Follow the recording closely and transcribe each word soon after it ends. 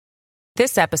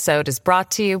This episode is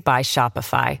brought to you by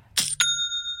Shopify.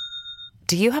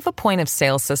 Do you have a point of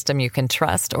sale system you can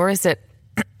trust, or is it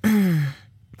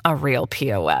a real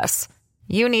POS?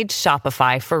 You need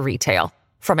Shopify for retail.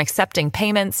 From accepting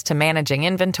payments to managing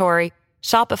inventory,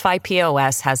 Shopify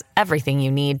POS has everything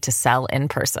you need to sell in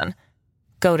person.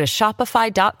 Go to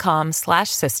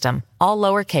shopify.com/system, all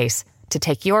lowercase, to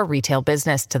take your retail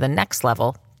business to the next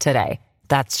level today.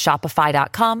 That's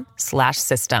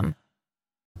shopify.com/system.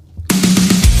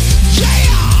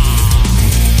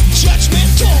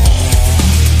 Judgmental,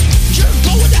 you're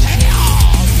going to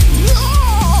hell.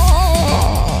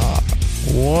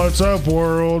 What's up,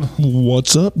 world?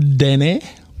 What's up, Danny?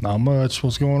 Not much.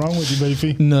 What's going on with you,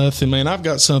 Beefy? Nothing, man. I've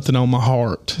got something on my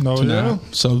heart tonight. Yeah?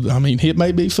 So, I mean, it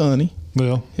may be funny.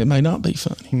 Yeah. It may not be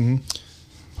funny. Mm-hmm.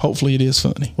 Hopefully it is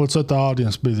funny. Let's let the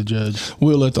audience be the judge.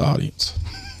 We'll let the audience.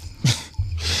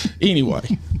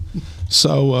 Anyway,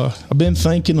 so I've been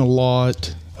thinking a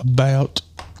lot about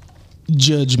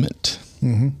judgment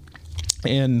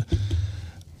and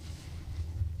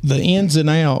the ins and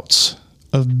outs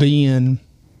of being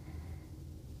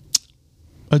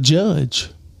a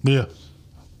judge. Yeah.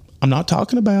 I'm not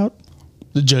talking about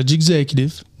the judge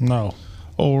executive. No.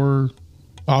 Or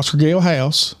Oscar Gale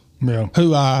House, Yeah.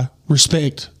 who I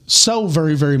respect so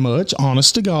very, very much,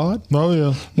 honest to God. Oh,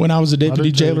 yeah. When I was a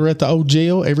deputy jailer at the old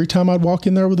jail, every time I'd walk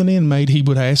in there with an inmate, he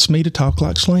would ask me to talk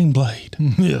like Sling Blade.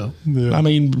 Yeah. Yeah. I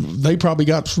mean, they probably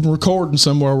got some recording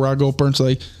somewhere where I go up there and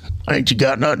say, "Ain't you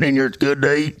got nothing in here that's good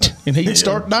to eat?" And he'd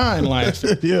start dying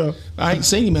laughing. Yeah. I ain't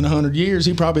seen him in 100 years.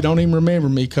 He probably don't even remember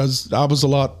me because I was a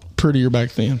lot prettier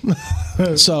back then.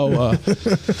 So,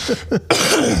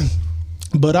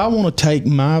 but I want to take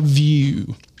my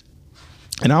view,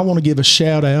 and I want to give a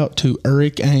shout out to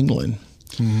Eric Anglin,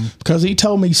 because he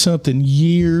told me something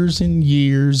years and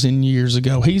years and years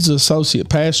ago. He's the associate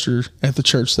pastor at the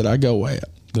church that I go at.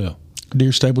 Yeah.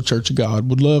 Deer Stable Church of God.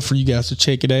 Would love for you guys to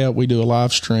check it out. We do a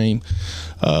live stream.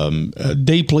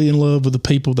 Deeply in love with the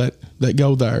people that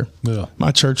go there. Yeah. My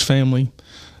church family.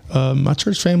 My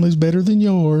church family is better than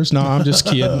yours. No, I'm just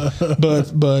kidding.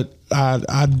 But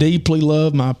I deeply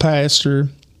love my pastor,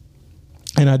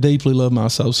 and I deeply love my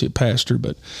associate pastor.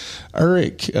 But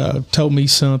Eric told me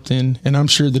something, and I'm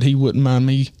sure that he wouldn't mind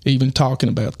me even talking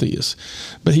about this.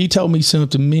 But he told me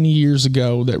something many years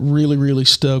ago that really, really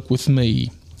stuck with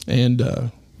me. And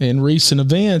in recent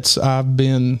events, I've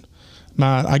been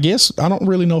I guess I don't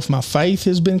really know if my faith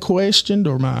has been questioned,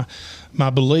 or my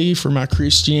belief, or my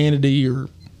Christianity, or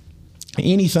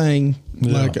anything.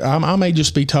 Yeah. Like I may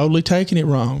just be totally taking it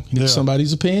wrong. It's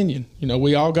somebody's opinion. You know,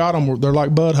 we all got them. They're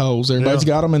like buttholes. Everybody's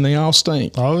got them, and they all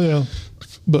stink. Oh, yeah.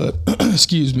 But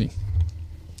excuse me.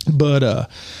 But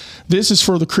this is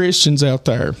for the Christians out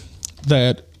there,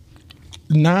 that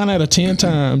 9 out of 10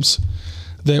 times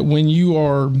that when you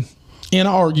are in an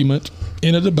argument,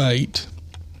 in a debate,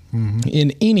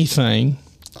 in anything,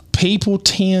 people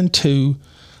tend to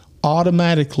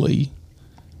automatically,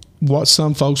 what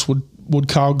some folks would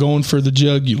call going for the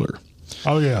jugular.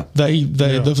 Oh, yeah.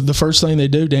 The first thing they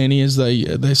do, Danny, is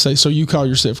they say, "So you call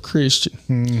yourself Christian?"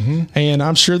 And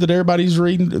I'm sure that everybody's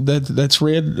reading that's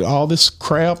read all this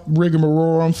crap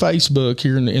rigmarole on Facebook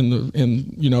here in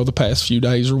you know, the past few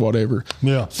days or whatever.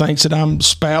 Yeah. Thinks that I'm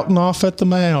spouting off at the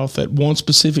mouth at one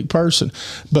specific person,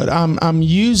 but I'm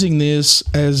using this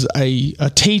as a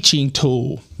teaching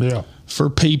tool. Yeah. For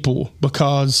people,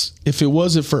 because if it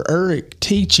wasn't for Eric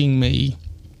teaching me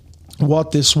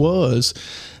what this was,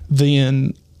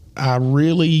 then I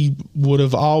really would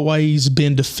have always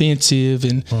been defensive,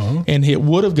 and it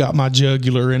would have got my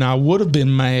jugular, and I would have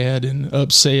been mad and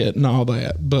upset and all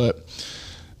that. But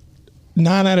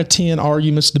 9 out of 10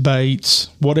 arguments, debates,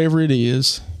 whatever it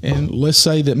is, and let's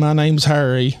say that my name's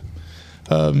Harry,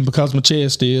 because my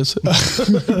chest is,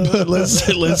 but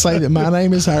let's say that my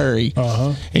name is Harry,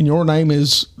 and your name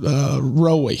is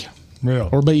Roy,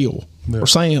 or Bill, or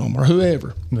Sam, or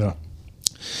whoever. Yeah.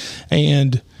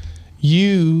 And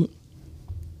you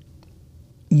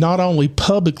not only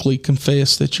publicly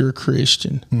confess that you're a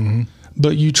Christian,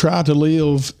 but you try to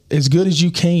live as good as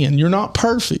you can. You're not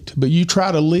perfect, but you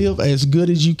try to live as good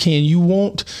as you can. You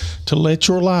want to let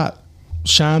your light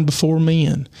shine before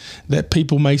men, that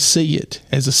people may see it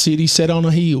as a city set on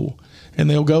a hill, and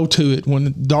they'll go to it when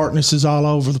the darkness is all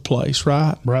over the place,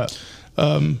 right? Right.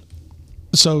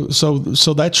 So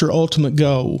that's your ultimate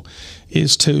goal,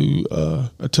 is to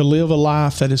live a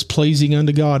life that is pleasing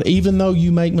unto God, even though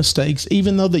you make mistakes,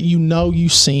 even though that you know you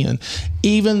sin,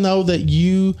 even though that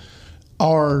you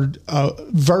are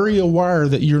very aware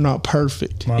that you're not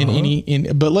perfect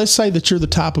but let's say that you're the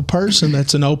type of person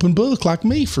that's an open book, like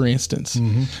me, for instance.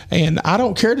 And I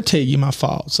don't care to tell you my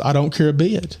faults. I don't care a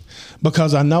bit,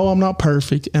 because I know I'm not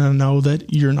perfect, and I know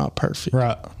that you're not perfect.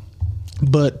 Right.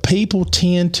 But people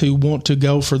tend to want to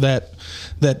go for that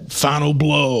final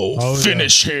blow,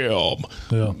 finish him,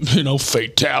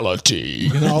 fatality,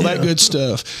 and all that good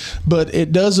stuff. But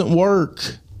it doesn't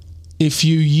work if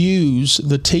you use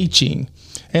the teaching.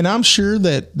 And I'm sure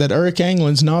that Eric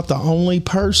Anglin's not the only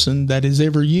person that has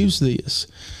ever used this.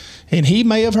 And he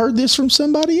may have heard this from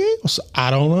somebody else. I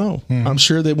don't know. I'm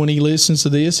sure that when he listens to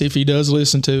this, if he does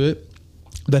listen to it,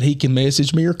 that he can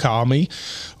message me or call me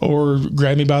or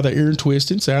grab me by the ear and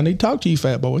twist it and say, I need to talk to you,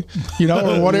 fat boy,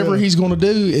 or whatever he's going to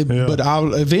do. But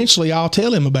I'll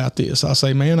tell him about this. I'll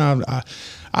say, man, I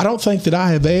don't think that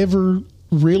I have ever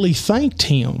really thanked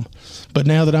him. But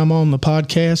now that I'm on the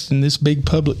podcast and this big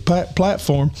public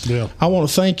platform, I want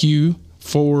to thank you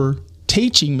for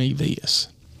teaching me this.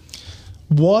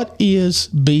 What is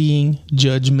being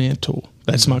judgmental?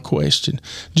 That's my question.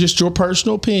 Just your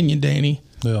personal opinion, Danny.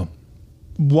 Yeah.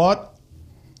 What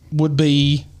would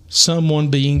be someone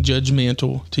being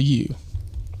judgmental to you?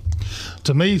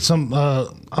 To me,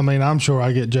 I'm sure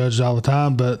I get judged all the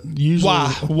time, but usually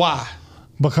Why?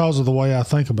 Because of the way I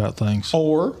think about things,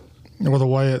 Or the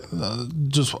way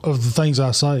just of the things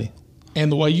I say,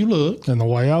 and the way you look, and the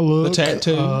way I look, the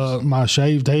tattoos, my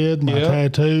shaved head, my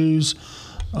tattoos.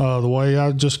 The way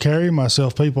I just carry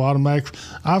myself, people automatically.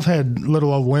 I've had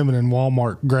little old women in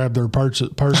Walmart grab their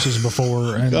purses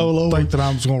before and think that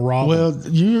I'm just going to rob them. Well,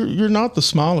 you're not the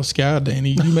smallest guy,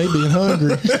 Danny. You may be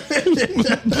hungry,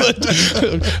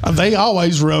 but they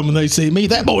always run when they see me.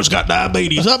 That boy's got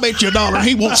diabetes. I bet you $1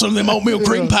 he wants some of them oatmeal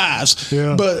cream pies.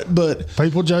 Yeah. But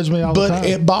people judge me all the time. But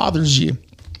it bothers you.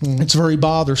 It's very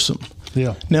bothersome.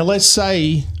 Yeah. Now let's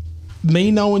say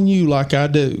me knowing you like I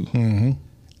do,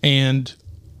 and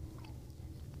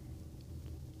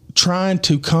trying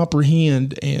to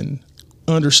comprehend and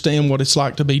understand what it's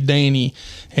like to be Danny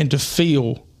and to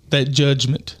feel that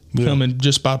judgment coming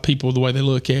just by people, the way they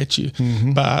look at you,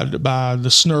 by the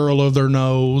snurl of their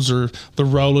nose or the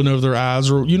rolling of their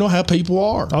eyes, or how people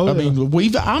are. I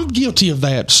mean, I'm guilty of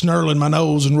that, snurling my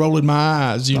nose and rolling my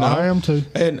eyes. I am too.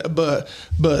 And but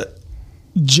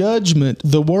judgment,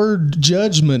 the word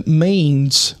judgment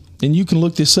means, and you can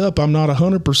look this up, I'm not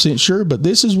 100% sure, but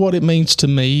this is what it means to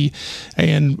me.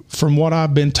 And from what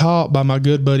I've been taught by my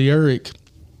good buddy Eric,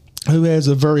 who has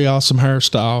a very awesome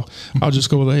hairstyle, I'll just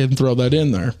go ahead and throw that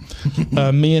in there.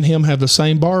 Me and him have the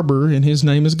same barber, and his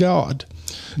name is God.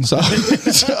 So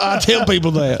I tell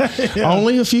people that.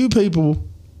 Only a few people,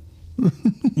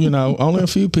 only a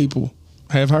few people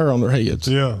have hair on their heads.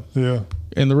 Yeah.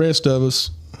 And the rest of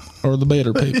us are the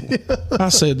better people. I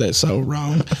said that so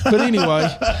wrong. But anyway.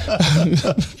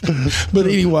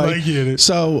 I get it.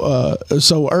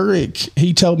 So Eric,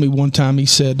 he told me one time, he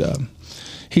said,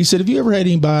 have you ever had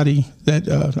anybody that,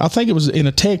 I think it was in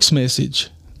a text message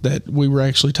that we were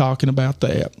actually talking about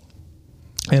that.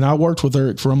 And I worked with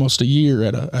Eric for almost a year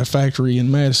at a factory in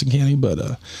Madison County,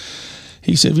 but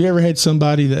he said, have you ever had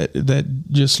somebody that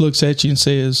just looks at you and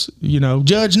says,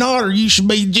 Judge Notter, you should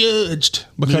be judged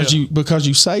because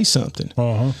you say something.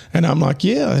 And I'm like,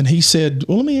 yeah. And he said,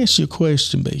 well, let me ask you a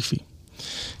question, Beefy.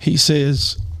 He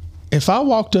says, if I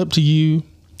walked up to you,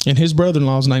 and his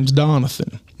brother-in-law's name's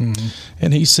Donathan,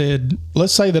 and he said,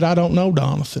 let's say that I don't know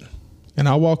Donathan, and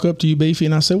I walk up to you, Beefy,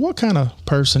 and I say, what kind of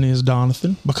person is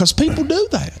Donathan? Because people do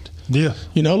that. Yeah.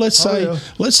 Let's say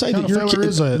that your kid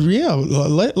is that. Yeah.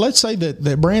 Let's say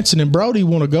that Branson and Brody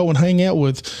want to go and hang out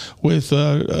with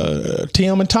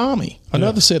Tim and Tommy,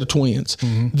 another set of twins.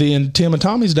 Then Tim and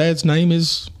Tommy's dad's name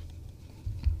is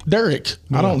Derek.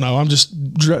 I don't know. I'm just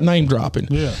name dropping.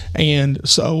 Yeah. And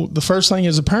so the first thing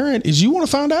as a parent is you want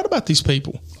to find out about these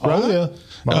people. Right?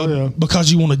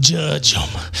 Because you want to judge them.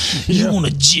 You want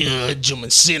to judge them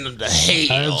and send them to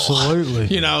hell.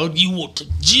 Absolutely. You want to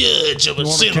judge them and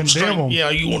send them straight. Yeah,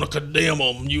 you want to condemn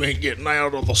them. You ain't getting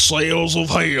out of the cells of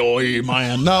hell,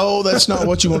 man. No, that's not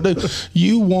what you want to do.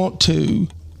 You want to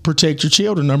protect your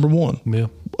children, number one,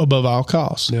 above all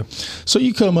costs. Yeah. So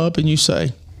you come up and you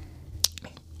say,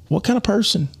 what kind of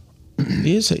person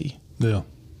is he? Yeah.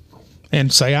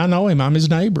 And say, I know him. I'm his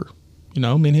neighbor. Me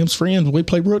and him's friends. We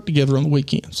play rook together on the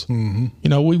weekends.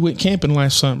 We went camping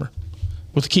last summer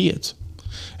with the kids.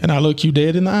 And I look you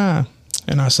dead in the eye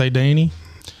and I say, Danny,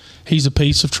 he's a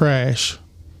piece of trash.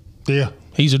 Yeah.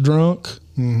 He's a drunk.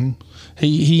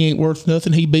 He ain't worth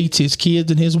nothing. He beats his kids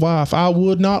and his wife. I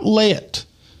would not let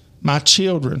my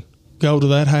children go to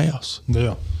that house.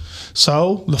 Yeah.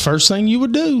 So the first thing you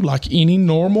would do, like any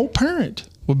normal parent,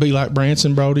 would be like,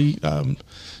 Branson, Brody,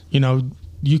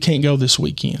 you can't go this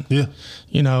weekend. Yeah.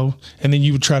 And then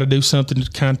you would try to do something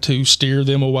to steer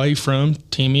them away from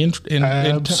Timmy and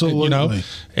absolutely.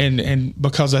 And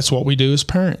because that's what we do as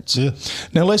parents. Yeah.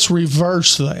 Now let's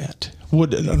reverse that.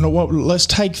 Let's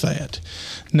take that.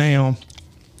 Now,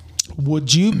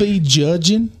 would you be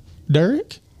judging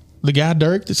Derek? The guy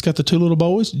Derek that's got the 2 little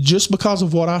boys, just because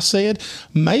of what I said?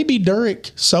 Maybe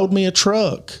Derek sold me a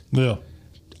truck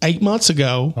 8 months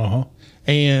ago,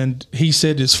 and he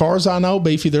said, as far as I know,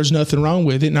 Beefy, there's nothing wrong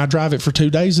with it, and I drive it for 2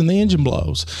 days and the engine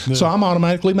blows. Yeah. So I'm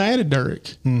automatically mad at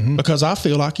Derek because I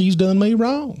feel like he's done me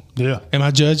wrong. Yeah. Am I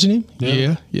judging him?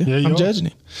 Yeah, I'm are. Judging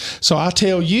him. So I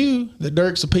tell you that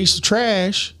Derek's a piece of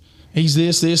trash. He's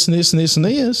this, and this, and this, and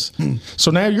this.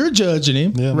 So now you're judging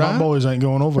him, right? My boys ain't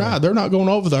going over there. Right, they're not going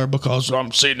over there because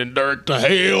I'm sending Derek to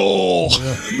hell.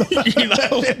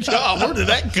 Yeah. God, where did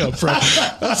that come from?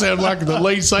 That sounds like the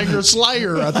lead singer of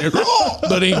Slayer right there.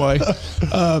 But anyway,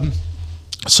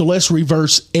 so let's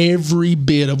reverse every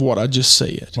bit of what I just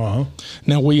said.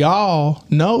 Now, we all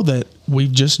know that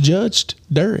we've just judged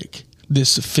Derek,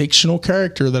 this fictional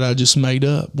character that I just made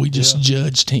up. We just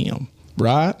judged him.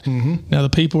 Right? Now the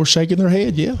people are shaking their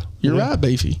head. Yeah, you're right,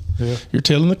 Beefy. Yeah. You're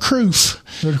telling the croof.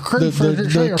 The KRUFF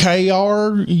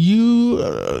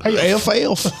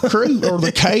crew, or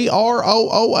the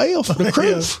KROOF, the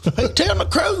croof. Hey, telling the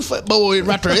croof, that boy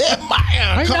right there. Yeah,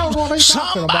 man,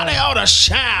 somebody ought to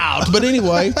shout. But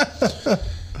anyway,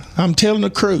 I'm telling the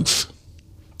croof.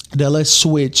 Now let's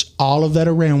switch all of that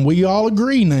around. We all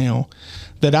agree now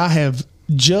that I have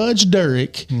judged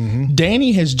Derek.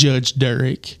 Danny has judged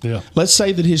Derek. Yeah. Let's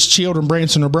say that his children,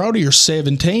 Branson or Brody, are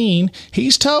 17.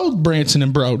 He's told Branson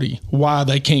and Brody why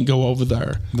they can't go over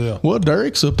there. Yeah. Well,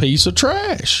 Derek's a piece of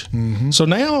trash. So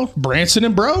now Branson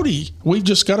and Brody, we've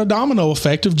just got a domino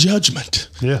effect of judgment.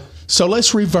 Yeah. So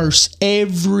let's reverse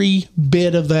every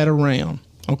bit of that around.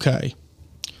 Okay.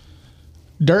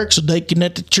 Derek's a deacon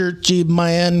at the church,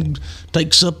 man,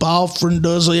 takes up offering,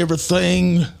 does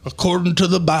everything according to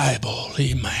the Bible.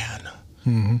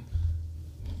 Amen.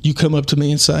 You come up to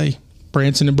me and say,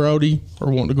 Branson and Brody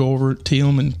are wanting to go over at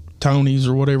Tim and Tony's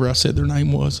or whatever I said their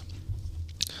name was.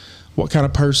 What kind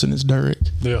of person is Derek?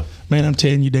 Yeah. Man, I'm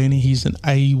telling you, Danny, he's an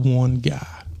A1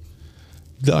 guy.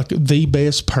 The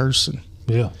best person.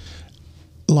 Yeah.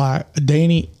 Like,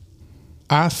 Danny,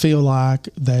 I feel like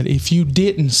that if you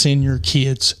didn't send your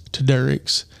kids to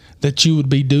Derek's, that you would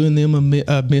be doing them a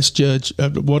mistrust,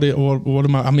 a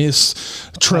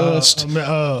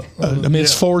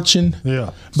misfortune. Yeah.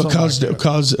 Because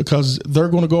they're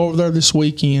going to go over there this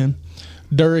weekend.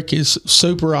 Derek is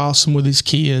super awesome with his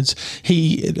kids.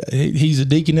 He's a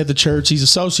deacon at the church. He's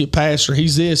associate pastor.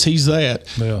 He's this. He's that.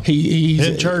 Yeah. He's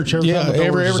in church.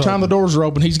 Every time the doors are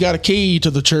open, he's got a key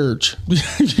to the church.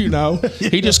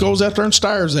 He just goes out there and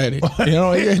stares at it.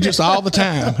 Just all the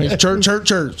time. He's church.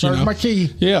 Where's my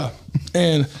key? Yeah.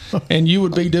 And you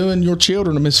would be doing your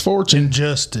children a misfortune.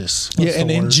 Injustice.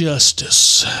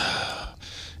 Injustice.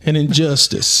 And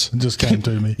injustice. It just came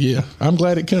to me. Yeah, I'm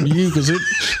glad it came to you because it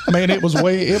was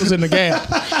in the gap.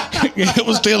 It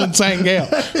was still in the same gap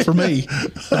for me.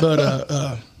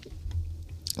 But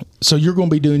so you're going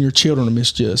to be doing your children a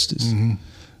misjustice,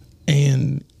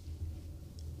 and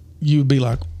you'd be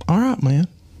like, "All right, man,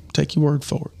 take your word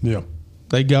for it." Yeah.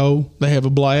 They go, they have a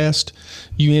blast.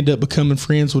 You end up becoming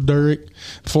friends with Derek.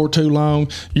 Before too long,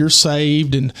 you're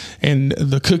saved, and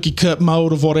the cookie cut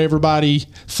mold of what everybody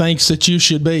thinks that you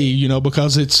should be,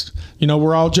 because it's,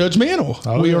 we're all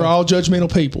judgmental. We are all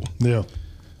judgmental people. Yeah.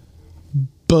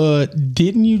 But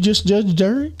didn't you just judge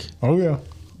Derek? Oh, yeah.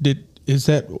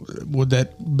 Would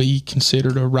that be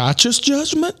considered a righteous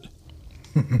judgment?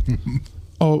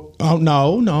 No,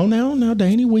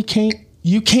 Danny,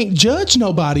 you can't judge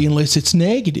nobody unless it's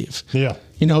negative. Yeah.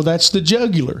 That's the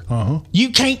jugular.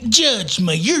 You can't judge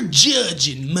me. You're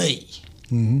judging me.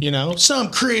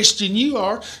 Some Christian you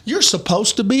are. You're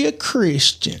supposed to be a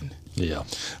Christian. Yeah.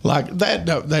 Like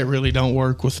that really don't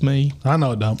work with me. I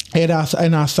know it don't.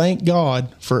 And I thank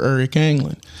God for Eric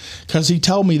Anglin, because he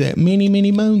told me that many,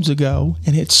 many moons ago,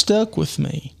 and it stuck with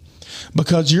me.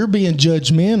 Because you're being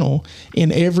judgmental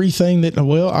in everything that,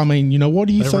 what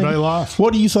do you think? Everyday life.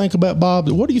 What do you think about Bob?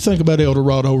 What do you think about El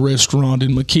Dorado Restaurant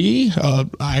in McKee?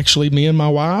 Actually, me and my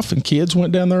wife and kids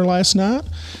went down there last night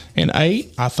and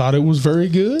ate. I thought it was very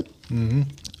good.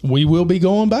 We will be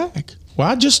going back. Well,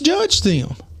 I just judged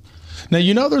them. Now,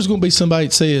 there's going to be somebody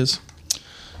that says,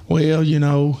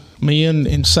 well, me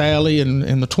and Sally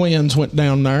and the twins went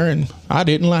down there, and I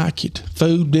didn't like it.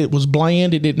 Food, it was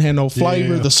bland. It didn't have no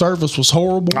flavor. Yeah. The service was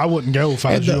horrible. I wouldn't go if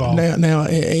I was you all. Now,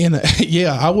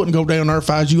 I wouldn't go down there if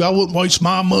I was you. I wouldn't waste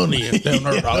my money down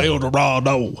there at El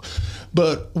Dorado.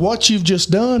 But what you've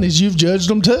just done is you've judged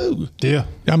them too. Yeah.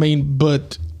 I mean,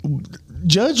 but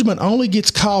judgment only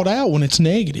gets called out when it's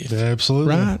negative. Yeah,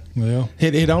 absolutely. Right? Yeah.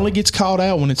 It only gets called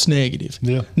out when it's negative.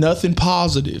 Yeah. Nothing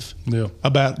positive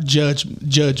about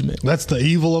judgment. That's the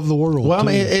evil of the world. Well, too.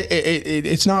 I mean,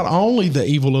 it's not only the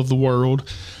evil of the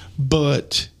world,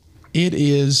 but it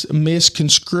is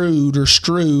misconstrued or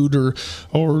strewed or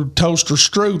toaster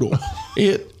strudel.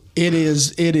 it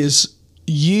is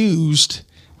used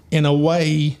in a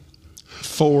way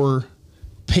for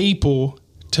people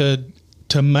to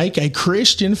make a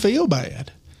Christian feel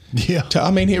bad. Yeah.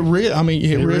 It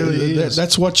really is.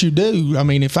 That's what you do. I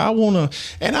mean, if I want to,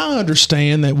 and I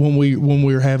understand that when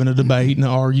we're having a debate and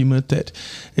an argument that,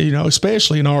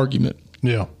 especially an argument.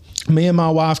 Yeah. Me and my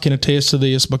wife can attest to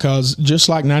this, because just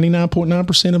like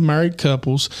 99.9% of married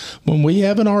couples, when we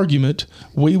have an argument,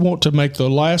 we want to make the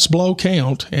last blow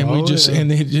count, and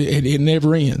and it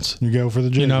never ends. You go for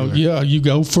the jugular. You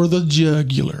go for the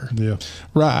jugular. Yeah.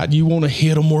 Right. You want to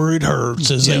hit them where it hurts,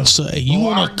 as they say. You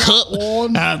want to cut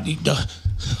one.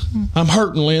 I'm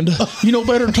hurting, Linda. You know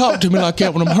better than talk to me like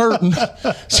that when I'm hurting.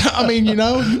 So, you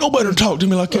know better than talk to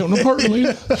me like that when I'm hurting,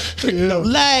 Linda.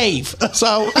 Leave.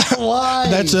 So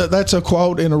that's a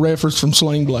quote and a reference from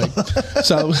Sling Blade.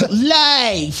 So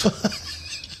leave.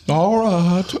 All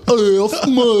right. F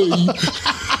me.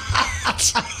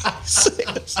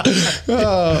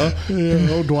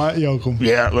 Old Dwight Yoakam.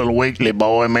 Yeah, little weekly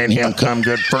boy, man, him come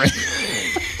good friend.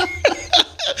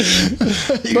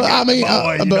 But I mean, you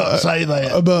don't say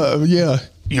that. But yeah,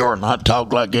 You're not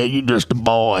talk like that. You just a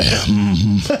boy.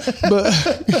 but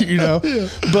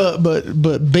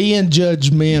being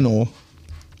judgmental,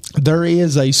 there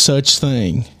is a such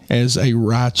thing as a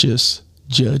righteous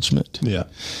judgment. Yeah.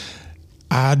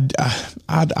 I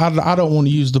don't want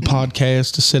to use the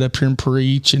podcast to sit up here and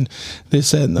preach and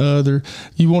this, that, and the other.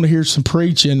 You want to hear some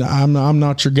preaching? I'm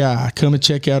not your guy. Come and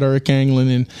check out Eric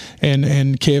Anglin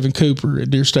and Kevin Cooper at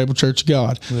Deer Stable Church of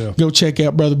God. Yeah. Go check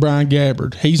out Brother Brian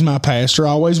Gabbard. He's my pastor.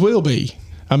 Always will be.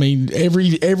 I mean,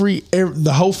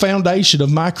 the whole foundation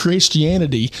of my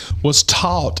Christianity was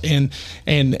taught and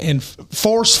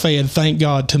force fed, thank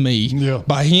God, to me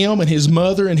by him and his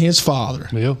mother and his father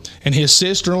and his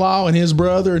sister-in-law and his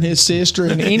brother and his sister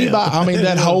and anybody. I mean,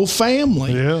 that whole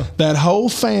family. Yeah. That whole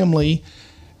family.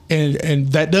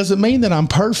 And that doesn't mean that I'm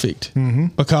perfect,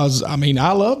 because I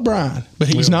love Brian, but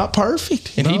he's not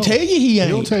perfect, and he'll tell you he ain't.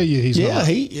 He'll tell you he's not. Yeah,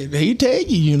 he tell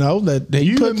you, that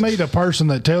you meet a person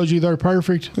that tells you they're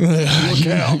perfect. You're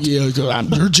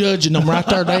judging them right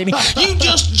there, Danny. You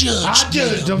just judged. I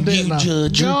judged them, didn't I?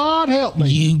 Judger. God help me.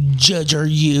 You judger,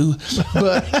 you.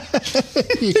 But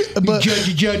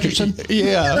Judgey McJudgersons.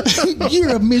 Yeah,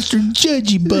 you're a Mr.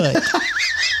 Judgy butt.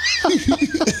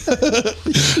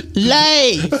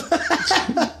 Life.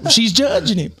 She's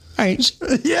judging him, ain't she?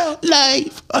 Yeah.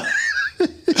 Life.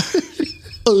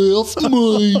 F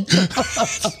me.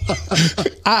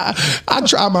 I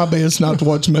try my best not to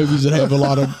watch movies that have a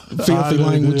lot of filthy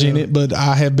language in it, but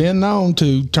I have been known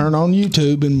to turn on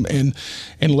YouTube and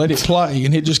let it play,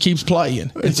 and it just keeps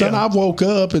playing. And so I've woke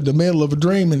up in the middle of a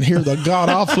dream and hear the god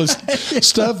awfulest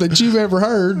stuff that you've ever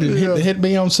heard, and hit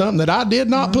me on something that I did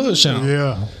not push on.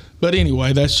 Yeah. But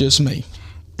anyway, that's just me.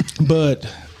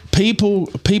 But people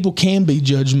can be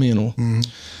judgmental.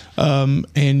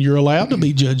 And you're allowed to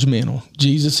be judgmental.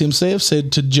 Jesus himself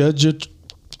said to judge a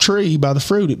tree by the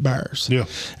fruit it bears. Yeah.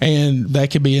 And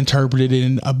that could be interpreted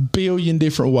in a billion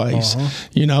different ways.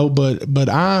 But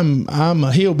I'm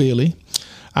a hillbilly.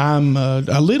 I'm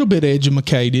a little bit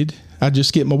educated. I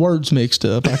just get my words mixed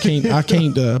up. I can't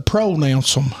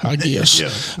pronounce them, I guess.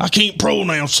 Yeah. I can't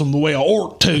pronounce them the way I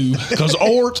ought to, because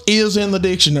ort is in the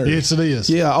dictionary. Yes, it is.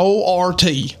 Yeah,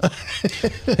 O-R-T.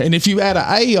 And if you add an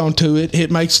A onto it, it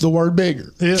makes the word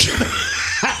bigger. Yeah.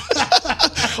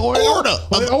 Orta.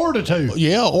 Orta too.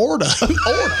 Yeah, orta.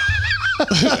 Orta.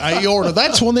 Aorta.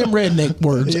 That's one of them redneck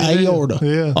words. Yeah, aorta.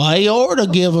 Yeah. Aorta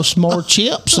give us more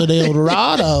chips at El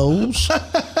Dorado's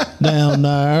down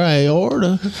there.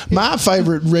 Aorta. My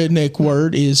favorite redneck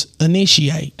word is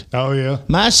initiate. Oh, yeah.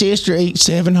 My sister eats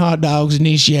 7 hot dogs,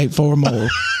 initiate 4 more.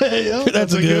 Yeah,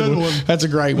 that's a good one. That's a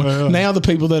great one. Well, now the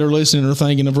people that are listening are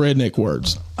thinking of redneck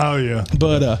words. Oh, yeah.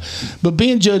 But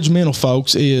being judgmental,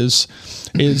 folks, is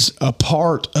a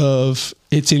part of.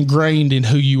 It's ingrained in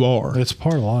who you are. It's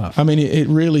part of life. I mean, it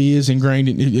really is ingrained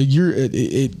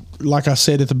in like I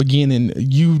said at the beginning,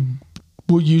 you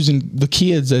we're using the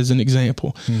kids as an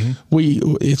example.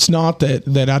 It's not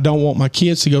that I don't want my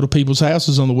kids to go to people's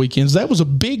houses on the weekends. That was a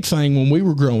big thing when we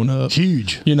were growing up.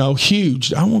 Huge.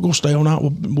 Huge. I want to go stay all night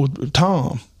with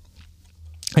Tom.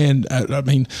 And I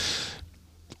mean,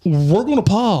 we're going to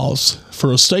pause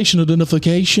for a station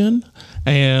identification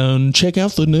and check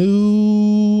out the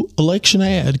new election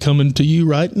ad coming to you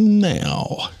right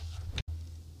now.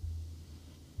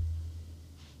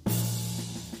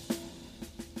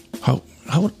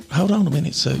 Hold on a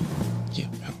minute, Sue. Yeah.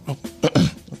 Oh,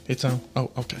 it's on.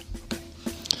 Oh, okay.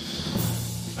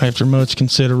 After much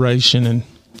consideration and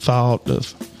thought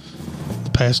of the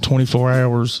past 24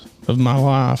 hours of my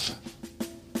life,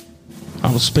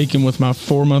 I was speaking with my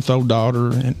 4-month-old daughter,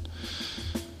 and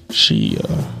she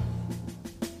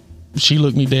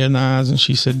looked me dead in the eyes and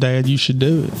she said, "Dad, you should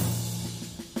do it."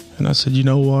 And I said, "You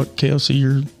know what, Kelsey,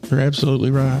 you're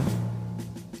absolutely right.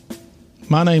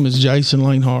 My name is Jason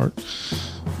Lanehart,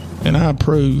 and I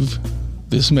approve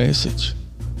this message.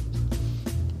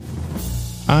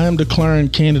 I am declaring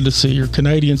candidacy or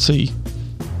candidacy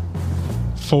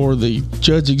for the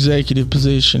judge executive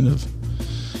position of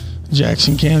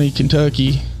Jackson County,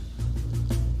 Kentucky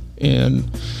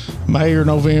in May or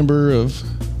November of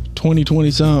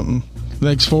 2020-something,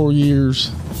 next 4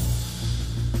 years."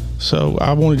 So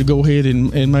I wanted to go ahead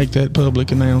and make that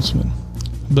public announcement.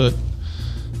 But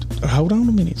hold on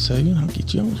a minute, Sue. I'll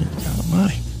get you on here. God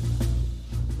almighty.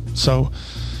 So,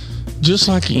 just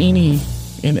like any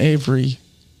and every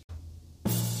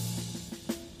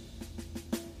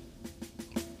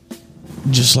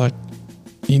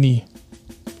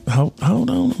hold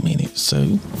on a minute,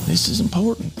 Sue. This is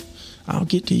important. I'll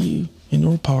get to you in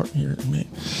your part here in a minute.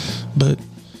 But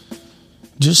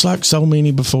just like so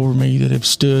many before me that have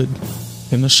stood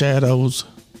in the shadows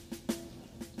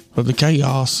of the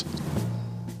chaos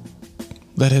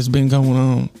that has been going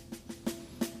on,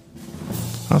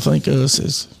 I think us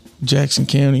as Jackson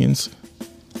Countyans,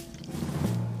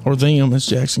 or them as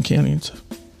Jackson Countyans,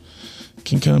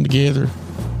 can come together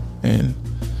and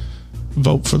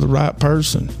vote for the right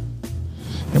person.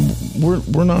 And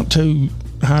we're not too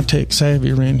high-tech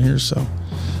savvy around here, so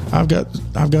I've got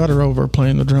her over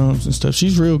playing the drums and stuff.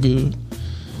 She's real good.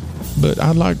 But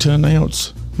I'd like to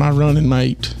announce my running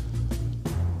mate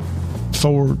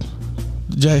for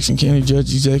the Jackson County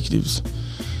Judge Executive's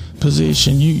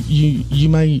position. You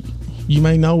may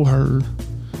know her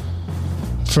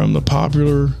from the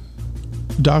popular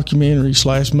documentary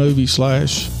 / movie /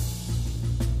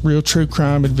 real true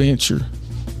crime adventure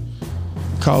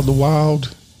called The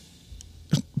Wild.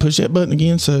 Push that button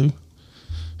again, Sue.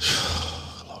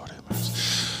 Lord have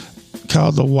mercy.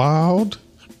 Called The Wild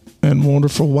and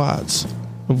Wonderful Whites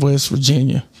of West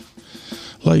Virginia.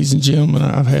 Ladies and gentlemen,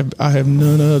 I have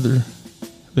none other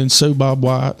than Sue Bob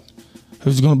White,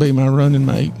 who's going to be my running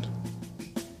mate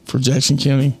for Jackson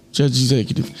County Judge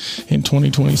Executive in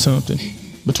 2020-something,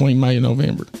 between May and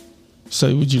November.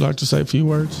 So, would you like to say a few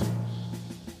words?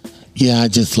 Yeah,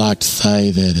 I'd just like to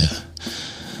say that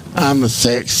I'm the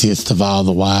sexiest of all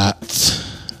the whites,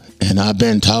 and I've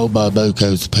been told by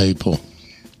bucos of people.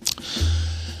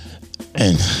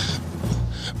 And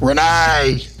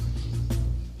Renee,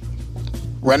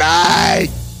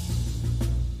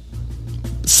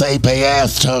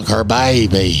 CPS took her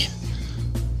baby.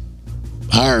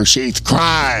 She's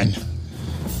crying.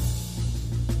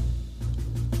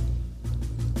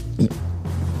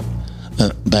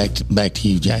 Back to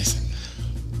you, Jason.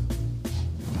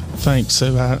 Thanks,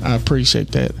 Sue. I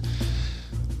appreciate that.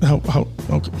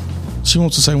 Okay. She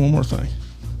wants to say one more thing.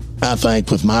 I think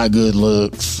with my good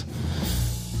looks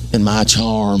and my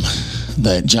charm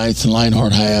that Jason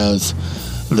Lanehart has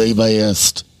the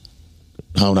best.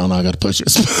 Hold on, I got to push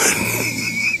this button.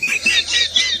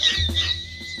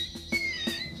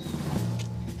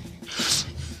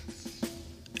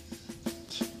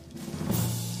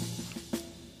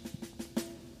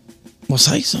 Well,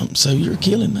 say something, Sue. You're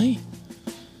killing me.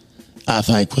 I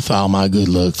think with all my good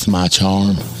looks, my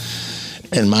charm,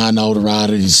 and my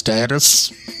notoriety status,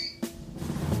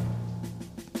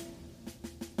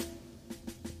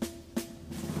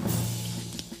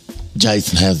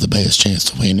 Jason has the best chance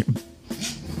to win it.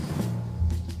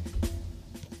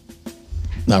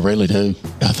 I really do.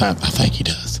 I think he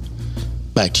does.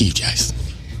 Back to you, Jason.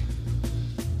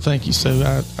 Thank you, Sue.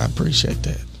 I appreciate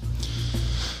that.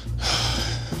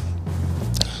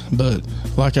 But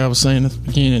like I was saying at the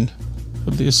beginning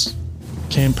of this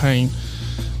campaign,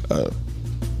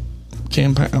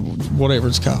 whatever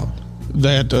it's called,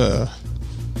 that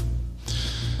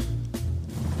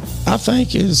I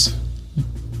think is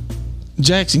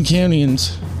Jackson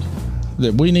Countyans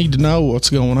that we need to know what's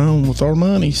going on with our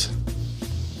monies.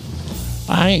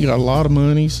 I ain't got a lot of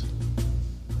monies,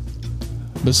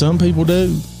 but some people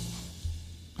do.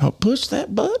 I'll push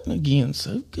that button again.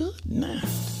 So good night.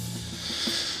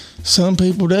 Some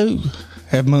people do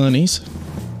have monies,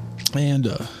 and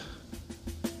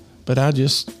but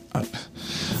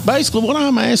basically what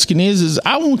I'm asking is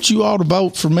I want you all to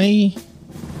vote for me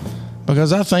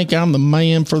because I think I'm the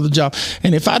man for the job.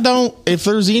 And if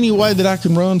there's any way that I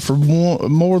can run for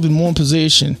more than one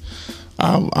position,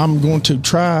 I'm going to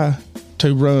try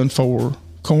to run for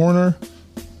coroner.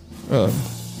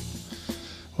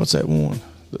 What's that one?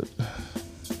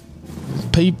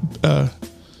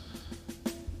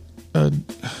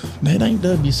 That ain't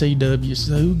WCW.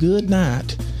 So good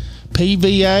night.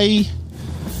 PVA,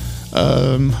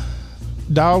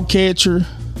 dog catcher,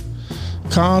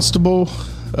 constable.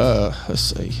 Let's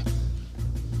see.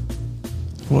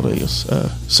 What else?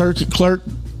 Circuit clerk,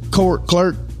 court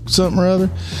clerk, something or other.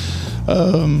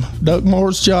 Duck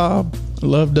Moore's job. I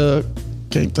love Duck.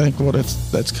 Can't think what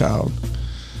that's called.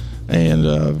 And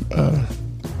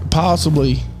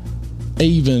possibly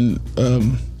even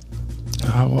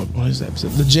what is that?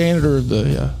 The janitor of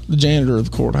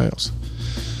the courthouse.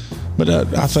 But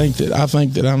I think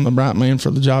that I'm the right man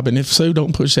for the job. And if Sue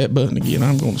don't push that button again,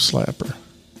 I'm going to slap her.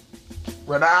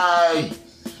 Renee,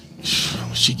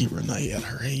 she get Renee out of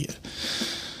her head.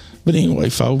 But anyway,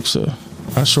 folks,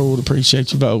 I sure would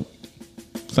appreciate your vote.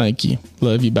 Thank you.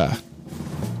 Love you. Bye.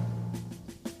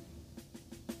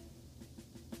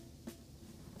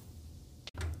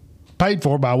 Paid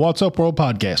for by What's Up World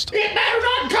Podcast. It better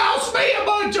not cost me a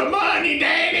bunch of money,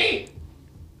 Daddy.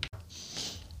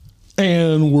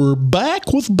 And we're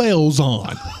back with bells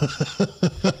on. Bing,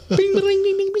 bing, bing,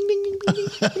 bing, bing, bing, bing, bing.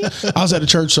 I was at a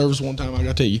church service one time. I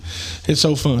got to tell you, it's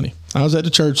so funny. I was at the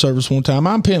church service one time.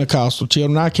 I'm Pentecostal,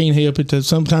 children. I can't help it that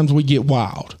sometimes we get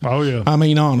wild. Oh, yeah. I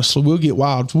mean, honestly, we'll get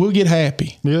wild. We'll get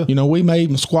happy. Yeah. You know, we may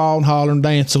even squall and holler and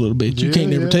dance a little bit. You can't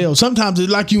never tell. Sometimes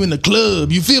it's like you in the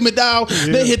club. You feel me, dog?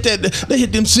 Yeah. They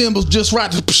hit them cymbals just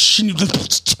right.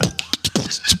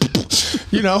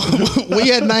 You know, we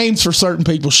had names for certain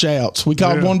people's shouts. We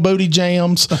called one booty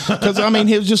jams because I mean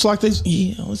it was just like this.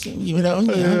 In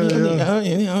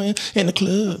the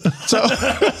club. So,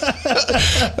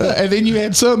 and then you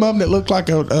had some of them that looked like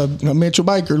a Mitchell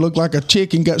Baker looked like a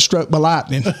chicken got struck by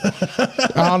lightning.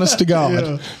 Honest to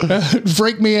God,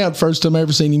 freaked me out first time I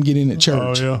ever seen him get in at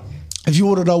church. Oh yeah. If you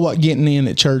want to know what getting in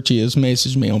at church is,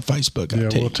 message me on Facebook.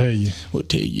 We'll tell you. We'll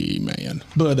tell you, man.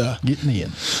 But getting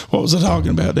in. What was I talking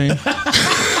about, Dan?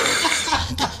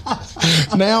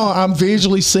 Now I'm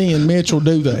visually seeing Mitchell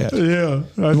do that. Yeah,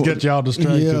 I'd get y'all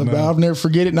distracted. Yeah, now. I'll never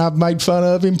forget it, and I've made fun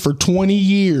of him for 20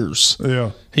 years.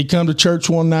 Yeah. He come to church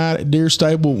one night at Deer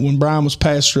Stable when Brian was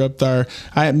pastor up there.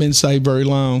 I hadn't been saved very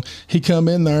long. He come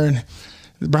in there and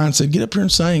Brian said, "Get up here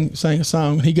and sing a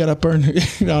song." And he got up there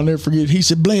and I'll never forget. He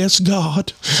said, "Bless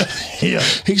God." Yeah.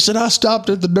 He said, "I stopped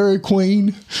at the Dairy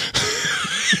Queen."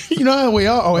 You know how we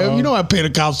are. You know how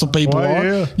Pentecostal people are.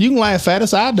 Yeah. You can laugh at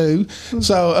us. I do.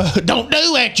 So don't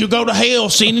do that. You'll go to hell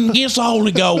sinning against the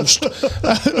Holy Ghost.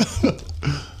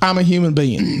 I'm a human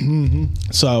being. Mm-hmm.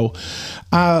 So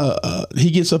he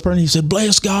gets up there and he said,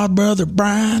 "Bless God, Brother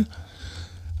Brian.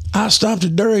 I stopped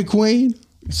at Dairy Queen."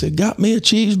 He said, "Got me a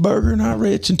cheeseburger," and I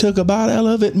reached and took a bite out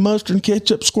of it, and mustard and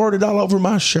ketchup squirted all over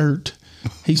my shirt.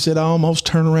 He said, "I almost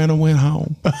turned around and went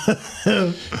home."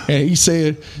 And he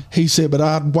said, but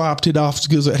I wiped it off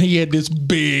because he had this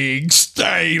big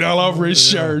stain all over his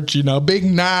shirt, big,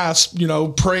 nice,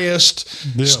 pressed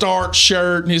starch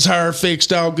shirt, and his hair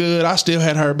fixed all good. I still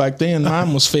had hair back then.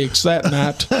 Mine was fixed that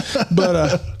night.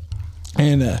 But,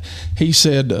 he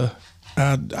said,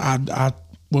 I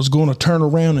was going to turn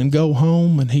around and go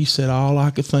home, and he said all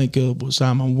I could think of was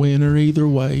I'm a winner either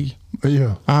way.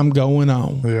 Yeah, I'm going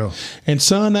on. Yeah, and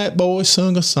son, that boy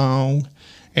sung a song,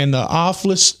 and the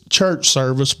awfulest church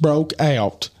service broke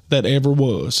out that ever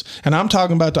was. And I'm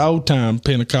talking about the old time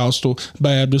Pentecostal,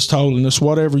 Baptist, Holiness,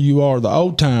 whatever you are, the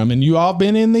old time. And you all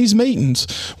been in these meetings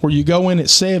where you go in at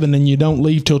 7 and you don't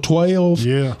leave till 12.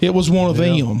 Yeah. It was one of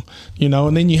them,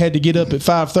 and then you had to get up at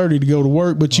 5:30 to go to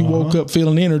work, but you woke up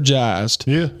feeling energized.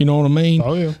 Yeah. You know what I mean?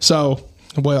 Oh, yeah. So,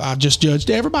 well, I just judged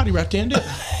everybody right there and did.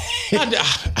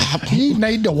 You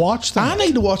need to watch that. I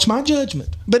need to watch my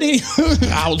judgment. But anyway,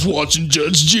 I was watching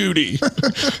Judge Judy.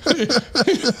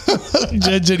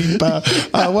 Judge Judy.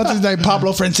 What's his name?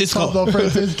 Pablo Francisco. Let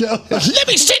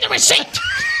me see the receipt.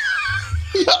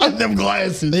 Them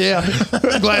glasses. Yeah.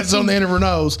 Glasses on the end of her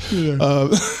nose. Yeah.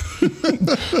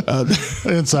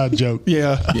 Inside joke.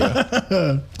 Yeah.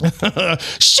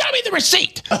 Show me the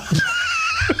receipt.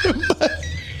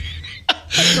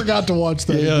 I forgot to watch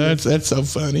that. Yeah, that's so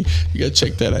funny. You got to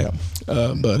check that out.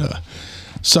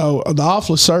 So the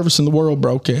awfulest service in the world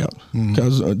broke out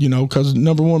because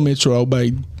number one, Mitchell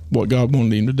obeyed what God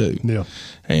wanted him to do. Yeah.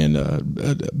 And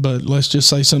but let's just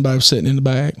say somebody was sitting in the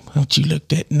back. Don't you look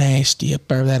that nasty up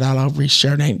there, that all over his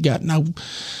shirt? Ain't got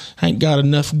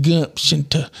enough gumption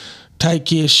to take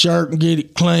his shirt and get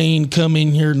it clean. Come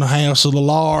in here in the house of the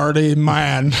Lord,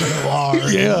 amen.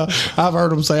 Yeah, I've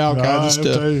heard them say all kinds of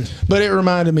stuff. Too. But it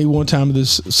reminded me one time of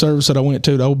this service that I went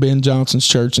to old Ben Johnson's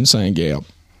church in St. Gal.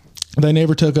 They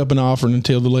never took up an offering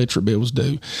until the electric bill was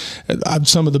due.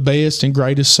 Some of the best and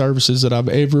greatest services that I've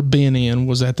ever been in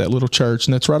was at that little church,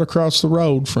 and that's right across the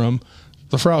road from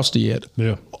the Frosty Ed.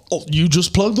 Yeah. Oh, you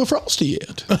just plugged the Frosty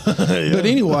Ed. Yeah. But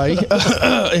anyway,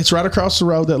 it's right across the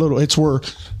road. It's where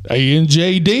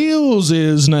A&J Deals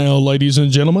is now, ladies and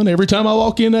gentlemen. Every time I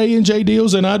walk in A&J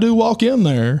Deals, and I do walk in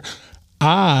there,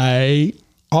 I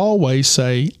always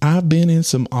say I've been in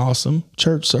some awesome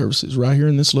church services right here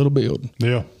in this little building.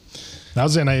 Yeah. I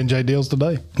was in A&J Deals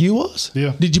today. You was?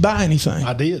 Yeah. Did you buy anything?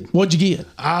 I did. What'd you get?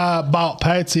 I bought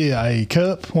Patsy a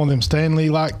cup, one of them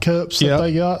Stanley-like cups that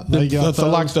they got. They got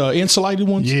like the insulated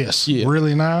ones? Yes. Yeah.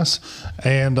 Really nice.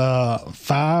 And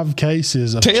 5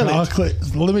 cases of chocolate.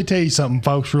 Let me tell you something,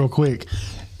 folks, real quick.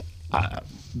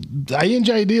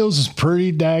 A&J Deals is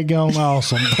pretty daggone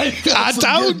awesome. I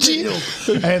told you.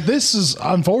 And this is,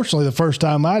 unfortunately, the first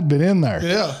time I'd been in there.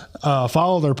 Yeah.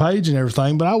 Follow their page and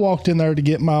everything. But I walked in there to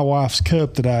get my wife's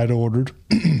cup that I had ordered.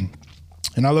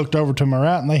 And I looked over to my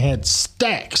right, and they had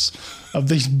stacks of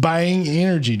these Bang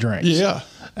energy drinks. Yeah.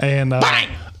 And Bang!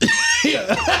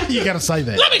 You got to say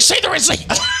that. Let me see the receipt.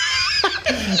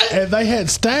 And they had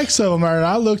stacks of them there, and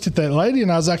I looked at that lady,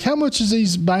 and I was like, how much is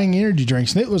these Bang energy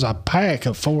drinks? And it was a pack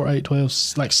of 4, 8,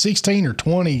 12, like 16 or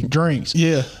 20 drinks.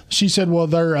 Yeah. She said, well,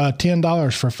 they're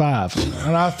 $10 for 5.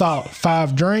 And I thought,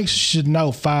 5 drinks? You should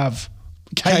know 5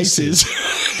 cases.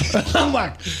 I'm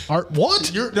like,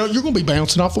 what? You're going to be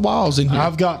bouncing off the walls in here.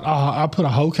 I've got, I put a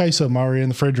whole case of them already in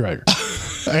the refrigerator.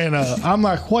 And I'm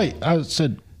like, wait, I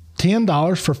said,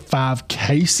 $10 for 5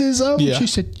 cases of them? Yeah. She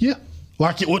said, yeah.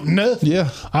 Like it wasn't nothing.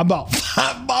 Yeah. I bought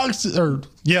 5 boxes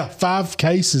 5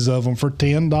 cases of them for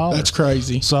 $10. That's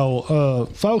crazy. So,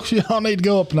 folks, y'all need to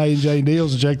go up in A&J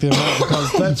Deals and check them out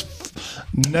because that's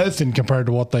nothing compared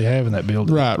to what they have in that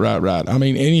building. Right. I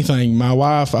mean, anything. My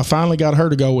wife, I finally got her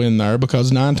to go in there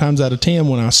because 9 times out of 10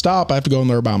 when I stop, I have to go in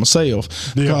there by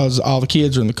myself because all the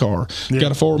kids are in the car.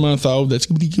 Got a 4-month-old that's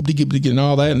and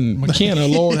all that. And McKenna,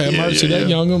 Lord have mercy, that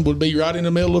young one would be right in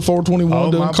the middle of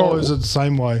 421 doing my boys are the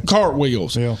same way.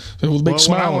 Cartwheels. Yeah. It was a big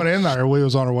smile. When I went in there, we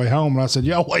was on our way home, and I said,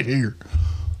 y'all wait here.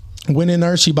 Went in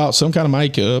there, she bought some kind of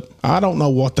makeup. I don't know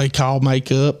what they call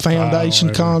makeup.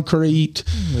 Foundation, concrete,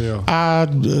 stuff,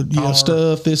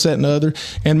 this, that, and the other.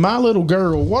 And my little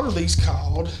girl, what are these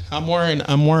called? I'm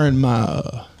wearing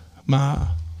my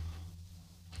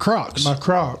Crocs. My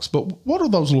Crocs. But what are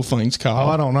those little things called?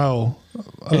 Oh, I don't know.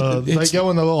 They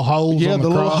go in the little holes. Yeah, on the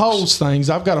little holes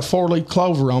things. I've got a 4-leaf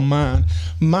clover on mine.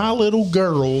 My little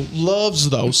girl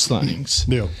loves those things.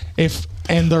 Yeah. I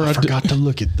forgot to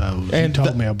look at those. And you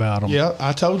told me about them. Yeah,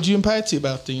 I told you and Patsy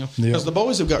about them. Because the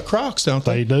boys have got Crocs, don't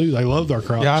they? They do. They love their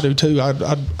Crocs. Yeah, I do too.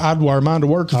 I'd wear mine to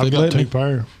work if they let me. I've got 2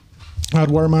 pair.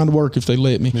 I'd wear mine to work if they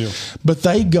let me. Yeah. But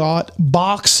they got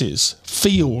boxes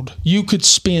filled. You could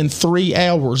spend 3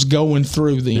 hours going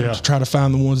through them to try to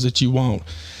find the ones that you want.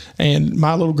 And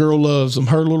my little girl loves them.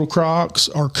 Her little Crocs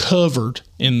are covered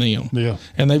in them. Yeah.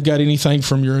 And they've got anything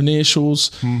from your initials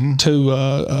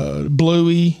to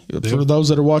Bluey. For those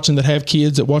that are watching that have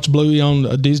kids that watch Bluey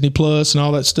on Disney Plus and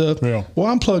all that stuff. Yeah. Well,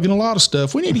 I'm plugging a lot of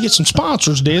stuff. We need to get some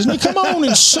sponsors, Disney. Come on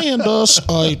and send us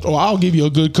I'll give you a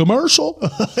good commercial.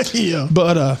 Yeah.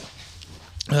 But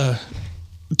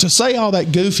to say all that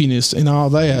goofiness and all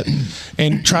that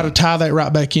and try to tie that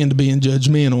right back into being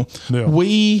judgmental,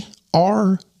 we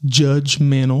are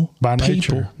judgmental by people.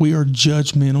 Nature. We are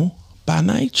judgmental by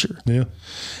nature. Yeah.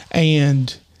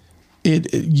 And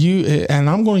and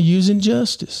I'm going to use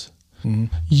injustice.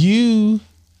 Mm-hmm.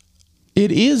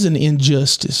 It is an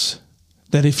injustice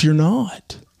that if you're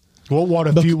not. Well, what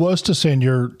if you was to send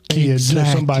your kids to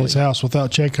somebody's house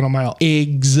without checking them out?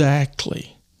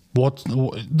 Exactly.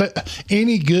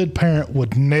 Any good parent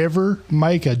would never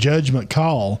make a judgment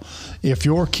call if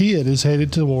your kid is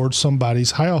headed towards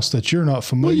somebody's house that you're not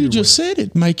familiar with. Well, you just said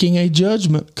it, making a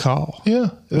judgment call. Yeah,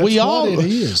 that's what it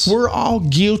is. We're all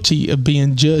guilty of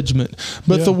being judgment.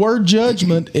 But the word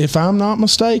judgment, if I'm not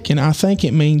mistaken, I think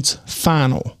it means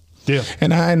final. Yeah.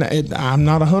 And I'm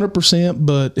not 100%,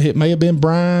 but it may have been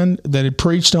Brian that had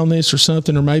preached on this or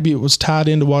something, or maybe it was tied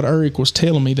into what Eric was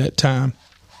telling me that time.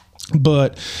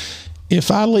 But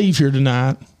if I leave here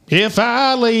tonight If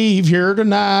I leave here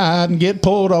tonight and get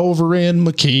pulled over in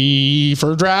McKee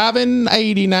for driving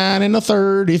 89 in a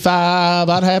 35,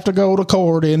 I'd have to go to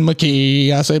court in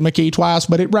McKee. I said McKee twice,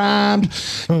 but it rhymed.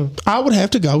 I would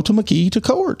have to go to McKee to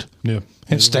court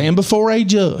and stand before a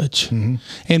judge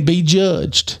and be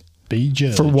judged.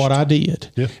 For what I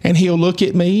did. Yeah. And he'll look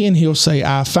at me and he'll say,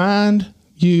 I find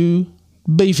you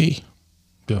beefy.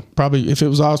 Yeah. Probably if it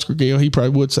was Oscar Gale, he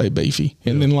probably would say beefy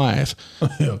and then laugh.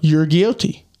 You're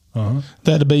guilty.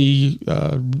 That'd be,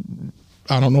 I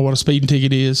don't know what a speeding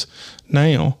ticket is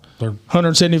now.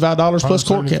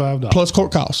 $175 plus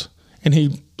court costs. And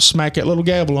he smack that little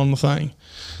gavel on the thing.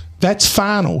 That's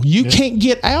final. You can't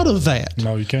get out of that.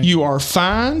 No, you can't. You are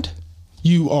fined.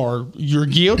 You're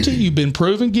guilty. You've been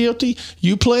proven guilty.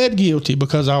 You pled guilty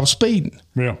because I was speeding.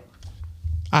 Yeah.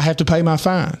 I have to pay my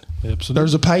fine. Absolutely.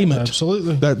 There's a payment.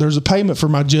 Absolutely. There's a payment for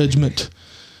my judgment.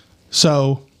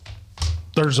 So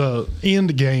there's a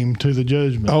end game to the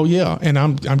judgment. Oh yeah, and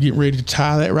I'm getting ready to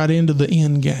tie that right into the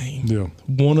end game. Yeah.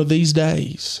 One of these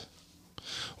days,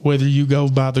 whether you go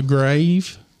by the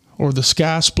grave or the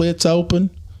sky splits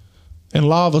open and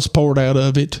lava's poured out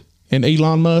of it, and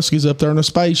Elon Musk is up there in a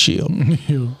spaceship.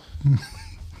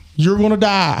 You're going to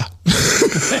die.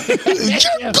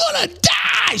 You're going to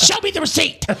die. Show me the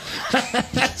receipt.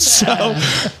 So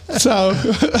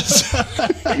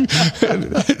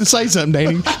say something,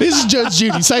 Danny. This is Judge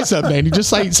Judy. Say something, Danny. Just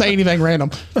say anything random.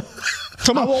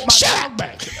 Come on. I want my dog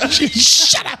back.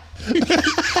 Shut up.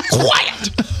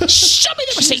 Quiet. Show me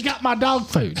the receipt. She's got my dog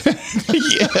food.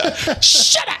 Yeah.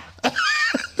 Shut up.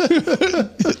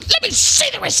 Let me see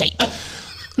the receipt.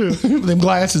 Them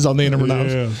glasses on the end of her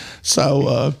nose.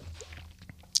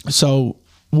 So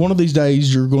one of these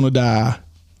days you're going to die.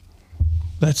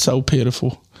 That's so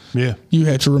pitiful. Yeah. You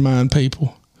have to remind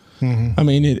people. I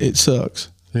mean, it sucks.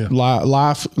 Yeah.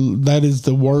 Life, that is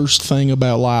the worst thing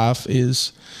about life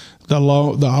is the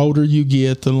older you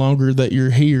get, the longer that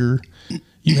you're here.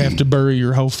 You have to bury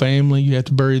your whole family. You have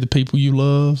to bury the people you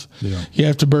love. Yeah. You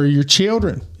have to bury your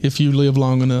children if you live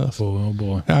long enough. Oh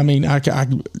boy. I mean, I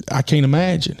can't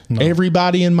imagine. No.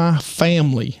 Everybody in my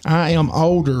family, I am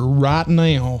older right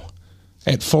now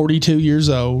at 42 years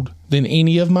old than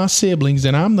any of my siblings,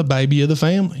 and I'm the baby of the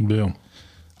family. Yeah.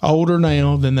 Older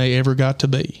now than they ever got to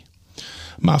be.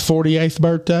 My 48th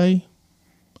birthday,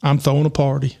 I'm throwing a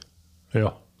party.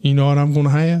 Yeah. You know what I'm going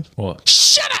to have? What?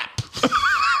 Shut up!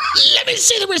 Let me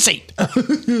see the receipt.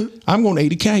 I'm going to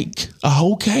eat a cake, a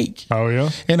whole cake. Oh, yeah?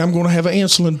 And I'm going to have an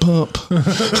insulin pump.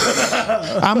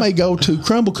 I may go to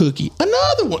Crumble Cookie.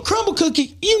 Another one. Crumble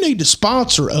Cookie, you need to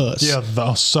sponsor us. Yeah,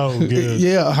 that's so good.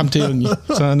 Yeah, I'm telling you.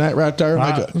 Son, that right there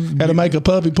had to make a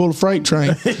puppy pull a freight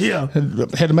train. Yeah.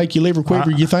 Had to make your liver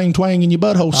quiver, your thing twang, and your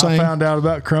butthole sing. I found out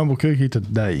about Crumble Cookie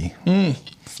today. Good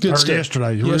stuff.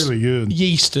 Yesterday. Really good.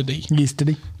 Yesterday.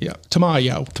 Yeah.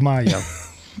 Tamayo.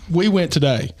 We went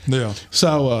today. Yeah.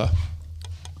 So,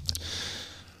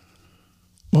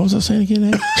 what was I saying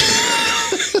again?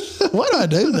 Why do I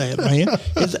do that, man?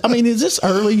 Is this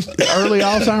early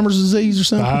Alzheimer's disease or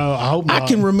something? I hope not. I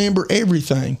can remember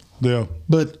everything. Yeah.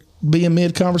 But be in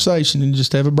mid-conversation and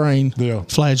just have a brain. Yeah.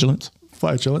 Flatulence.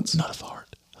 Not a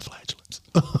fart. A flatulence.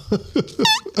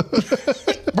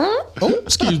 Oh,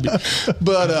 excuse me.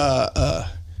 But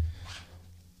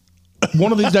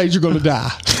one of these days you're going to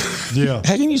die. Yeah.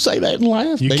 How can you say that and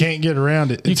laugh? You can't get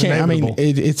around it. It's inevitable.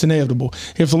 It's inevitable.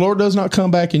 If the Lord does not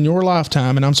come back in your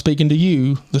lifetime, and I'm speaking to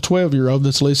you, the 12-year-old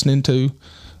that's listening to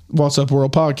What's Up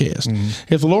World podcast,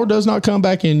 if the Lord does not come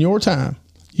back in your time,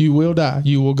 you will die.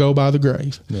 You will go by the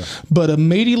grave. Yeah. But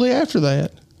immediately after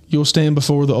that, you'll stand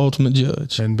before the ultimate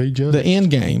judge. And be judged. The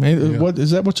end game. Yeah. What,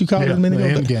 is that what you called it a minute ago?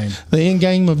 The end game. The end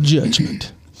game of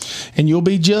judgment. And you'll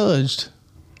be judged.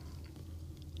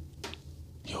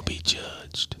 You'll be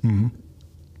judged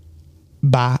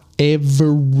by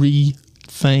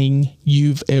everything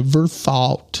you've ever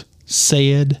thought,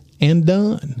 said, and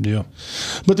done. Yeah.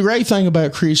 But the great thing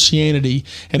about Christianity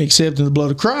and accepting the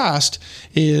blood of Christ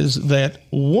is that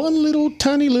one little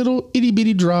tiny little itty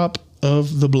bitty drop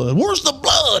of the blood. Where's the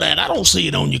blood at? I don't see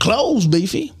it on your clothes,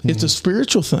 Beefy. It's a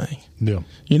spiritual thing. Yeah.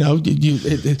 You know,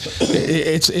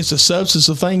 it's a substance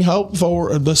of things hoped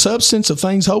for, the substance of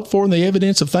things hoped for, and the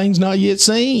evidence of things not yet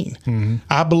seen.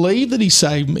 I believe that He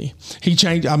saved me. He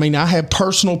changed. I mean, I have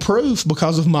personal proof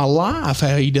because of my life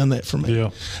how He done that for me. Yeah.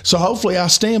 So hopefully, I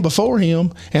stand before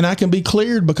Him and I can be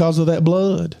cleared because of that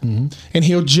blood, and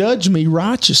He'll judge me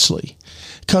righteously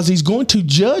because He's going to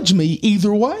judge me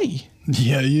either way.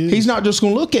 Yeah, He's not just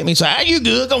going to look at me and say, "Ah, you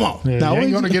good? Come on." Yeah, no, He's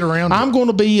going to get around. I'm going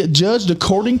to be judged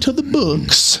according to the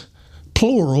books,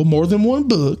 plural, more than one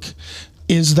book,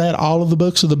 Is that all of the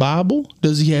books of the Bible?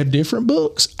 Does he have different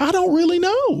books? I don't really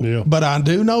know. Yeah. But I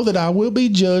do know that I will be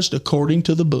judged according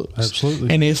to the books.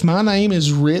 Absolutely. And if my name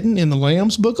is written in the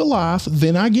Lamb's Book of Life,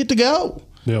 then I get to go.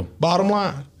 Yeah. Bottom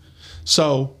line.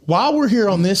 So while we're here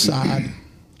on this side,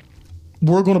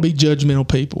 we're going to be judgmental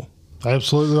people.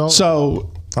 Absolutely.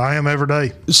 So I am every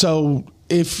day. So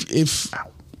if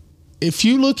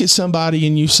you look at somebody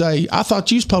and you say, I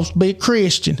thought you were supposed to be a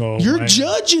Christian, you're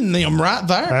judging them right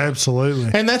there.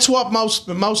 Absolutely. And that's what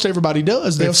most everybody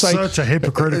does. They'll say such a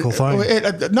hypocritical thing.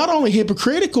 Not only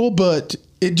hypocritical, but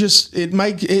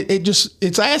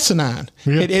it's asinine.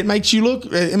 Yeah. It makes you look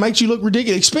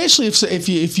ridiculous, especially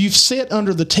if you've sat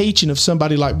under the teaching of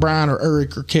somebody like Brian or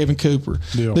Eric or Kevin Cooper.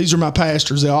 Yeah. These are my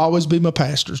pastors. They'll always be my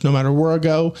pastors, no matter where I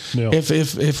go. Yeah.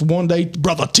 If one day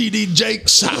Brother T.D.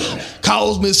 Jakes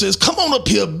calls me and says, "Come on up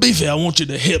here, Beefy, I want you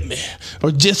to help me,"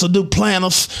 or Jesse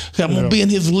Duplantis, I'm gonna be in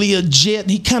his Learjet, and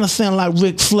he kind of sounds like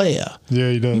Ric Flair. Yeah,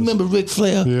 he does. You remember Ric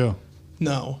Flair? Yeah.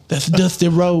 No, that's Dusty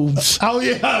Rhodes. Oh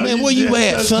yeah, man, where you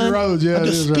at, Dusty son? Rhodes, yeah, I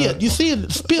just spit. Right. You see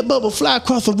it? Spit bubble fly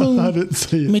across the room. I didn't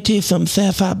see it. Let me tell you something,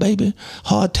 Sapphire, baby.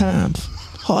 Hard times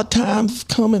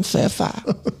coming, Sapphire.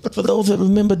 For those that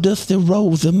remember Dusty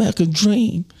Rhodes, the American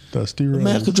Dream. Dusty Rhodes.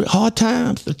 American Dream. Hard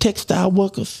times. The textile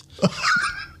workers.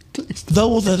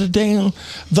 Those that are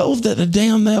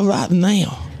down there right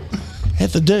now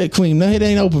at the Dairy Queen. No, it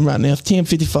ain't open right now. It's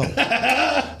 10:54.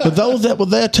 But those that were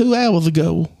there 2 hours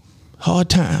ago. Hard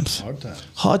times.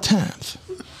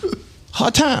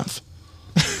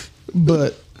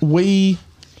 But we're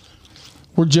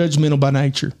judgmental by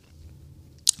nature.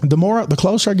 The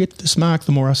closer I get to this mic,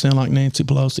 the more I sound like Nancy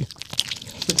Pelosi.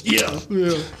 Yeah.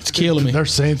 It's killing me. They're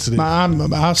sensitive.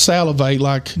 I salivate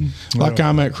like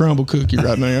I'm at Crumble Cookie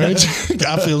right now. I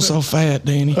feel so fat,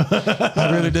 Danny.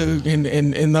 I really do.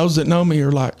 And those that know me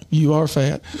are like, you are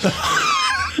fat.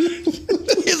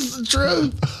 It's the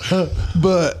truth.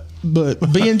 But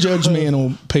being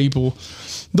judgmental, people,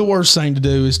 the worst thing to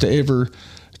do is to ever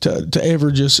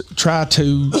just try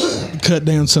to cut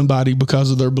down somebody because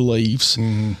of their beliefs.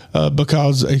 Mm-hmm.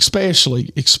 Because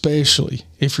especially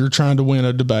if you're trying to win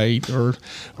a debate or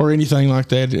anything like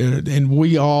that, and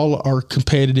we all are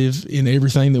competitive in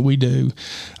everything that we do.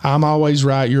 I'm always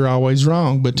right, you're always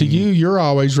wrong. But to you, you're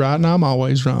always right, and I'm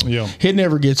always wrong. Yeah. It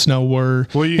never gets nowhere.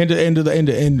 Well,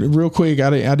 and real quick, I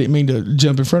didn't mean to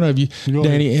jump in front of you,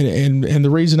 Danny. And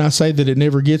the reason I say that it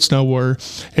never gets nowhere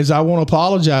is I want to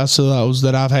apologize to those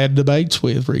that I've had debates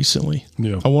with recently.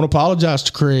 Yeah. I want to apologize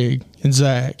to Craig and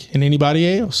Zach and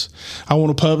anybody else. I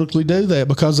want to publicly do that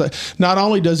because not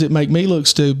only does it make me look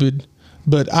stupid,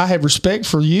 but I have respect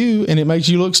for you, and it makes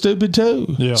you look stupid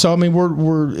too. Yeah. So I mean,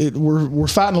 we're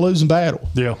fighting a losing battle.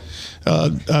 Yeah. How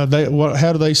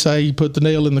do they say? You put the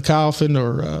nail in the coffin,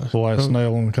 or the last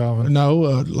nail in the coffin?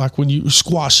 No, like when you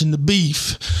squashing the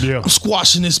beef. Yeah. I'm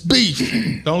squashing this beef.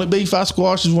 The only beef I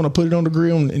squash is when I put it on the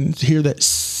grill and hear that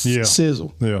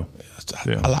sizzle. Yeah.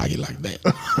 I like it like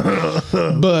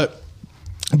that.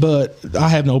 But I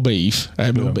have no beef. I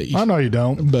know you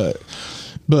don't. But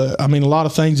I mean, a lot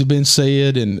of things have been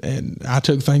said, and I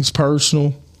took things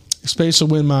personal,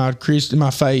 especially when my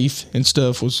faith and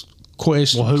stuff was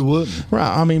questioned. Well, who wouldn't?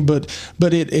 Right. I mean, but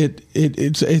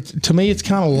it's to me, it's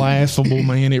kind of laughable,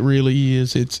 man. It really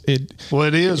is. Well,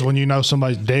 it is when you know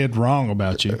somebody's dead wrong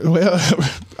about you. Well,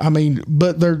 I mean,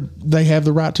 but they have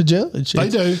the right to judge. They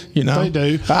do. You know, they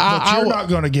do. But you're not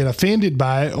going to get offended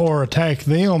by it or attack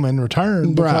them in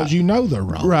return because you know they're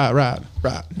wrong. Right.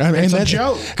 It's a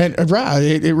joke. And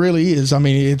it really is. I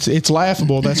mean, it's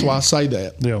laughable. That's why I say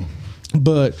that. Yeah.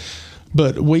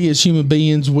 But we as human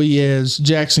beings, we as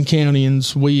Jackson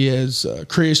Countyans, we as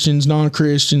Christians,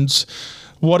 non-Christians,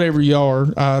 whatever you are,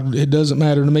 it doesn't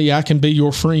matter to me. I can be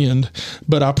your friend.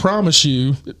 But I promise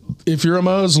you, if you're a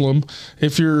Muslim,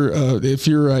 if you're I'm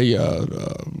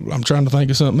trying to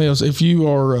think of something else. If you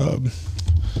are,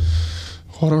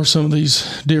 what are some of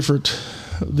these different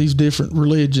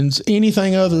religions,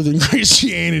 anything other than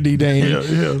Christianity,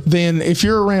 Dan, then if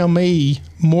you're around me,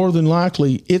 more than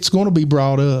likely it's going to be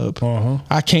brought up.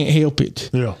 I can't help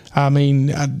it. Yeah. I mean,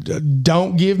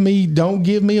 don't give me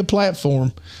a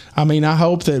platform. I mean, I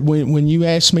hope that when you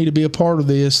ask me to be a part of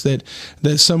this, that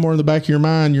somewhere in the back of your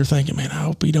mind you're thinking, man, I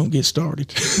hope he don't get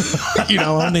started.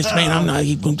 On this, man. I'm not.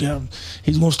 He's going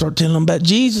to start telling them about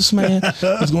Jesus, man.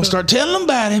 He's going to start telling them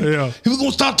about him. Yeah. He's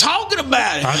going to start talking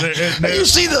about it. You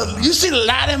see the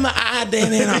light in my eye,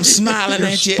 Dan, and I'm smiling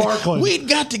at you. Sparkling. We've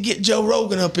got to get Joe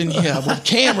Rogan up in here with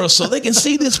camera so they can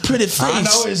see this pretty face. I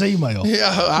know his email. Yeah,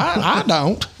 I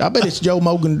don't. I bet it's Joe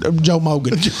Mogan. It's Joe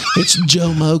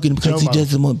Mogan because he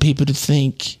doesn't want people to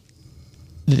think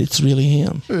that it's really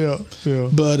him. Yeah.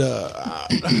 But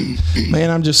man,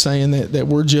 I'm just saying that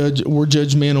we're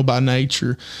judgmental by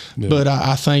nature. Yeah. But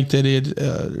I think that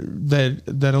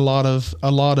that a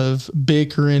lot of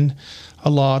bickering, a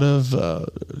lot of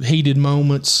heated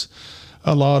moments,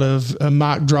 a lot of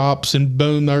mic drops, and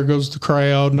boom, there goes the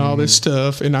crowd and all this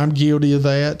stuff. And I'm guilty of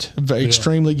that,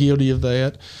 extremely guilty of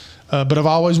that. But I've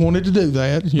always wanted to do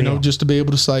that, you know, just to be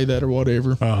able to say that or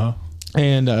whatever. Uh-huh.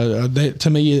 And that, to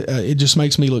me, it just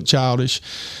makes me look childish,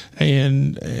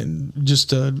 and just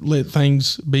to let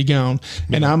things be gone.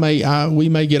 Yeah. And we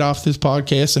may get off this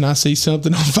podcast, and I see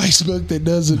something on Facebook that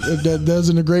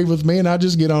doesn't agree with me, and I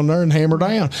just get on there and hammer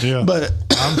down. Yeah, but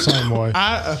I'm the same way.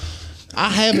 I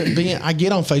haven't been. I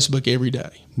get on Facebook every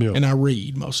day, and I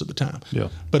read most of the time. Yeah.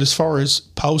 But as far as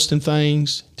posting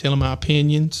things, telling my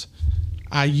opinions,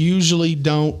 I usually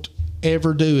don't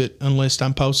ever do it unless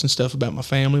I'm posting stuff about my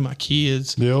family, my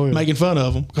kids, making fun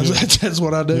of them, because that's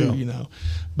what I do, you know.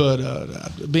 But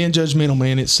being judgmental,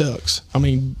 man, it sucks. I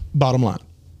mean, bottom line.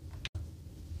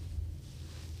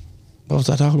 What was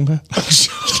I talking about?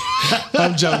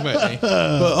 I'm joking, man.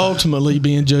 But ultimately,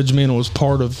 being judgmental is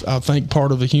part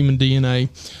of the human DNA.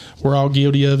 We're all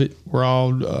guilty of it. We're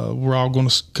all going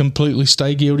to completely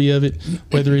stay guilty of it.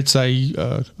 Whether it's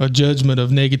a judgment of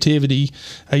negativity,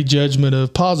 a judgment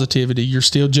of positivity, you're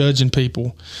still judging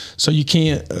people. So you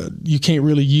can't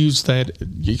really use that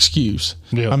excuse.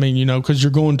 Yeah. I mean, you know, because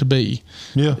you're going to be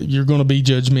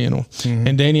judgmental. Mm-hmm.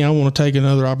 And Danny, I want to take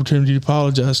another opportunity to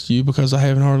apologize to you because I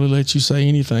haven't hardly let you say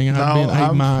anything. I've been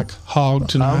a mic hog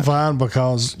tonight. I'm fine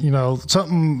because, you know,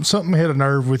 something hit a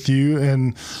nerve with you,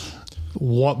 and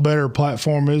what better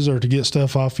platform is there to get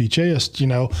stuff off your chest, you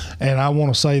know? And I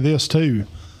want to say this too.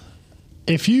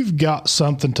 If you've got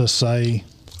something to say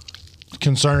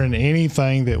concerning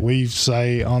anything that we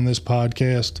say on this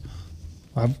podcast,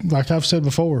 like I've said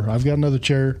before, I've got another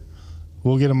chair.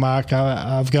 We'll get a mic.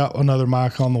 I've got another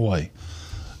mic on the way.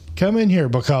 Come in here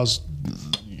because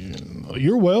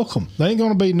you're welcome. There ain't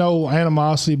going to be no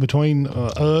animosity between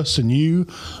us and you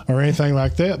or anything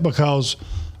like that, because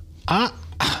I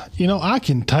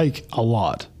can take a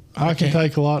lot. I can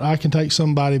take a lot. I can take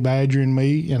somebody badgering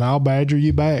me, and I'll badger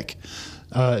you back.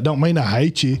 It don't mean I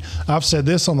hate you. I've said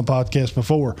this on the podcast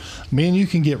before. Me and you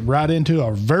can get right into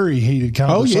a very heated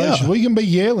conversation. Oh, yeah. We can be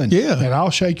yelling. Yeah. And I'll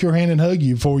shake your hand and hug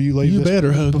you before you leave. You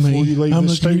better hug me. Before you leave the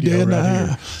studio right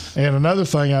here. And another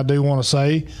thing I do want to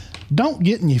say, don't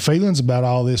get in your feelings about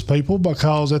all this, people,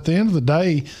 because at the end of the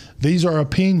day, these are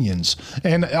opinions.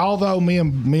 And although me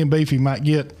and Beefy might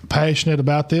get passionate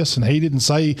about this and he didn't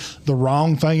say the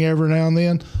wrong thing every now and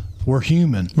then, we're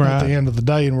human at the end of the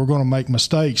day, and we're going to make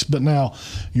mistakes. But now,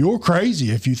 you're crazy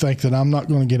if you think that I'm not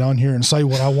going to get on here and say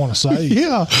what I want to say.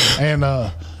 Yeah. And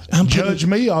judge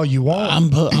me all you want. I'm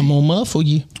going to muffle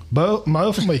you.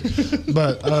 Muffle me.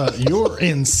 But you're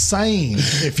insane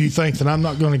if you think that I'm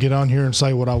not going to get on here and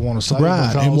say what I want to say.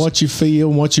 Right. And what you feel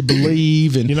and what you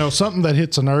believe. And you know, something that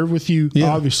hits a nerve with you,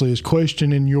 obviously, is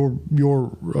questioning your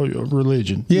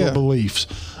religion, your beliefs,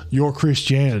 your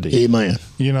Christianity. Amen.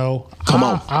 You know, come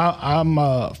on.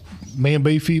 I'm me and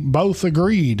Beefy both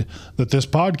agreed that this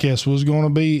podcast was going to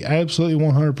be absolutely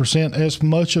 100% as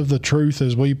much of the truth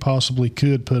as we possibly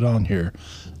could put on here.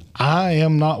 I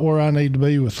am not where I need to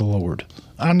be with the Lord.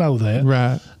 I know that.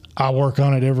 Right. I work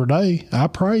on it every day. I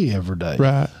pray every day.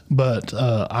 Right. But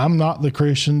I'm not the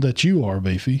Christian that you are,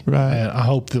 Beefy. Right. And I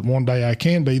hope that one day I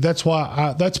can be. That's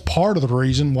why that's part of the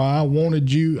reason why I wanted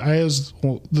you as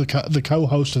the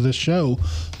co-host of this show,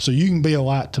 so you can be a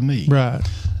light to me. Right.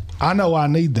 I know I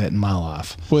need that in my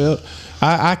life. Well,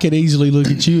 I could easily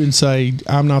look at you and say,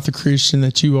 I'm not the Christian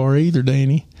that you are either,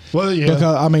 Danny. Well, yeah. Because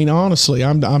I mean, honestly,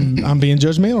 I'm being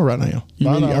judgmental right now.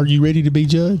 Are you ready to be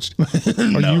judged?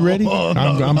 Are you ready?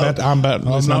 I'm about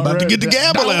to get the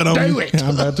gavel out on you.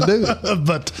 I'm about to do it.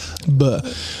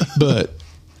 But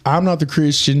I'm not the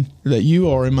Christian that you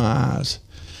are in my eyes.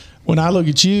 When I look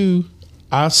at you,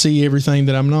 I see everything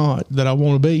that I'm not, that I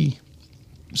want to be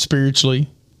spiritually,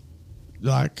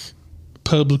 like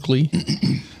publicly,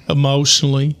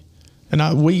 emotionally.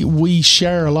 And we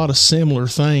share a lot of similar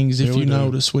things. If you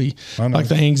notice, we like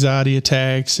the anxiety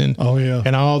attacks and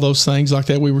and all those things like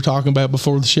that we were talking about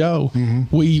before the show.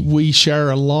 Mm-hmm. We share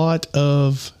a lot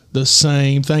of the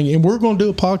same thing, and we're going to do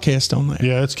a podcast on that.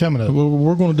 Yeah, it's coming up.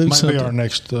 We're going to do something. Might be our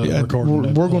next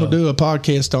recording. We're going to do a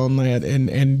podcast on that,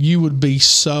 and you would be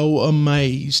so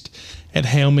amazed at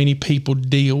how many people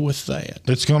deal with that.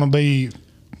 It's going to be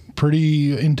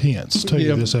pretty intense too.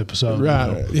 This episode,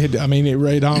 right?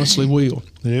 It honestly will.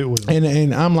 It will.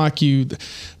 And I'm like you.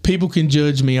 People can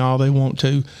judge me all they want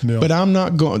to, but I'm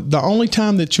not going. The only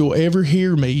time that you'll ever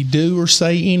hear me do or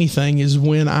say anything is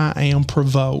when I am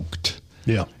provoked.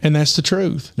 Yeah, and that's the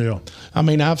truth. Yeah, I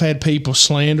mean, I've had people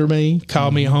slander me,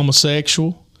 call me a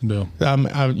homosexual. No,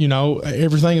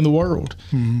 everything in the world.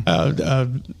 A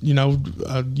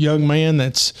young man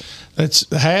that's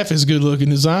half as good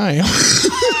looking as I am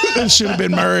should have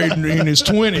been married in his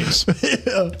 20s.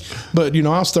 Yeah. But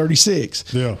I was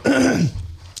 36. Yeah.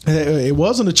 It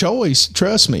wasn't a choice.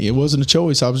 Trust me, it wasn't a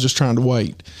choice. I was just trying to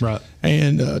wait. Right.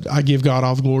 And I give God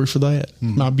all the glory for that.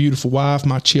 My beautiful wife,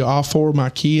 all four of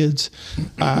my kids,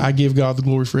 I give God the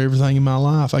glory for everything in my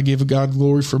life. I give God the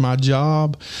glory for my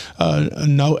job.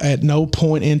 At no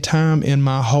point in time in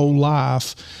my whole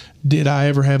life did I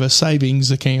ever have a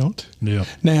savings account. Yeah.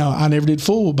 Now, I never did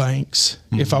full banks.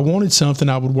 If I wanted something,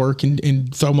 I would work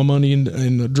and throw my money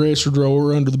in the dresser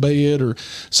drawer, under the bed, or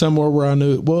somewhere where I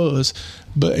knew it was,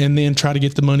 and then try to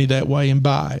get the money that way and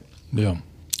buy it. Yeah.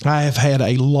 I have had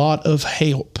a lot of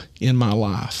help in my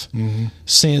life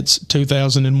since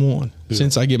 2001,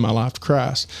 since I gave my life to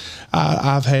Christ.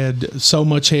 I've had so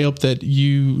much help that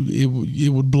it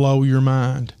would blow your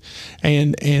mind,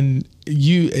 and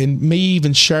you and me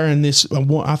even sharing this.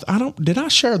 Did I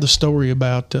share the story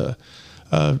about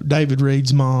David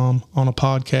Reed's mom on a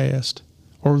podcast?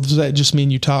 Or was that just me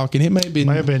and you talking? It may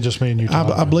have been just me and you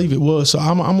talking. I believe it was. So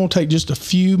I'm going to take just a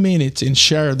few minutes and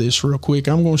share this real quick.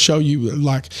 I'm going to show you,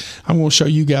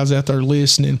 you guys out there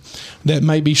listening that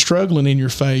may be struggling in your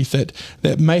faith,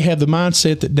 that may have the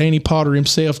mindset that Danny Potter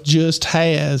himself just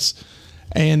has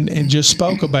and just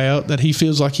spoke about, that he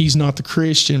feels like he's not the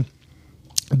Christian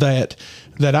that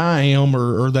I am,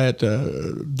 or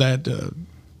that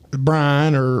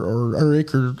Brian or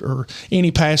Eric or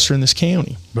any pastor in this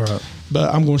county. Right.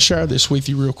 But I'm going to share this with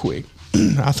you real quick.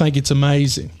 I think it's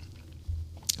amazing.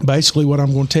 Basically, what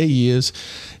I'm going to tell you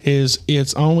is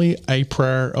it's only a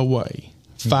prayer away.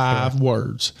 5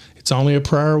 words. It's only a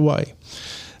prayer away.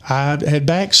 I had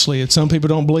backslid. Some people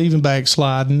don't believe in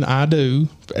backsliding. I do.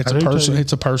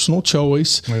 It's a personal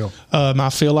choice. Yeah. I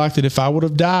feel like that if I would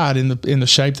have died in the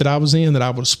shape that I was in, that I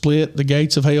would have split the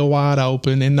gates of hell wide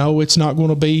open. And no, it's not going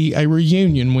to be a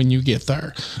reunion when you get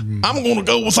there. I'm going to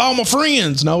go with all my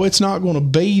friends. No, it's not going to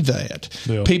be that.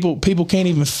 Yeah. People can't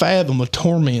even fathom the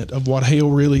torment of what hell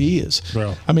really is.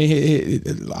 Yeah. I mean,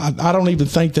 I don't even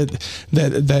think that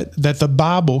the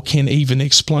Bible can even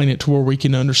explain it to where we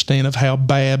can understand of how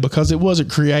bad, because it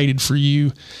wasn't created for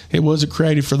you. It wasn't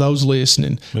created for those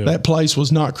listening. Yeah. That place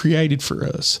was not created for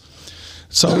us.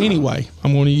 So anyway,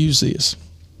 I'm going to use this.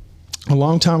 A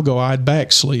long time ago, I had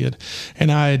backslid,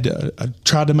 and I had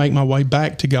tried to make my way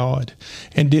back to God,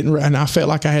 and I felt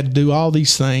like I had to do all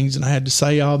these things, and I had to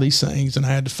say all these things, and I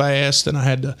had to fast, and I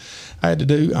had to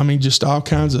do, just all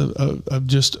kinds of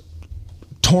just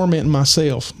tormenting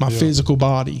myself, my physical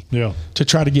body, to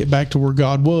try to get back to where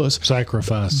God was.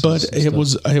 Sacrifice. But it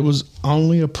was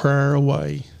only a prayer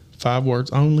away. 5 words,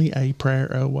 only a prayer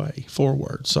away. 4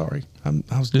 words, sorry.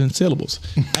 I was doing syllables.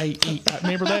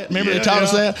 Remember that? Remember they taught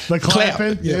us that? The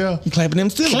clapping. Yeah. Clapping them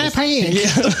syllables. Clap hands.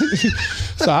 Yeah.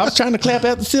 So I was trying to clap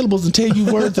out the syllables and tell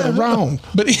you words that are wrong.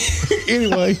 But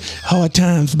anyway, hard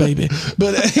times, baby.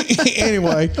 But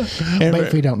anyway.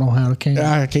 If you don't know how to count.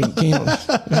 I can't count.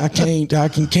 I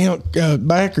can count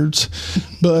backwards.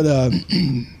 But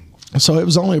so it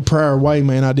was only a prayer away,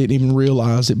 man. I didn't even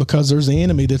realize it, because there's the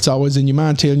enemy that's always in your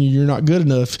mind telling you you're not good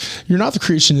enough. You're not the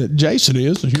Christian that Jason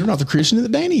is. You're not the Christian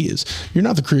that Danny is. You're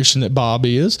not the Christian that Bob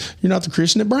is. You're not the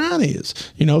Christian that Brian is.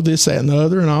 This, that, and the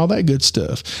other, and all that good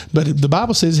stuff. But the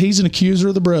Bible says he's an accuser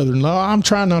of the brethren. No, I'm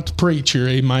trying not to preach here,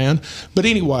 amen. But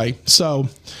anyway, so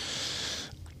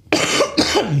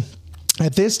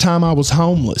at this time I was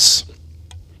homeless.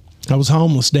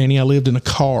 Danny. I lived in a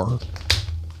car.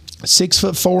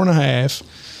 6'4.5".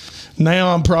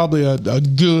 Now I'm probably a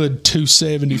good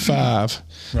 275.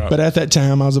 Right. But at that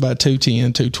time I was about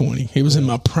 210, 220. It was in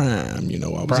my prime, I was in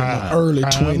my early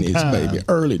 20s, baby.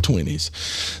 Early 20s.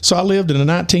 So I lived in a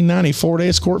 1990 Ford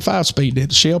Escort 5-speed at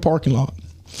the Shell parking lot.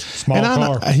 Small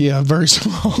car. Yeah, very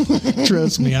small.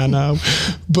 Trust me, I know.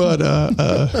 But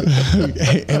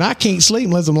and I can't sleep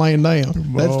unless I'm laying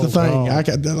down. That's the thing.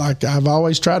 I've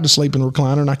always tried to sleep in a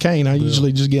recliner, and I can't. I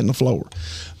usually just get on the floor.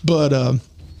 But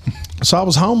so I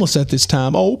was homeless at this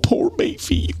time. Oh, poor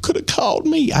Beefy, you could have called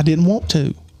me. I didn't want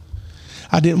to.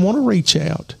 I didn't want to reach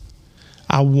out.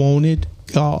 I wanted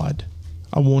God.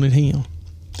 I wanted Him.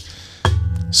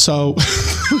 So,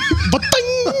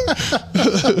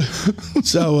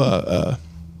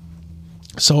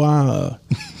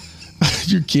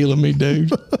 You're killing me, dude.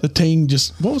 The team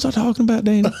just, what was I talking about,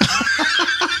 Danny?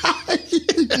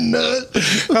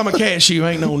 Nut. I'm a cashew,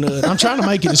 ain't no nut. I'm trying to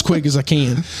make it as quick as I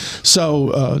can.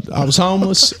 So I was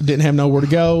homeless, didn't have nowhere to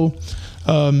go.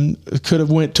 Could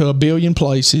have went to a billion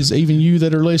places. Even you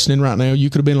that are listening right now, you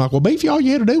could have been like, well, Beefy, all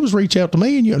you had to do was reach out to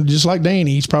me. And you, just like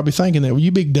Danny, he's probably thinking that, well,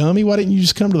 you big dummy, why didn't you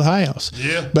just come to the house?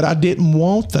 Yeah. But I didn't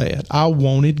want that. I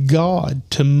wanted God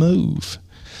to move.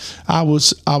 I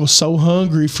was so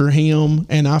hungry for him,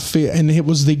 and it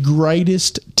was the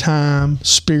greatest time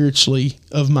spiritually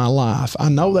of my life. I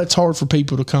know that's hard for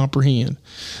people to comprehend,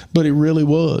 but it really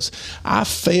was. I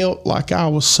felt like I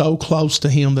was so close to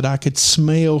him that I could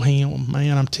smell him,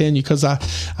 man. I'm telling you, because I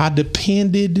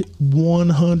depended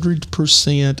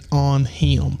 100% on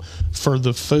him for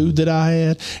the food that I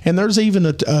had. And there's even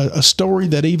a story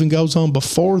that even goes on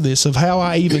before this of how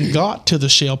I even got to the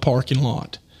Shell parking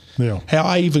lot. Yeah. How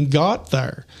I even got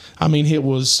there. I mean, it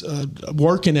was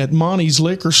working at Monty's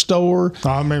liquor store.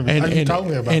 I remember. You told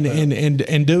me about that.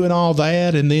 And doing all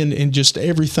that, and just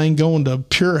everything going to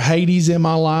pure Hades in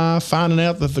my life. Finding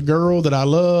out that the girl that I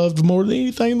loved more than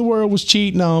anything in the world was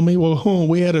cheating on me. Well,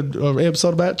 we had an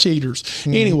episode about cheaters.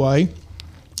 Mm-hmm. Anyway.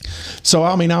 So,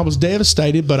 I mean, I was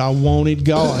devastated, but I wanted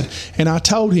God. And I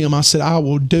told him, I said, I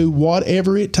will do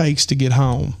whatever it takes to get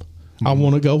home. Mm-hmm. I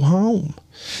want to go home.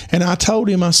 And I told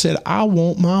him, I said, I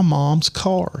want my mom's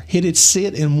car. It had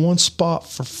sit in one spot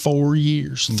for 4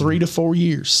 years, 3 to 4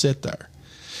 years, sit there.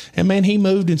 And, man, he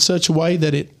moved in such a way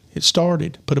that it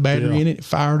started, put a battery in it,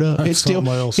 fired up. It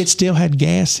still had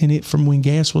gas in it from when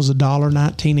gas was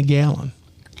 $1.19 a gallon.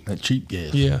 That cheap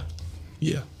gas. Yeah.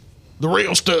 Yeah. The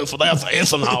real stuff without the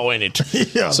ethanol in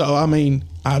it. Yeah. So, I mean,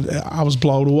 I was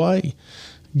blown away.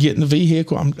 Getting the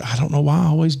vehicle, I don't know why I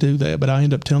always do that, but I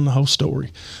end up telling the whole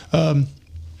story.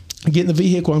 Getting the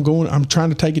vehicle, I'm trying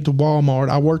to take it to Walmart.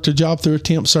 I worked a job through a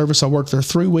temp service. I worked there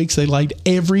 3 weeks. They laid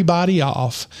everybody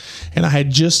off, and I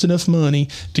had just enough money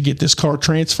to get this car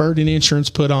transferred and insurance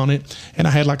put on it, and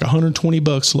I had like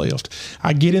 $120 left.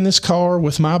 I get in this car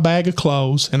with my bag of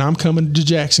clothes, and I'm coming to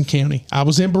Jackson County. I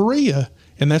was in Berea,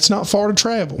 and that's not far to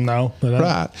travel. No.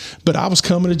 Right. But I was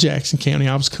coming to Jackson County.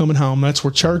 I was coming home. That's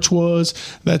where church was.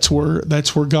 That's where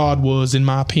God was, in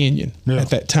my opinion,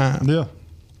 at that time. Yeah.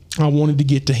 I wanted to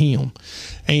get to him.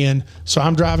 And so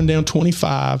I'm driving down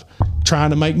 25,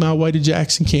 trying to make my way to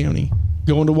Jackson County,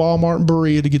 going to Walmart in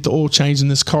Berea to get the oil change in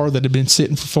this car that had been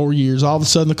sitting for 4 years. All of a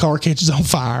sudden, the car catches on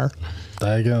fire.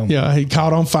 There you go. Yeah, he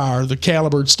caught on fire. The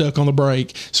caliber had stuck on the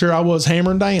brake. So here I was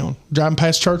hammering down, driving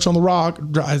past church on the rock,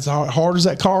 as hard as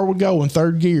that car would go in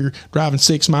third gear, driving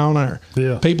 6 miles an hour.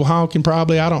 Yeah. People honking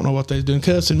probably. I don't know what they was doing,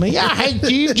 cussing me. I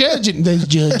hate you, judging. They're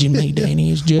judging me, Danny.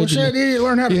 He's judging What's that idiot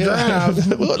learn how to drive?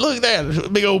 Look at that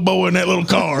big old boy in that little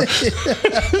car.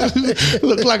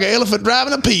 Looks like an elephant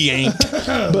driving a pea ant.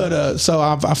 But so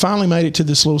I finally made it to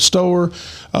this little store,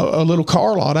 a little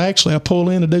car lot. Actually, I pull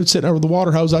in, a dude sitting over the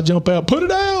water hose. I jump out, put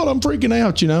it out. I'm freaking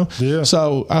out, Yeah.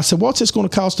 So I said, what's this going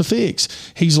to cost to fix?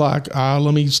 He's like,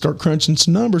 let me start crunching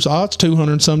some numbers. Oh, it's $200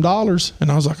 and some. And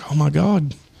I was like, oh my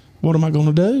God, what am I going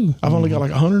to do? I've only got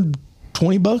like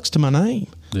 $120 to my name.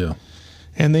 Yeah.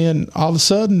 And then all of a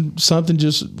sudden, something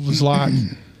just was like,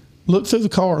 look through the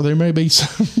car. There may be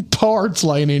some parts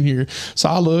laying in here. So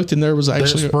I looked, and there was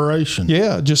actually desperation.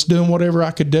 Just doing whatever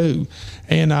I could do.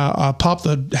 And I popped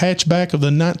the hatchback of the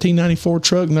 1994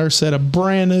 truck, and there sat a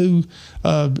brand new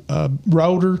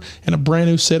rotor and a brand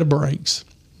new set of brakes.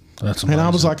 That's amazing. And I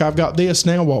was like, I've got this.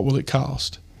 Now what will it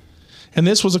cost? And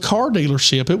this was a car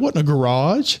dealership. It wasn't a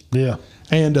garage. Yeah.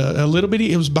 And a little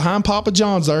bitty, it was behind Papa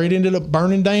John's there. It ended up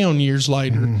burning down years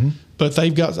later. Mm-hmm. But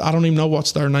they've got, I don't even know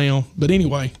what's there now. But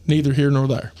anyway, neither here nor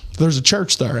there. There's a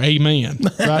church there. Amen.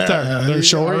 Right there. There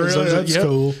sure is. That's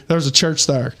cool. There's a church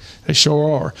there. They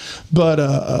sure are.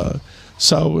 But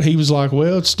so he was like,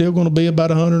 well, it's still going to be about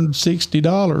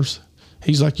 $160.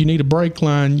 He's like, you need a brake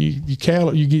line, you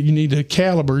need a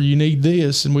caliber, you need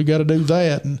this, and we got to do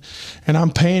that. And I'm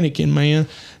panicking, man.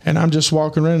 And I'm just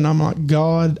walking around, and I'm like,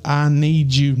 God, I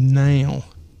need you now.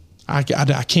 I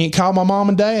can't call my mom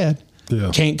and dad. Yeah.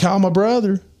 Can't call my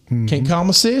brother. Mm-hmm. Can't call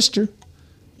my sister.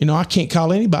 I can't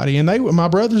call anybody. And my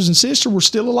brothers and sister were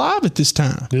still alive at this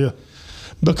time. Yeah.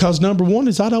 Because number one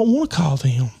is I don't want to call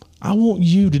them. I want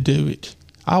you to do it.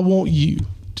 I want you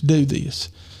to do this.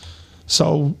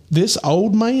 So this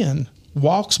old man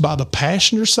walks by the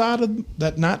passenger side of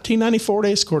that 1994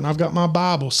 Escort, and I've got my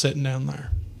Bible sitting down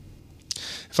there.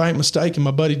 If I ain't mistaken,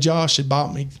 my buddy Josh had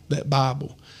bought me that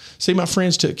Bible. See, my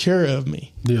friends took care of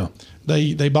me. Yeah.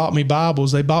 They bought me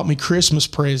Bibles. They bought me Christmas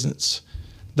presents.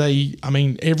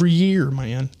 Every year,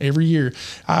 man, every year.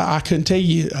 I couldn't tell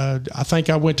you. I think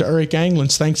I went to Eric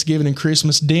Anglin's Thanksgiving and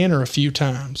Christmas dinner a few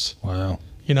times. Wow.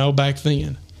 Back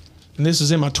then. And this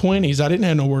is in my 20s. I didn't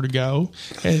have nowhere to go.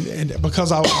 And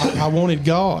because I wanted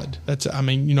God.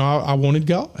 I wanted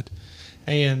God.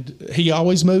 And he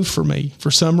always moved for me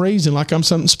for some reason, like I'm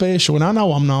something special. And I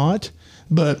know I'm not,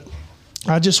 but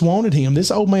I just wanted him.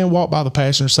 This old man walked by the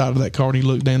passenger side of that car and he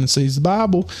looked down and sees the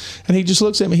Bible. And he just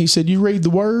looks at me. He said, "You read the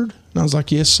word?" And I was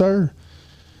like, "Yes, sir."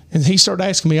 And he started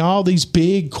asking me all these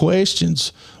big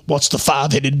questions. What's the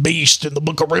 5-headed beast in the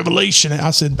book of Revelation? And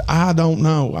I said, "I don't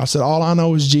know." I said, "All I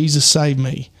know is Jesus saved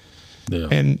me." Yeah.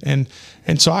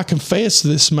 And so I confessed to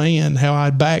this man how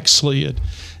I backslid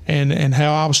and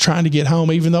how I was trying to get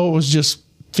home, even though it was just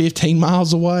 15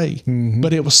 miles away,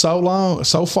 but it was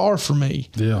so far from me.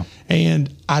 Yeah.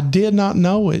 And I did not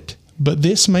know it, but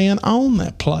this man owned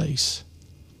that place.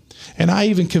 And I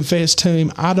even confessed to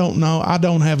him, I don't know, I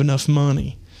don't have enough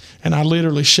money. And I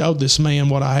literally showed this man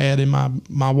what I had in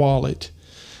my wallet.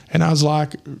 And I was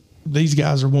like, these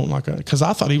guys are wanting because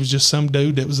I thought he was just some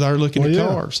dude that was there looking at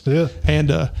cars. Yeah.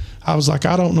 And I was like,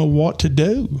 I don't know what to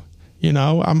do.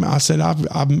 I said,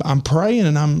 I'm praying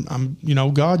and I'm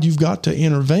God, you've got to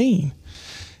intervene.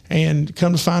 And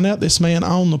come to find out, this man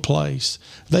owned the place.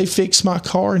 They fixed my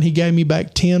car and he gave me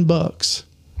back $10.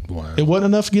 Wow. It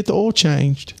wasn't enough to get the oil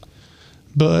changed,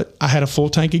 but I had a full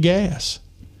tank of gas.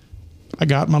 I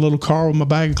got my little car with my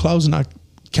bag of clothes and I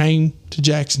came to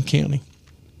Jackson County.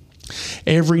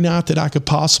 Every night that I could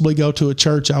possibly go to a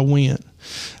church, I went.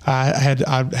 I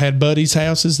had buddies'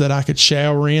 houses that I could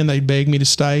shower in. They'd beg me to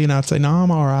stay, and I'd say, "No,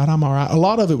 I'm all right. I'm all right." A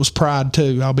lot of it was pride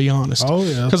too. I'll be honest. Oh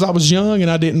yeah. Because I was young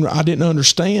and I didn't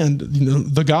understand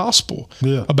the gospel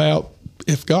about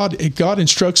if God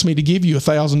instructs me to give you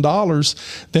 $1,000,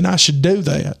 then I should do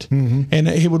that, and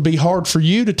it would be hard for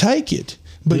you to take it,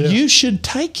 but you should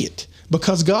take it.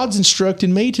 Because God's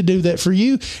instructing me to do that for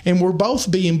you, and we're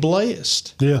both being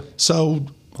blessed. Yeah. So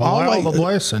always the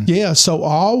blessing. Yeah. So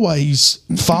always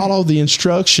follow the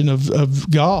instruction of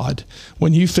God.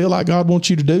 When you feel like God wants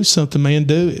you to do something, man,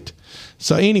 do it.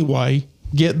 So anyway,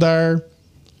 get there,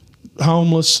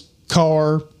 homeless,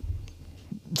 car,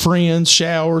 friends,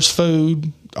 showers,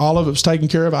 food. All of it was taken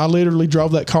care of. I literally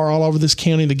drove that car all over this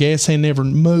county. The gas hand never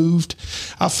moved.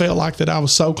 I felt like that I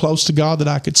was so close to God that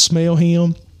I could smell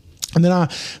him. And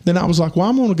then I was like, well,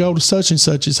 I'm going to go to such and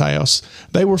such's house.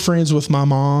 They were friends with my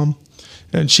mom,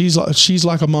 and she's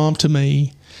like a mom to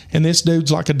me. And this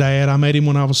dude's like a dad. I met him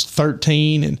when I was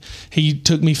 13, and he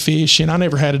took me fishing. I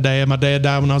never had a dad. My dad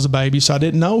died when I was a baby, so I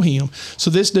didn't know him. So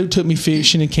this dude took me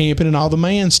fishing and camping and all the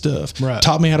man stuff. Right.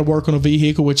 Taught me how to work on a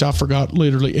vehicle, which I forgot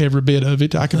literally every bit of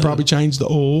it. I could probably change the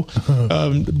oil.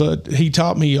 But he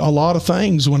taught me a lot of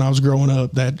things when I was growing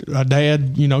up that a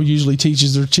dad, usually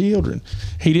teaches their children.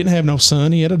 He didn't have no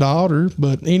son. He had a daughter.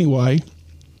 But anyway,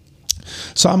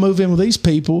 so I moved in with these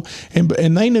people, and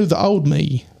they knew the old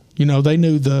me. They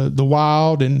knew the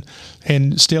wild and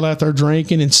still out there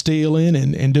drinking and stealing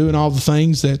and doing all the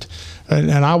things that,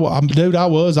 I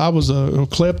was a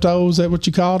klepto. Is that what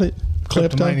you called it?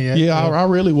 Klepto? Yeah, I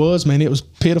really was, man. It was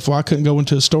pitiful. I couldn't go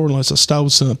into a store unless I stole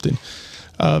something.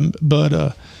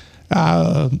 But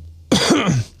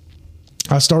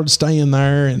I started staying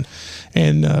there,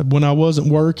 and when I wasn't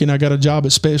working, I got a job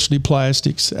at Specialty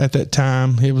Plastics at that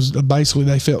time. It was basically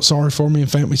they felt sorry for me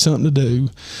and found me something to do.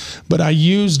 But I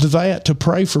used that to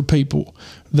pray for people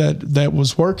that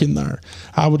was working there.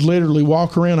 I would literally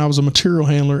walk around. I was a material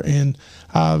handler, and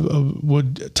I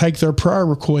would take their prayer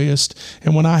request,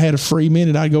 and when I had a free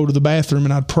minute, I'd go to the bathroom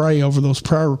and I'd pray over those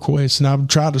prayer requests, and I would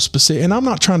try to specific. And I'm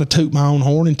not trying to toot my own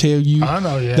horn and tell you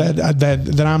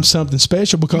that I'm something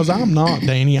special, because I'm not,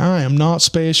 Danny. I am not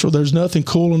special. There's nothing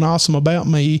cool and awesome about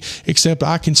me except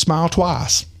I can smile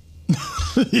twice.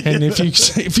 And if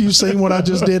you've seen what I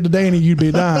just did to Danny, you'd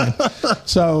be dying.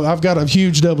 So I've got a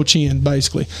huge double chin,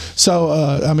 basically.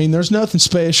 So there's nothing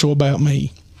special about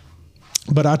me.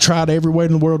 But I tried every way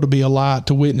in the world to be a light,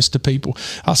 to witness to people.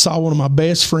 I saw one of my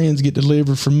best friends get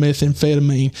delivered from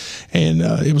methamphetamine, and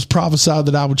it was prophesied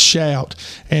that I would shout.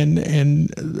 And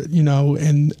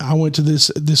I went to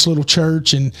this little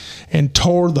church and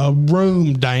tore the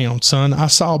room down, son. I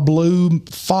saw a blue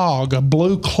fog, a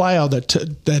blue cloud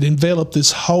that enveloped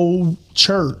this whole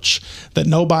church that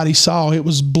nobody saw. It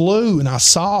was blue, and I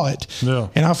saw it. Yeah.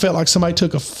 And I felt like somebody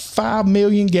took a 5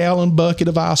 million gallon bucket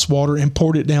of ice water and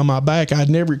poured it down my back. I'd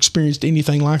never experienced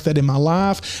anything like that in my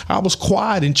life. I was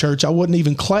quiet in church. I wouldn't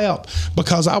even clap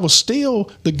because I was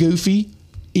still the goofy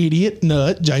idiot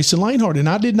nut Jason Lanehart, and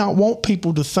I did not want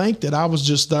people to think that I was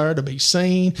just there to be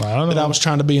seen, that I was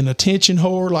trying to be an attention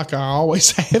whore like I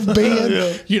always have been.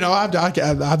 Yeah. You know, I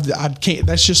can't.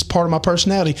 That's just part of my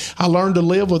personality. I learned to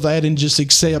live with that and just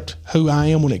accept who I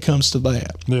am when it comes to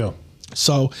that. Yeah.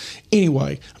 So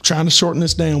anyway, I'm trying to shorten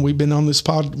this down. We've been on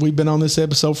this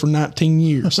episode for 19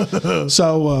 years.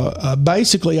 So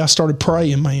basically, I started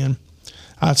praying, man.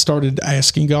 I started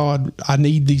asking God, I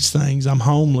need these things. I'm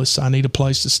homeless. I need a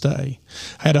place to stay.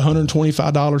 I had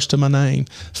 $125 to my name.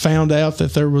 Found out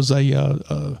that there was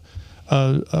a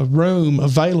room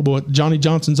available at Johnny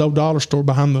Johnson's old dollar store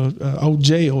behind the old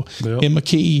jail in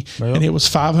McKee, and it was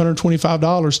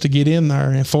 $525 to get in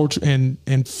there and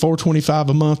 $425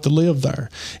 a month to live there.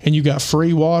 And you got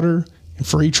free water,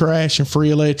 free trash, and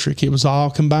free electric. It was all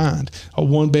combined. A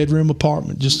 1-bedroom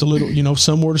apartment, just a little,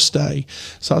 somewhere to stay.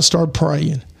 So I started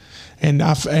praying, and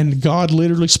God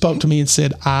literally spoke to me and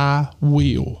said, I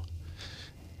will.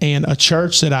 And a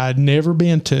church that I had never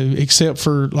been to, except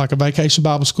for like a vacation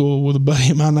Bible school with a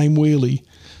buddy of mine named Willie,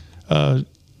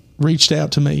 reached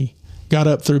out to me, got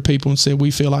up through people and said, we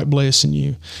feel like blessing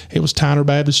you. It was Tyner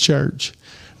Baptist Church.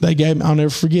 They gave me, I'll never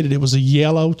forget it, it was a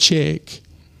yellow check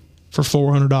for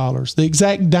 $400. The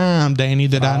exact dime, Danny,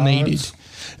 that I needed.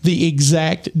 The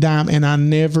exact dime. And I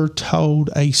never told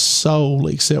a soul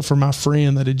except for my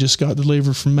friend that had just got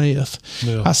delivered from meth.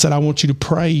 Yeah. I said, I want you to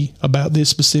pray about this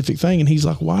specific thing. And he's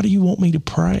like, why do you want me to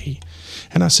pray?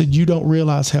 And I said, you don't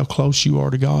realize how close you are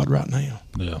to God right now.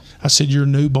 Yeah. I said, you're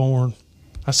newborn.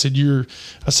 I said,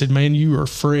 man, you are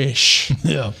fresh.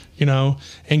 Yeah.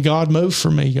 And God moved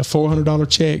for me, a $400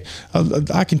 check.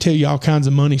 I can tell you all kinds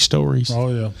of money stories. Oh,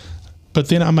 yeah. But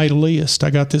then I made a list. I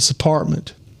got this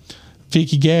apartment.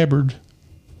 Vicky Gabbard,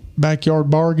 Backyard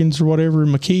Bargains or whatever in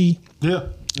McKee. Yeah.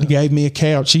 Gave me a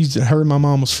couch. Her and my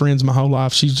mom was friends my whole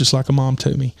life. She's just like a mom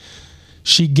to me.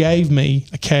 She gave me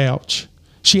a couch.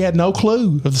 She had no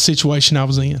clue of the situation I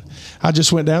was in. I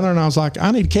just went down there and I was like,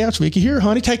 I need a couch, Vicky. Here,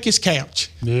 honey, take this couch.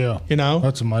 Yeah.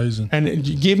 That's amazing. And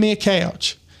give me a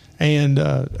couch. And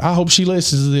I hope she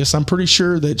listens to this. I'm pretty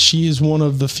sure that she is one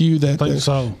of the few that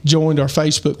joined our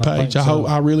Facebook page.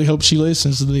 I really hope she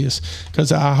listens to this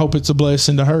because I hope it's a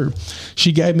blessing to her.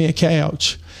 She gave me a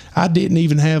couch. I didn't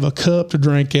even have a cup to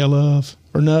drink out of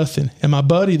or nothing. And my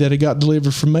buddy that had got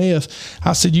delivered from meth,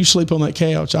 I said, you sleep on that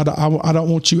couch. I don't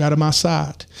want you out of my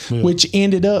sight, which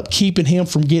ended up keeping him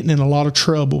from getting in a lot of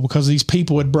trouble because these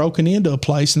people had broken into a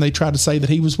place and they tried to say that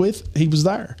he was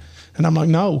there. And I'm like,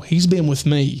 no, he's been with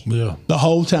me the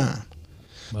whole time.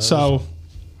 So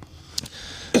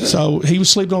he was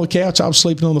sleeping on the couch. I was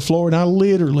sleeping on the floor. And I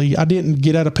didn't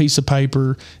get out a piece of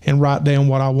paper and write down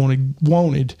what I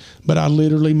wanted, but I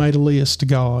literally made a list to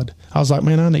God. I was like,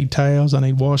 man, I need towels. I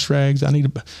need wash rags. I need a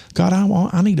bed.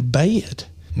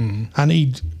 Mm-hmm. I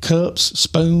need cups,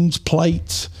 spoons,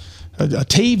 plates, a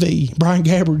TV. Brian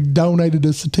Gabbard donated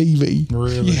us a TV.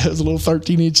 Really? Yeah, it was a little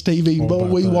 13-inch TV. But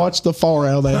we watched the far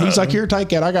out of that. He's like, here, take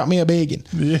that. I got me a biggin.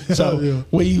 Yeah. So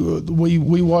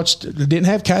we watched. Didn't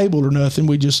have cable or nothing.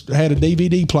 We just had a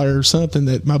DVD player or something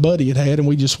that my buddy had, and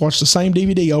we just watched the same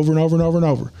DVD over and over and over and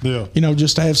over. Yeah.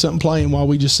 Just to have something playing while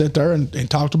we just sat there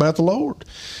and talked about the Lord.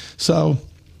 So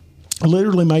I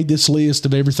literally made this list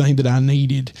of everything that I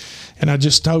needed, and I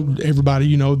just told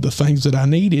everybody, the things that I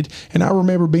needed. And I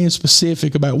remember being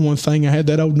specific about one thing. I had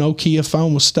that old Nokia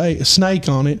phone with a snake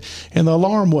on it, and the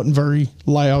alarm wasn't very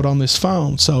loud on this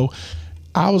phone. So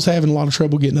I was having a lot of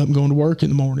trouble getting up and going to work in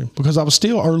the morning because I was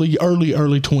still early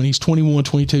 20s, 21,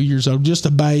 22 years old, just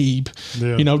a babe,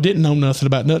 didn't know nothing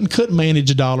about nothing, couldn't manage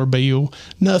a dollar bill,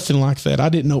 nothing like that. I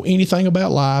didn't know anything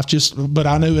about life, but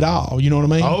I knew it all. You know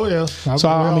what I mean? Oh, yeah. So,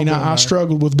 I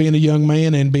struggled with being a young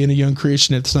man and being a young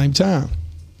Christian at the same time.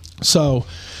 So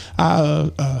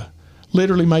I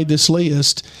literally made this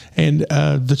list, and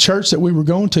the church that we were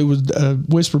going to was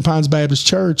Whisper Pines Baptist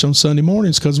Church on Sunday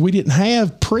mornings because we didn't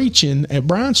have preaching at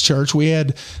Brian's church. We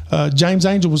had James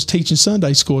Angel was teaching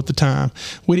Sunday school at the time.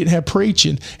 We didn't have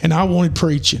preaching, and I wanted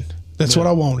preaching. That's what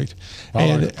I wanted.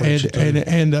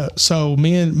 So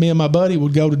me and my buddy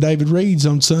would go to David Reed's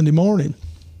on Sunday morning,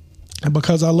 and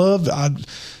because I love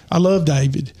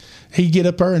David. He'd get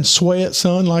up there and sweat,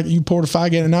 son, like you poured a fire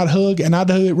gallon, and I'd hug, and I'd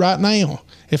do it right now.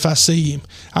 If I see him,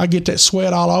 I get that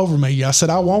sweat all over me. I said,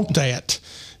 I want that.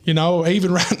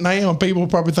 Even right now, people are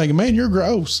probably thinking, man, you're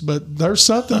gross. But there's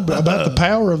something about the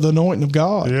power of the anointing of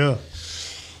God. Yeah.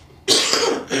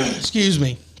 Excuse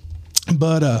me.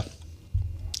 But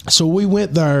so we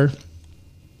went there,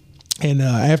 And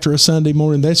after a Sunday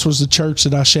morning, this was the church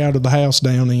that I shouted the house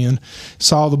down in.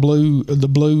 Saw the blue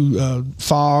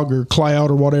fog or cloud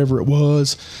or whatever it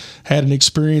was. Had an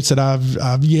experience that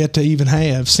I've yet to even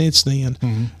have since then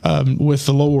with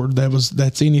the Lord.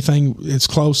 That's anything that's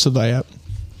close to that.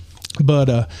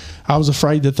 But I was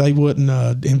afraid that they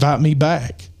wouldn't invite me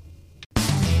back.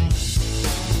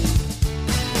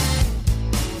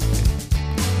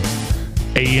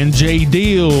 A&J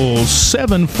Deals,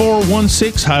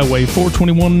 7416 Highway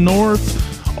 421 North.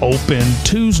 Open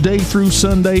Tuesday through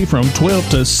Sunday from 12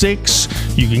 to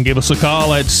 6. You can give us a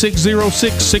call at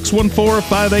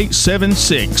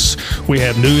 606-614-5876. We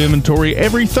have new inventory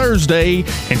every Thursday,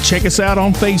 and check us out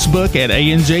on Facebook at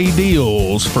A&J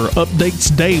Deals for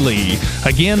updates daily.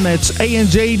 Again, that's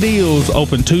A&J Deals,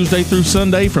 open Tuesday through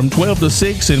Sunday from 12 to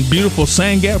 6 in beautiful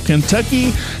Sand Gap,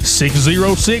 Kentucky,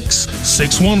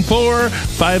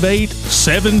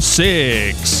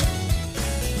 606-614-5876.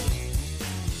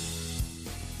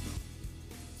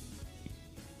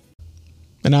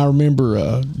 And I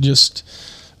remember just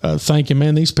thinking,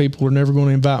 man, these people are never going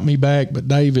to invite me back. But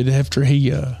David, after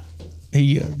he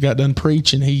got done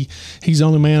preaching, he's the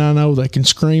only man I know that can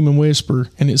scream and whisper,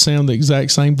 and it sounded the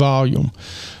exact same volume.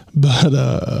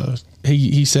 But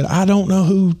he said, I don't know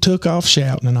who took off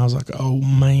shouting. And I was like, oh,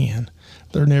 man,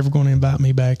 they're never going to invite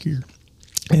me back here.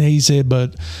 And he said,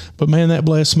 but man, that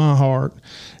blessed my heart.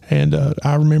 And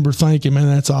I remember thinking, man,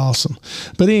 that's awesome.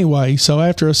 But anyway, so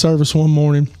after a service one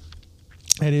morning,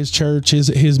 at his church,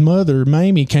 his mother,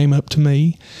 Mamie, came up to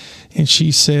me, and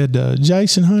she said,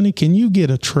 Jason, honey, can you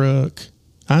get a truck?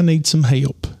 I need some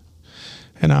help.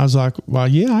 And I was like, well,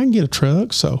 yeah, I can get a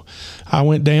truck. So I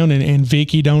went down, and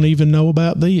Vicky don't even know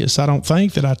about this. I don't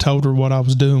think that I told her what I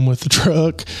was doing with the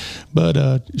truck,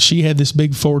 but she had this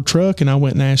big Ford truck, and I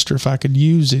went and asked her if I could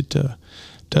use it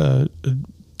to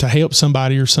help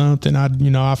somebody or something.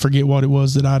 I forget what it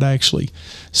was that I'd actually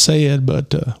said,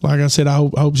 but like I said, I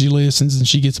hope she listens and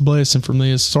she gets a blessing from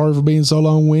this. Sorry for being so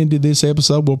long-winded. This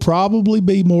episode will probably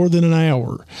be more than an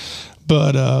hour,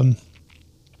 but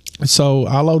so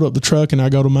I load up the truck and I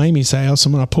go to Mamie's house,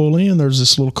 and when I pull in, there's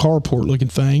this little carport looking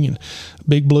thing and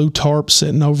big blue tarp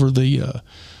sitting over the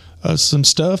some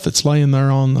stuff that's laying there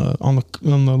on the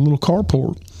little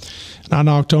carport. I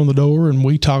knocked on the door, and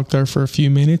we talked there for a few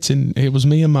minutes, and it was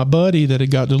me and my buddy that had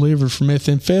got delivered from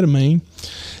methamphetamine,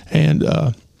 and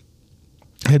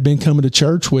had been coming to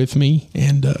church with me,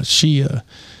 and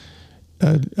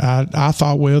I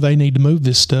thought, well, they need to move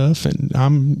this stuff, and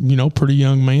I'm, pretty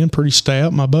young man, pretty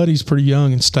stout. My buddy's pretty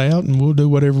young and stout, and we'll do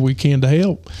whatever we can to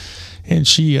help. And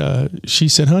she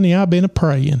said, honey, I've been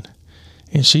a-praying,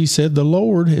 and she said, the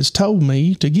Lord has told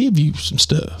me to give you some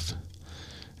stuff.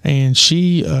 And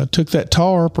she took that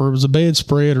tarp, or it was a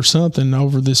bedspread or something,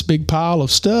 over this big pile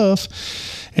of stuff,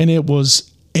 and it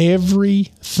was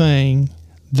everything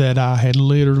that I had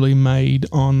literally made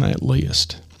on that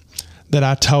list that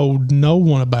I told no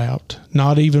one about,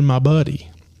 not even my buddy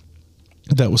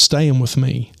that was staying with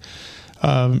me.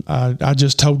 I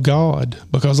just told God,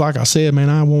 because like I said, man,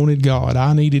 I wanted God.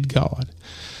 I needed God.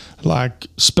 Like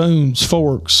spoons,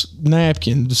 forks,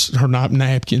 napkins, or not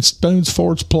napkins, spoons,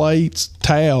 forks, plates,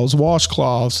 towels,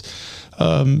 washcloths,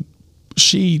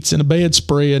 sheets, and a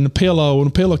bedspread, and a pillow, and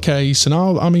a pillowcase, and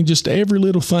all. I mean, just every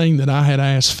little thing that I had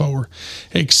asked for,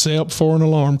 except for an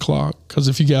alarm clock. Because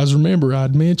if you guys remember,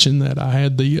 I'd mentioned that I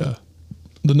had the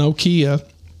Nokia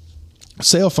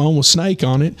cell phone with Snake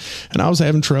on it, and I was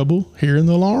having trouble hearing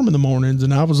the alarm in the mornings,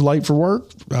 and I was late for work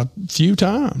a few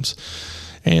times.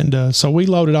 And so we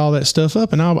loaded all that stuff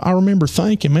up, and I remember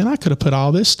thinking, man, I could have put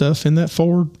all this stuff in that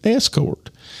Ford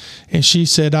Escort. And she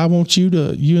said, I want you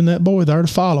and that boy there to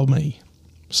follow me.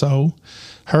 So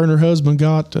her and her husband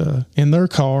got in their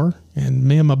car, and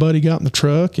me and my buddy got in the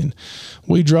truck, and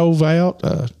we drove out.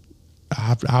 I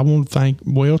want to think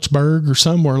Welchburg or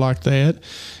somewhere like that.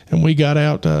 And we got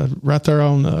out right there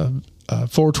on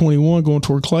 421 going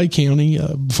toward Clay County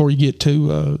before you get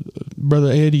to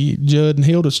Brother Eddie, Judd, and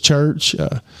Hilda's church.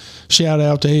 Shout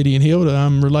out to Eddie and Hilda.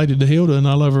 I'm related to Hilda, and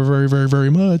I love her very, very, very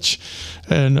much,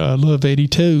 and I love Eddie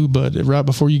too. But right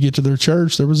before you get to their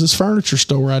church, there was this furniture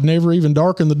store. I'd never even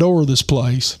darkened the door of this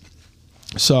place.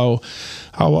 So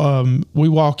we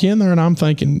walk in there, and I'm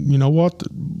thinking,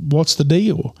 what's the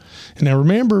deal? And I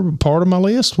remember part of my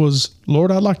list was, Lord,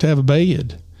 I'd like to have a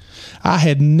bed. I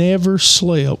had never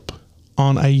slept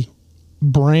on a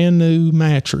brand new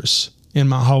mattress in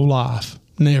my whole life.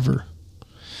 Never.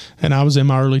 And I was in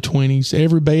my early 20s.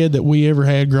 Every bed that we ever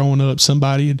had growing up,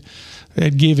 somebody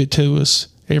had give it to us,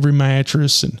 every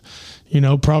mattress. And,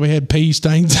 probably had pee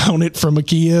stains on it from a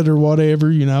kid or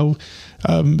whatever,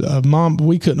 Mom,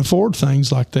 we couldn't afford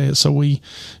things like that. So we,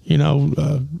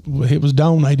 it was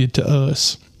donated to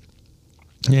us.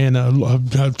 And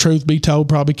truth be told,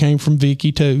 probably came from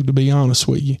Vicky too, to be honest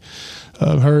with you.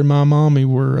 Her and my mommy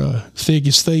were thick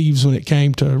as thieves when it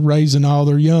came to raising all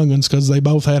their young'uns, because they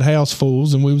both had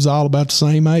housefuls and we was all about the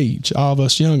same age. All of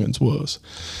us young'uns was.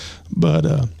 But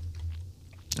a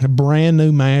brand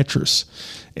new mattress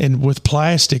and with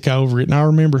plastic over it. And I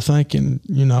remember thinking,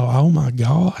 oh my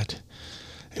God.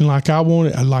 And like I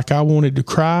wanted to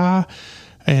cry.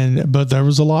 But there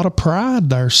was a lot of pride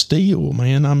there still,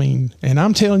 man. I mean, and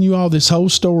I'm telling you all this whole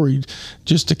story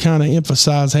just to kind of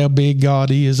emphasize how big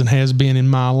God is and has been in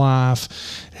my life.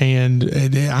 And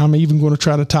I'm even going to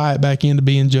try to tie it back into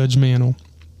being judgmental.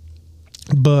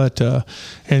 But, and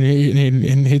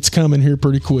it's coming here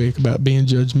pretty quick about being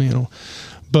judgmental.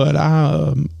 But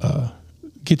I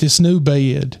get this new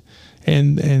bed.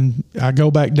 And I go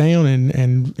back down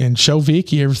and show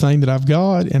Vicky everything that I've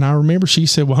got. And I remember she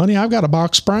said, well, honey, I've got a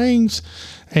box springs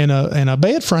and a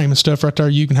bed frame and stuff right there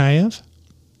you can have.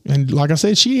 And like I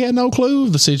said, she had no clue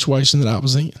of the situation that I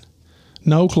was in.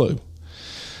 No clue.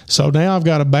 So now I've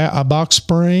got a box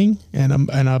spring and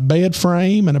a bed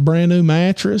frame and a brand new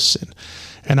mattress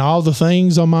and all the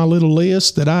things on my little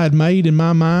list that I had made in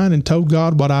my mind and told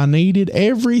God what I needed,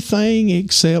 everything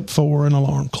except for an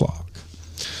alarm clock.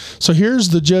 So here's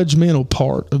the judgmental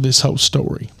part of this whole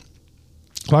story.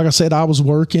 Like I said, I was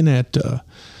working at the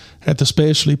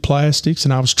Specialty Plastics,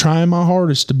 and I was trying my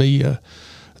hardest to be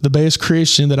the best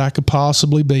Christian that I could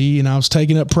possibly be. And I was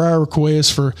taking up prayer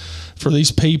requests for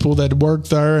these people that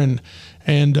worked there, and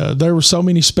there were so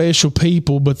many special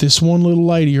people. But this one little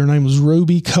lady, her name was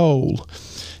Ruby Cole,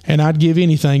 and I'd give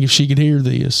anything if she could hear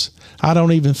this. I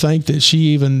don't even think that she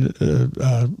even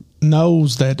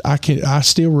knows that I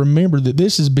still remember that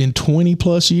this has been 20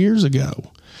 plus years ago.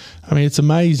 I mean, it's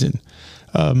amazing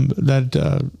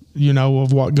that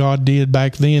of what God did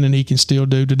back then and he can still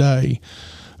do today.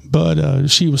 But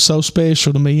she was so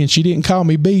special to me, and she didn't call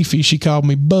me Beefy, she called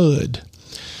me Bud.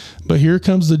 But here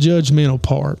comes the judgmental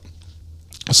part.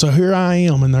 So here I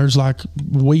am, and there's like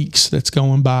weeks that's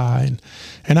going by,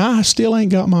 and I still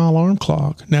ain't got my alarm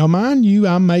clock. Now, mind you,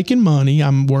 I'm making money.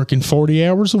 I'm working 40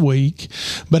 hours a week,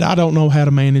 but I don't know how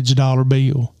to manage a dollar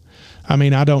bill. I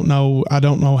mean, I don't know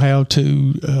how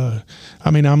to,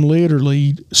 I'm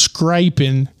literally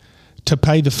scraping to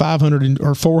pay the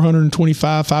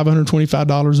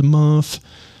 $525 a month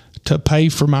to pay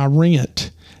for my rent.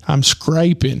 I'm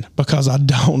scraping because I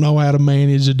don't know how to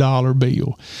manage a dollar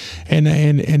bill. And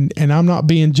I'm not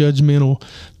being judgmental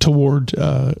toward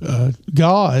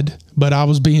God, but I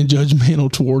was being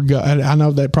judgmental toward God. I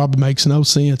know that probably makes no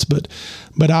sense, but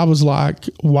I was like,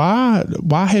 why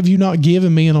have you not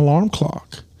given me an alarm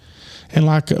clock? And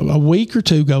like a week or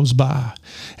two goes by,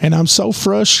 and I'm so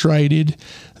frustrated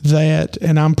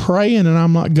and I'm praying, and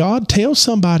I'm like, God, tell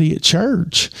somebody at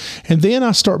church. And then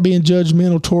I start being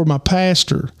judgmental toward my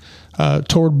pastor,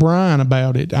 toward Brian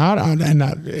about it.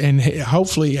 And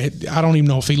hopefully, I don't even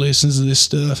know if he listens to this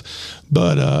stuff,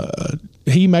 but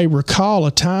he may recall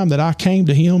a time that I came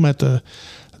to him at the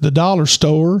dollar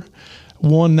store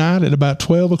one night at about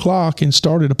 12 o'clock and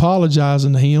started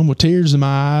apologizing to him with tears in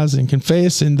my eyes and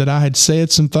confessing that I had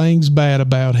said some things bad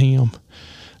about him.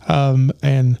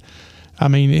 And I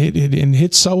mean,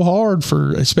 it's so hard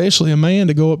for especially a man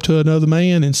to go up to another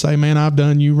man and say, man, I've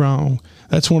done you wrong.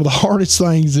 That's one of the hardest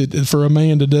things for a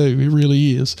man to do. It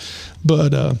really is.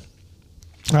 But,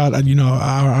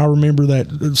 I remember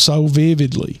that so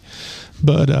vividly.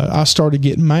 But I started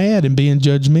getting mad and being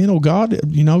judgmental. God,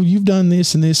 you've done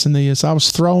this and this and this. I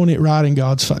was throwing it right in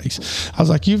God's face. I was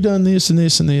like, you've done this and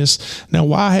this and this. Now,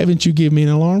 why haven't you given me an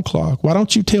alarm clock? Why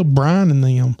don't you tell Brian and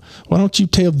them? Why don't you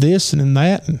tell this and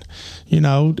that? And,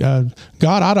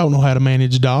 God, I don't know how to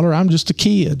manage a dollar. I'm just a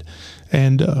kid.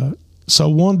 And so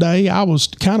one day I was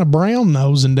kind of brown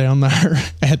nosing down there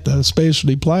at the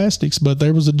Specialty Plastics, but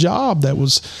there was a job that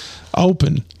was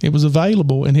open. It was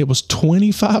available, and it was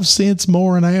 25 cents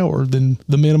more an hour than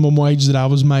the minimum wage that I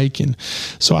was making.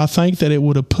 So I think that it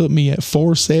would have put me at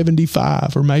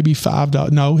 $4.75 or maybe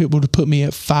 $5. No, it would have put me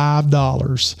at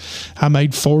 $5. I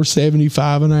made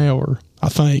 $4.75 an hour, I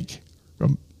think.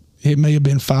 It may have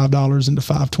been $5 into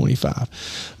 $5.25,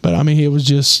 but I mean, it was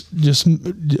just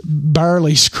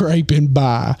barely scraping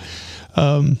by.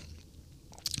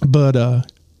 But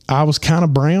I was kind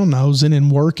of brown nosing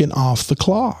and working off the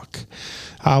clock.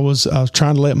 I was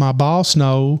trying to let my boss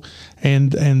know,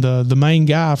 and the main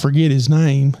guy, I forget his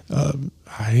name.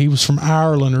 He was from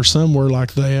Ireland or somewhere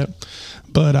like that.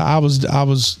 But I was,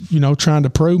 trying to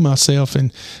prove myself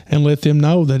and let them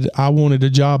know that I wanted a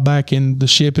job back in the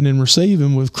shipping and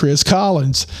receiving with Chris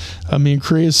Collins. Me and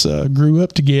Chris grew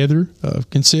up together.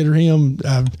 Consider him,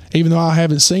 even though I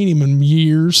haven't seen him in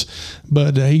years,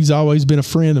 but he's always been a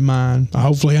friend of mine.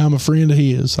 Hopefully I'm a friend of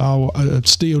his,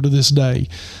 still to this day.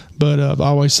 But I've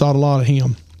always thought a lot of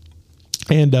him.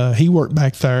 And he worked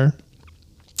back there.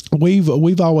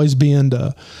 We've always been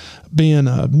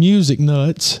music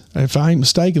nuts. If I ain't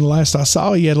mistaken, the last I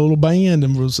saw, he had a little band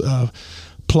and was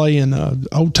playing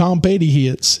old Tom Petty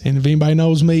hits. And if anybody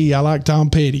knows me, I like Tom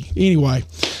Petty. Anyway,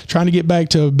 trying to get back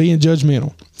to being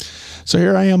judgmental. So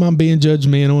here I am, I'm being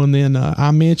judgmental, and then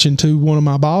I mentioned to one of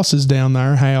my bosses down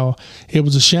there how it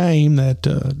was a shame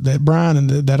that Brian and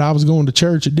that I was going to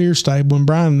church at Deer Stable, when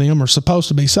Brian and them are supposed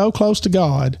to be so close to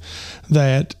God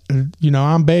that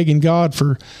I'm begging God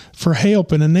for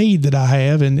help in a need that I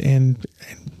have, and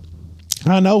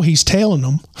I know He's telling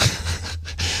them.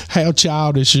 How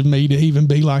childish of me to even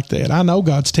be like that. I know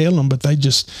God's telling them, but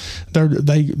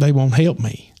they won't help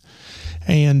me.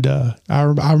 And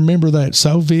I remember that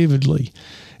so vividly.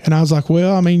 And I was like,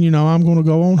 well, I'm going to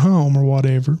go on home or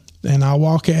whatever. And I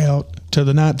walk out to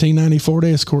the 1990 Ford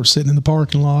Escort sitting in the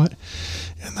parking lot.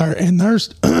 And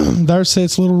there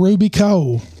sits little Ruby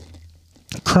Cole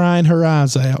crying her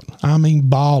eyes out.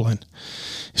 Bawling.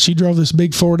 She drove this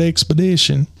big Ford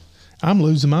Expedition. I'm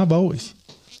losing my voice.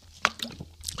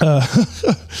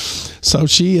 So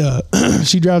she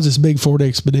drives this big Ford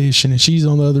Expedition, and she's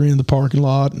on the other end of the parking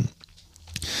lot, and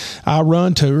I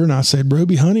run to her and I said,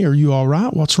 Ruby, honey, are you all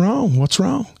right? What's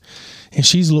wrong? And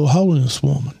she's a little holiness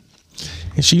woman.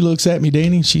 And she looks at me,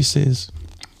 Danny, and she says,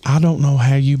 I don't know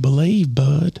how you believe,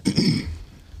 bud.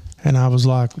 And I was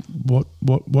like,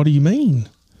 what do you mean?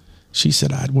 She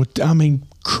said,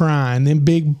 crying,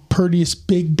 them prettiest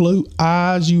big blue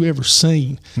eyes you ever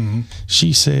seen. Mm-hmm.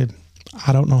 She said,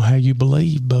 I don't know how you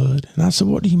believe, bud. And I said,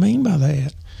 what do you mean by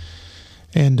that?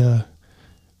 And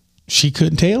she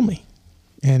couldn't tell me.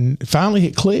 And finally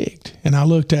it clicked, and I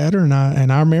looked at her, and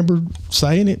I remember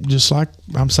saying it just like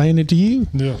I'm saying it to you.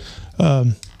 Yeah.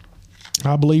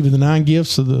 I believe in the 9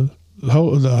 gifts of the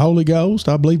Holy Ghost.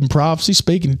 I believe in prophecy,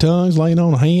 speaking in tongues, laying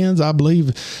on of hands. I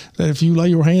believe that if you lay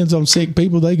your hands on sick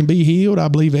people, they can be healed. I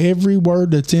believe every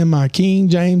word that's in my King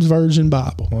James Version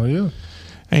Bible. Oh, yeah.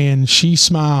 And she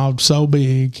smiled so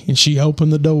big, and she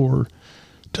opened the door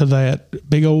to that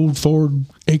big old Ford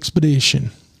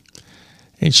Expedition.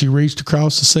 And she reached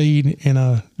across the seat in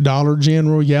a Dollar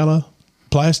General yellow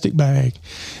plastic bag.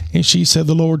 And she said,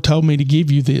 the Lord told me to give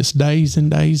you this days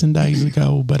and days and days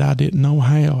ago, but I didn't know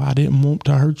how. I didn't want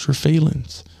to hurt your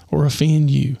feelings or offend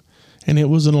you. And it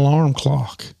was an alarm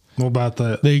clock. What about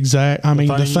that?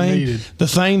 The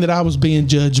thing that I was being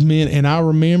judgmental, and I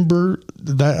remember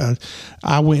that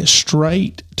I went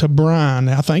straight to Brian.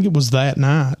 I think it was that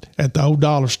night at the old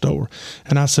dollar store.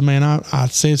 And I said, man, I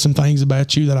said some things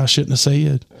about you that I shouldn't have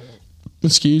said.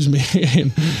 Excuse me.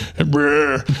 and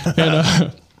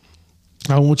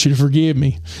I want you to forgive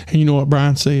me. And you know what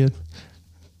Brian said?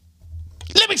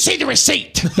 Let me see the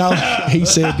receipt. No, he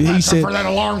said for that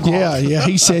alarm clock. Yeah.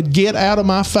 He said, get out of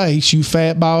my face, you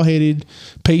fat bald-headed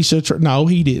piece of no,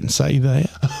 he didn't say that.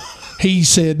 He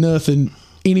said nothing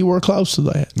anywhere close to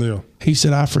that. Yeah. He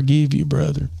said, I forgive you,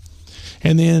 brother.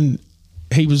 And then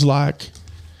he was like,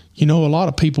 a lot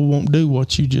of people won't do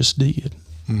what you just did.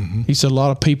 Mm-hmm. He said, a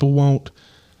lot of people won't.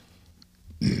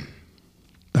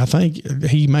 I think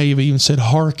he may have even said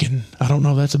hearken. I don't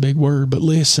know if that's a big word, but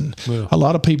listen. Yeah. A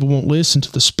lot of people won't listen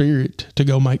to the Spirit to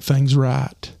go make things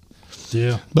right.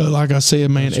 Yeah. But like I said,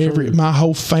 man, my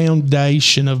whole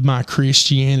foundation of my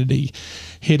Christianity,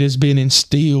 it has been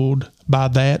instilled by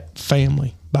that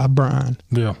family, by Brian.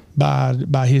 Yeah.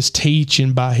 By his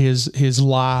teaching, by his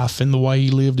life and the way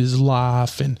he lived his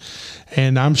life,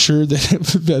 and I'm sure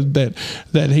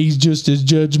that he's just as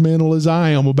judgmental as I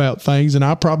am about things, and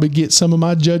I probably get some of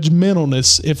my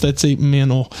judgmentalness, if that's even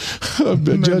mental,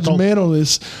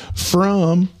 judgmentalness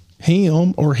from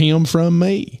him or him from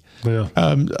me. Yeah.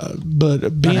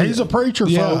 But he's a preacher,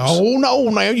 folks. Oh no,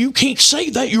 now you can't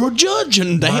say that. You're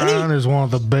judging, Danny. Brian is one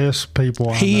of the best people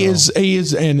I know. He is,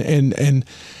 and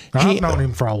I've known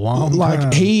him for a long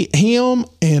time. Him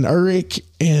and Eric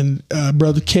and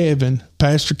Brother Kevin,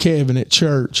 Pastor Kevin at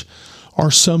church,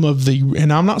 are some of the,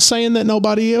 and I'm not saying that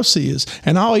nobody else is,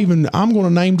 and I'm going to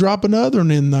name drop another one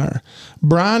in there.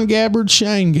 Brian Gabbard,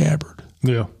 Shane Gabbard.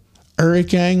 Yeah.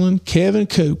 Eric Anglin, Kevin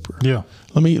Cooper. Yeah.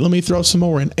 Let me throw some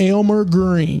more in. Elmer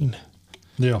Green.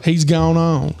 Yeah. He's gone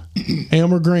on.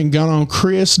 Elmer Green gone on.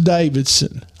 Chris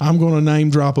Davidson. I'm going to name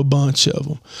drop a bunch of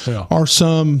them. Yeah. Or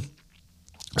some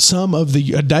of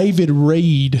the David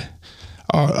Reed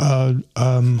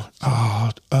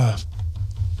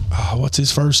what's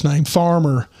his first name?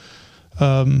 Farmer.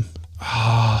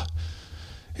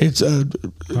 It's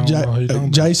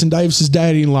Jason Davis's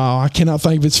daddy-in-law. I cannot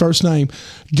think of his first name.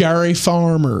 Gary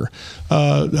Farmer,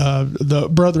 the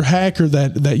brother Hacker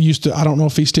that used to. I don't know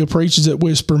if he still preaches at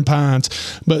Whispering Pines,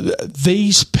 but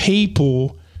these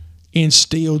people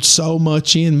instilled so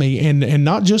much in me, and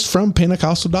not just from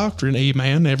Pentecostal doctrine.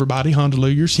 Amen. Everybody,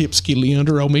 hallelujahs, hip skilly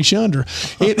under, oh me shunder.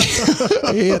 It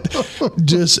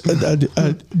just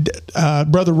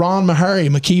Brother Ron Meharry,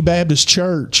 McKee Baptist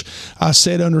Church. I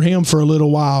sat under him for a little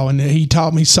while, and he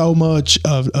taught me so much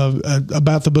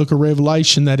about the Book of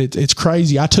Revelation that it's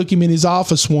crazy. I took him in his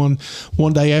office one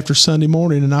day after Sunday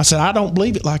morning, and I said, I don't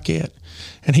believe it like that.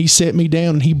 And he set me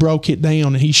down and he broke it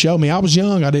down and he showed me. I was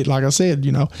young. I did, like I said,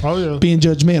 being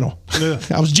judgmental. Yeah.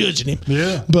 I was judging him.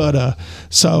 Yeah. But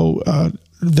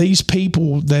these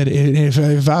people that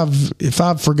if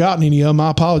I've forgotten any of them, I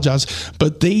apologize.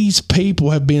 But these people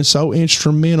have been so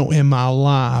instrumental in my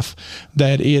life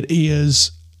that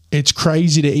it's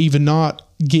crazy to even not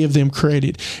give them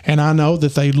credit. And I know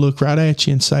that they look right at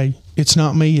you and say, "It's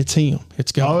not me, it's him.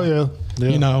 It's God." Oh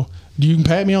yeah. You can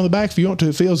pat me on the back if you want to.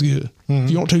 It feels good. Mm-hmm.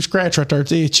 If you want to scratch right there,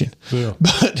 it's itching. Yeah.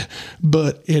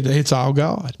 But it's all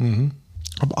God. Mm-hmm.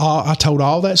 I told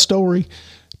all that story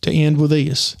to end with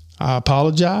this. I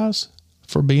apologize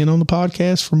for being on the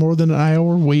podcast for more than an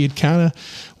hour. We'd kind of,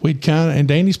 and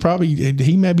Danny's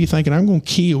he may be thinking, I'm going to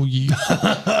kill you.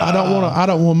 I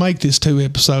don't want to make this 2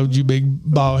 episodes, you big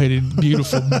bald-headed,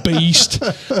 beautiful beast.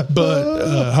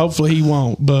 But hopefully he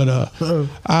won't. But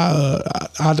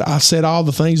I said all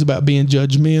the things about being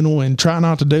judgmental and try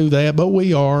not to do that, but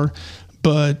we are.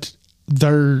 But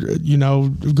they're,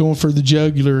 going for the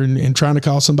jugular and trying to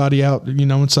call somebody out,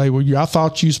 and say, well, I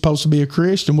thought you were supposed to be a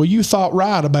Christian. Well, you thought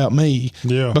right about me.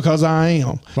 Yeah. Because I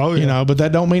am. Oh, yeah. But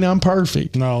that don't mean I'm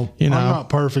perfect. No. I'm not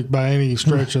perfect by any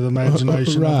stretch of the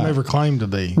imagination. Right. I've never claimed to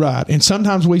be. Right. And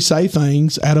sometimes we say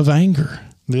things out of anger.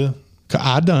 Yeah.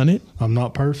 I done it. I'm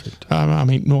not perfect.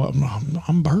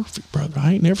 I'm perfect, brother.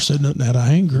 I ain't never said nothing out of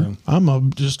anger. Yeah.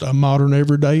 I'm just a modern,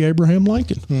 everyday Abraham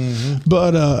Lincoln. Mm-hmm.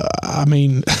 But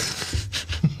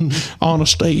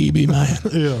honesty be man.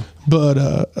 Yeah. But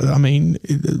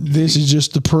this is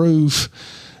just the proof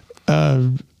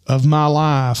of my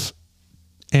life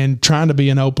and trying to be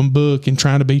an open book and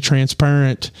trying to be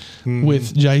transparent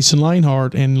with Jason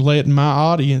Lanehart and letting my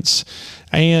audience,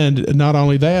 and not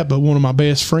only that, but one of my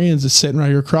best friends that's sitting right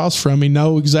here across from me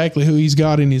know exactly who he's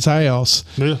got in his house,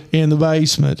 in the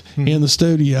basement, in the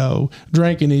studio,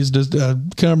 drinking his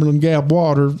Cumberland Gap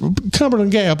water.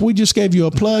 Cumberland Gap, we just gave you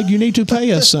a plug. You need to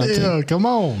pay us something. Yeah, come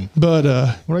on.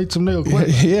 But we need some new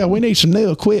equipment. Yeah, we need some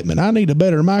new equipment. I need a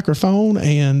better microphone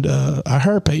and a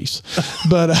hairpiece.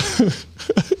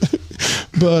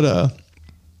 But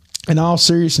in all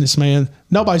seriousness, man,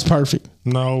 nobody's perfect.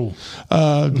 No.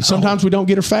 Sometimes we don't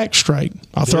get our facts straight.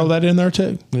 I'll throw that in there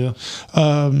too. Yeah.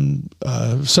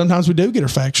 Sometimes we do get our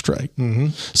facts straight. Mm-hmm.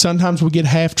 Sometimes we get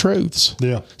half truths.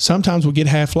 Yeah. Sometimes we get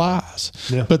half lies.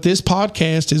 Yeah. But this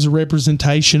podcast is a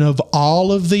representation of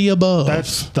all of the above.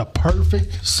 That's the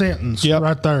perfect sentence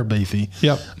right there, Beefy.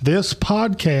 Yep. This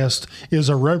podcast is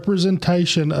a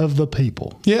representation of the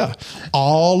people. Yeah.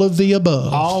 All of the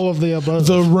above. All of the above.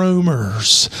 The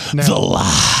rumors. Now, the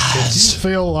lies. If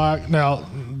you feel like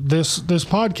this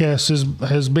podcast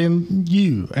has been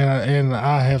you, and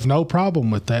I have no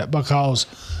problem with that, because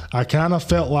I kind of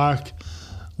felt like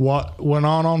what went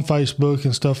on Facebook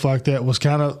and stuff like that was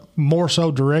kind of more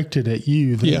so directed at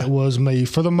you than it was me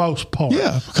for the most part.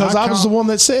 Yeah, because I was the one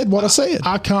that said what I said.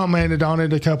 I commented on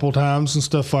it a couple times and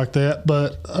stuff like that,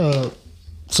 but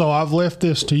so I've left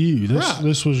this to you.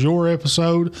 This was your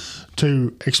episode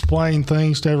to explain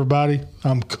things to everybody.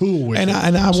 I'm cool with it.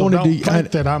 And I so wanted don't to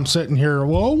think that I'm sitting here,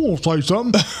 well, I won't say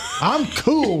something. I'm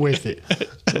cool with it.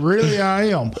 Really, I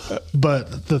am.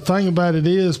 But the thing about it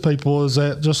is, people, is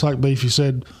that just like Beefy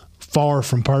said, far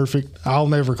from perfect. I'll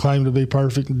never claim to be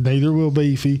perfect. Neither will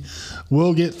Beefy.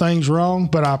 We'll get things wrong,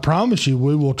 but I promise you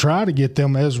we will try to get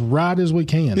them as right as we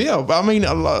can. Yeah, I mean,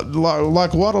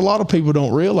 like what a lot of people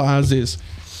don't realize is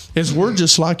we're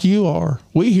just like you are.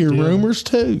 We hear rumors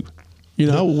too.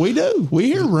 We do. We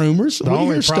hear rumors. The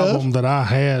only problem that I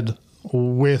had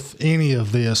with any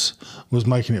of this was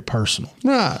making it personal.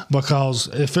 Right. Because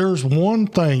if there's one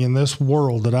thing in this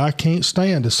world that I can't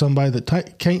stand is somebody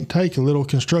that can't take a little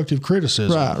constructive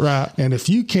criticism. Right. And if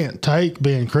you can't take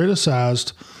being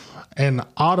criticized and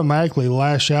automatically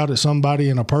lash out at somebody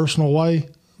in a personal way,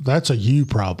 that's a you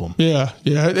problem. Yeah.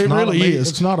 It really is.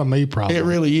 It's not a me problem. It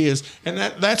really is. And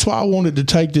that's why I wanted to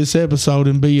take this episode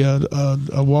and be a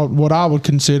what I would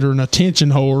consider an attention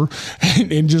whore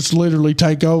and just literally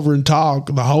take over and talk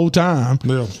the whole time.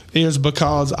 Yeah. Is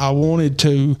because I wanted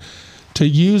to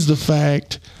use the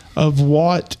fact of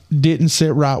what didn't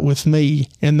sit right with me,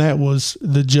 and that was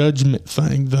the judgment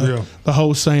thing, the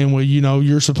whole saying, well,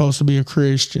 you're supposed to be a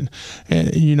Christian, and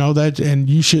that, and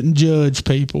you shouldn't judge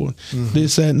people,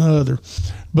 this, that, and the other.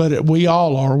 But we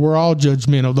all are. We're all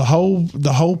judgmental. The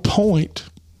whole point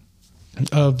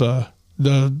of the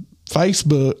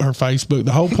Facebook,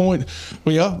 the whole point of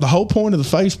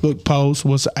the Facebook post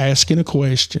was asking a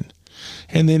question.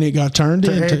 And then it got turned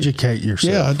into educate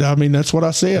yourself. Yeah, I mean that's what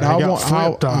I said.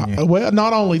 Well,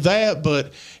 not only that,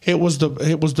 but it was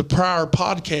the prior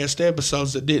podcast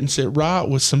episodes that didn't sit right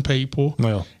with some people.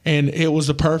 Well, and it was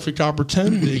the perfect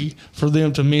opportunity for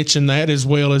them to mention that as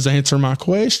well as answer my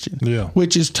question. Yeah,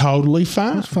 which is totally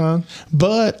fine. That's fine.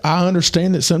 But I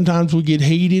understand that sometimes we get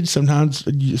heated. Sometimes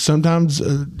those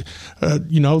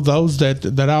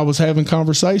that I was having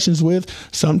conversations with.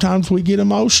 Sometimes we get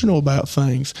emotional about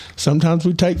things. Sometimes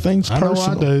we take things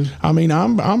personal. I do. I mean,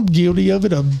 I'm guilty of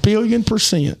it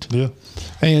 1,000,000,000%. Yeah.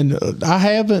 And I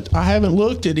haven't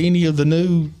looked at any of the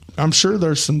new. I'm sure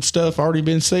there's some stuff already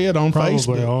been said on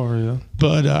Facebook. Probably are, yeah.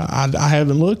 But I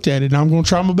haven't looked at it. And I'm going to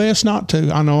try my best not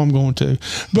to. I know I'm going to.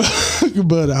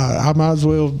 But I might as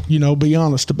well, be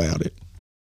honest about it.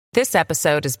 This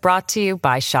episode is brought to you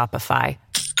by Shopify.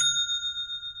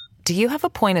 Do you have a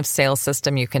point of sale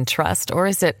system you can trust, or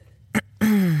is it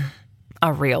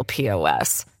a real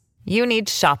POS? You need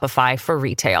Shopify for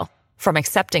retail. From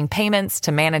accepting payments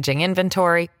to managing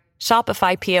inventory,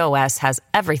 Shopify POS has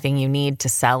everything you need to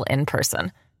sell in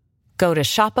person. Go to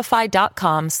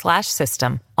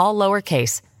shopify.com/system, all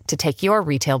lowercase, to take your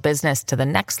retail business to the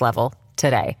next level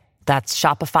today. That's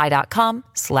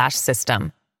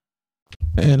shopify.com/system.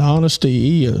 And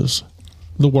honesty is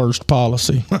the worst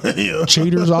policy. Yeah.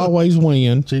 Cheaters always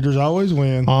win. Cheaters always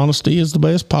win. Honesty is the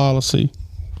best policy.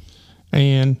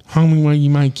 And homie, where you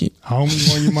make it. Homie,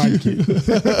 where you make it.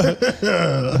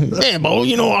 Yeah, boy,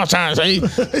 you know what I'm trying to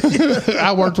say.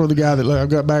 I worked with a guy that I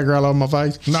got background on my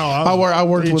face. No, I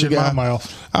worked with a guy. My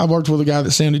mouth. I worked with a guy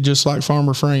that sounded just like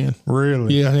Farmer Fran.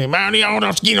 Really? Yeah. I'd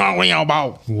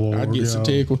get so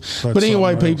tickled. But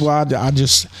anyway, people, I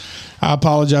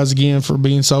apologize again for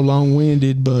being so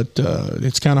long-winded, but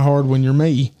it's kind of hard when you're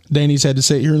me. Danny's had to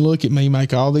sit here and look at me,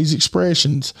 make all these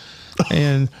expressions,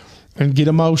 and get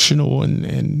emotional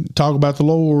and talk about the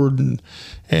Lord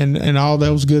and all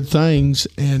those good things.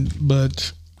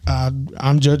 But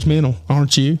I'm judgmental,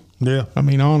 aren't you? Yeah. I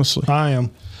mean, honestly, I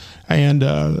am. And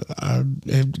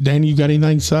Danny, you got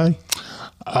anything to say?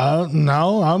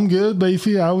 No, I'm good,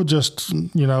 Beefy. I would just,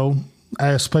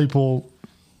 ask people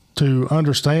to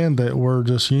understand that we're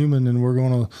just human and we're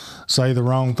going to say the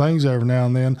wrong things every now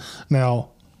and then. Now,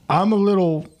 I'm a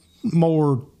little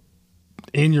more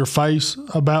in your face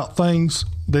about things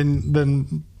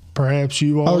than perhaps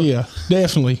you are. Oh yeah,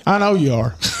 definitely. I know you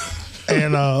are.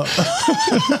 And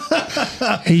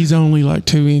he's only like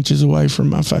 2 inches away from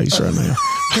my face right now.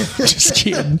 Just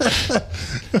kidding.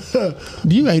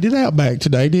 You ate it out back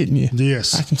today, didn't you?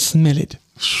 Yes. I can smell it.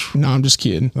 No, I'm just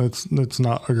kidding. That's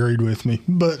not agreed with me.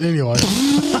 But anyway.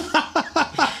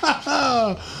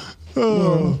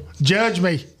 Judge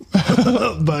me.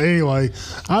 But anyway,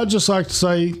 I'd just like to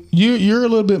say you're a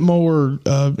little bit more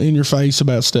in your face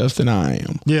about stuff than I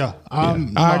am. Yeah,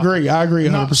 I agree. I agree 100%.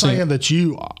 I'm not saying that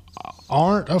you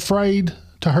aren't afraid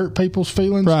to hurt people's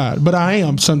feelings, right? But I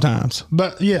am sometimes.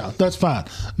 But yeah, that's fine.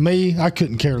 Me, I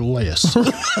couldn't care less.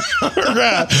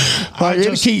 Right? Like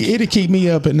it'd keep me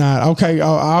up at night. Okay,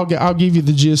 I'll give you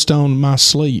the gist on my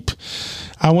sleep.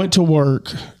 I went to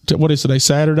work. What is today?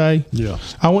 Saturday? Yeah.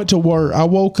 I went to work. I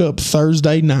woke up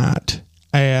Thursday night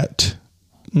at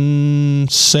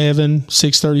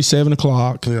 6:30, 7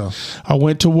 o'clock. Yeah. I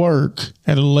went to work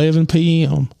at 11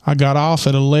 p.m. I got off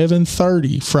at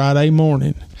 11:30 Friday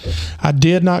morning. I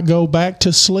did not go back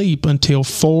to sleep until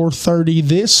 4:30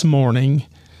 this morning.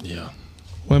 Yeah.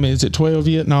 Wait a minute, is it 12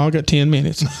 yet? No, I got 10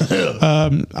 minutes.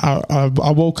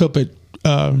 I woke up at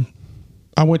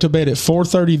I went to bed at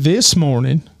 4:30 this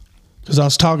morning because I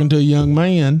was talking to a young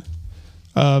man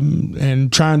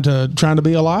and trying to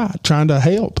be a light, trying to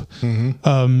help,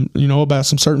 about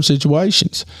some certain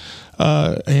situations,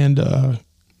 and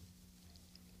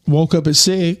woke up at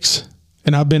 6,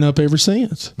 and I've been up ever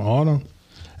since. Oh, no.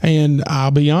 And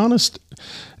I'll be honest,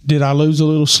 Did I lose a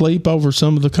little sleep over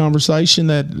some of the conversation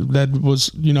that was,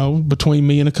 between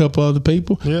me and a couple other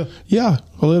people? Yeah,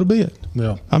 a little bit.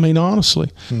 Yeah. I mean,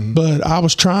 honestly, but I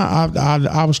was trying.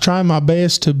 I was trying my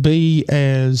best to be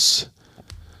as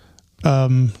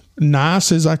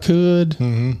nice as I could,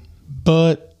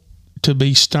 but to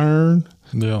be stern.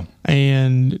 Yeah.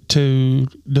 And to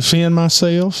defend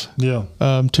myself. Yeah.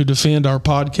 To defend our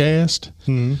podcast.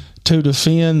 To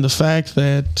defend the fact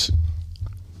that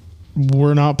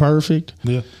we're not perfect.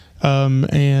 Yeah.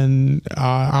 And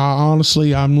I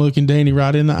honestly, I'm looking Danny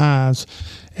right in the eyes,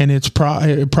 and it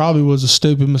probably was a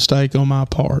stupid mistake on my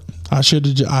part. I should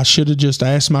have just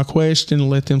asked my question and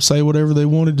let them say whatever they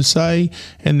wanted to say,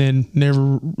 and then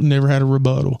never had a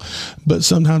rebuttal. But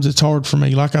sometimes it's hard for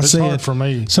me. Like I said, hard for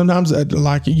me. Sometimes,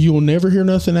 like, you'll never hear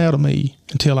nothing out of me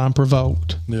until I'm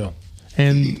provoked. Yeah.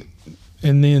 And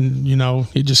then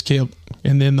it just kept.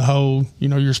 And then the whole,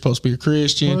 you're supposed to be a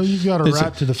Christian. Well, you've got a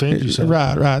right to defend yourself.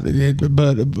 Right.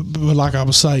 But like I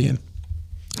was saying,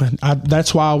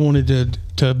 that's why I wanted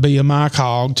to be a mic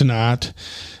hog tonight.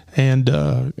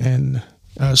 And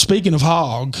speaking of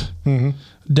hog,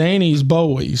 Danny's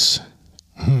boys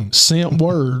sent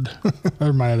word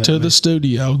to the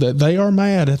studio that they are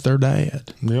mad at their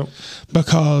dad. Yep.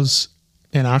 Because,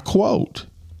 and I quote,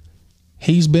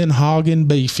 he's been hogging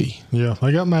beefy. Yeah,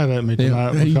 they got mad at me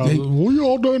tonight because what you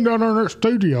all doing down there in that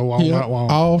studio all that long?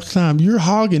 All the time. You're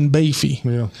hogging beefy.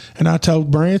 Yeah. And I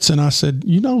told Branson, I said,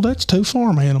 that's 2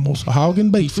 farm animals, hogging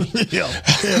beefy. Yeah.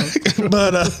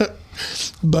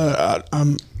 But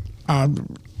I'm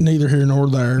neither here nor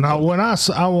there. Now,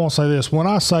 I won't say this. When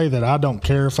I say that I don't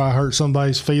care if I hurt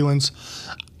somebody's feelings,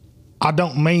 I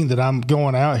don't mean that I'm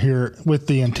going out here with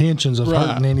the intentions of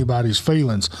hurting anybody's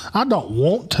feelings. I don't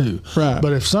want to. Right.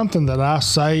 But if something that I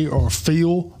say or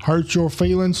feel hurts your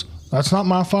feelings, that's not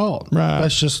my fault. Right.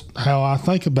 That's just how I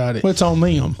think about it. Well, it's on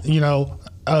them.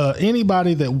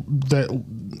 Anybody that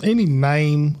any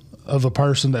name of a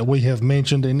person that we have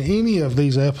mentioned in any of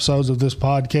these episodes of this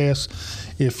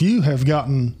podcast, if you have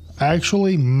gotten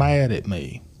actually mad at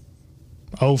me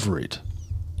over it,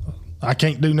 I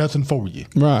can't do nothing for you.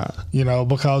 Right.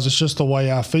 Because it's just the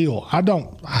way I feel. I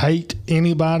don't hate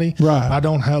anybody. Right. I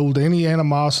don't hold any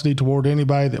animosity toward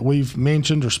anybody that we've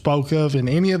mentioned or spoke of in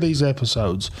any of these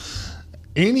episodes.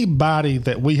 Anybody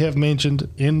that we have mentioned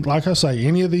in, like I say,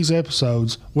 any of these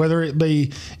episodes, whether it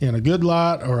be in a good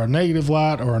light or a negative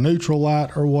light or a neutral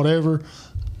light or whatever,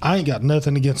 I ain't got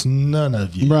nothing against none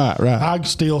of you. Right. I can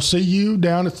still see you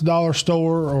down at the dollar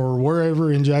store or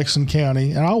wherever in Jackson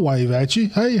County, and I'll wave at you.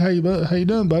 Hey, how you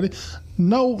doing, buddy?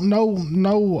 No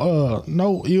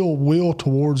ill will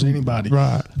towards anybody.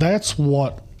 Right. That's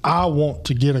what I want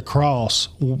to get across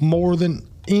more than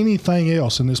anything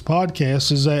else in this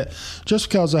podcast, is that just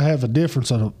because I have a difference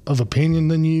of opinion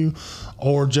than you,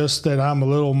 or just that I'm a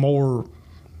little more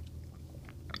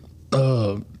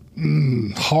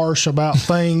harsh about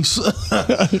things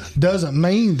doesn't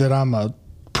mean that I'm a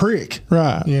prick.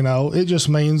 Right. It just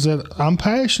means that I'm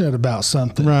passionate about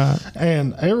something. Right.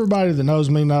 And everybody that knows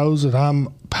me knows that I'm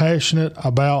passionate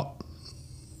about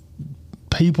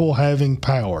people having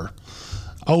power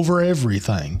over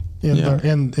everything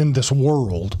in this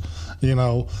world,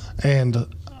 and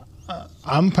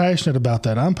I'm passionate about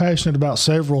that. I'm passionate about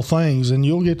several things, and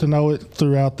you'll get to know it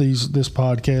throughout this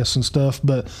podcast and stuff.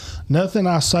 But nothing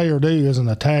I say or do is an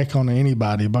attack on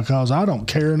anybody, because I don't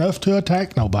care enough to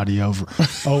attack nobody over.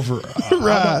 Right.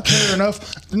 I don't care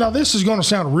enough. Now, this is going to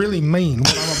sound really mean,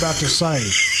 what I'm about to say.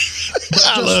 But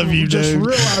I love you, just dude.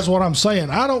 realize what I'm saying.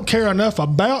 I don't care enough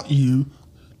about you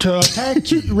to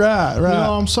attack you. Right. You know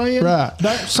what I'm saying? Right.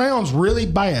 That sounds really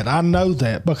bad. I know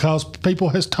that because people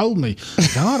has told me,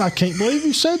 God, I can't believe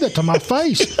you said that to my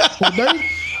face. Well, dude,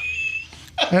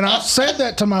 and I've said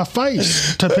that to my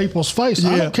face, to people's face.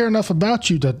 I don't care enough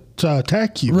about you to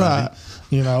attack you. Right.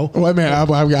 Buddy. Wait a minute.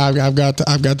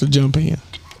 I've got to jump in.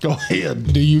 Go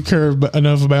ahead. Do you care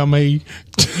enough about me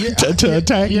to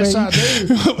attack me? Yes, I do.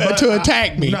 To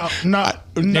attack me. No.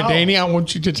 Danny, I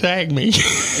want you to tag me.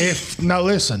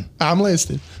 Listen. I'm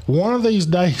listening. One of these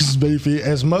days, Beefy,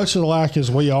 as much alike as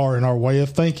we are in our way of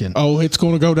thinking, it's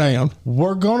going to go down.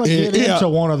 We're going to get into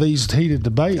one of these heated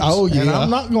debates. Oh, yeah. And I'm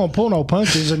not going to pull no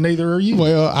punches, and neither are you.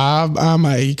 Well, I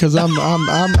may, because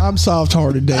I'm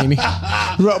soft-hearted, Danny.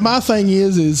 My thing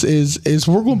is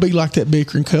we're going to be like that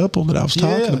bickering couple that I was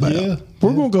talking about. Yeah,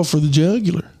 we're going to go for the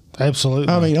jugular.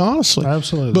 Absolutely. I mean, honestly.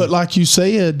 Absolutely. But like you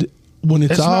said, when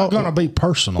it's all not going to be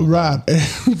personal. Right.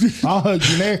 I'll hug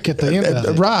your neck at the end of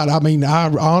it. Right. I mean, I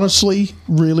honestly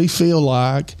really feel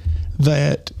like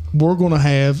that we're going to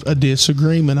have a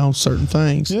disagreement on certain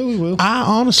things. Yeah, we will. I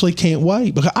honestly can't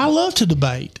wait because I love to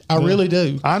debate. I really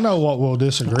do. I know what we'll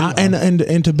disagree on.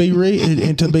 And to be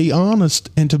and to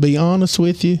be honest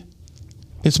with you,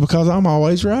 it's because I'm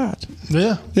always right.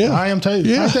 Yeah, I am too.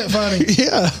 Yeah. Ain't that funny?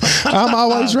 Yeah, I'm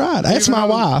always right. That's my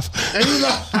wife.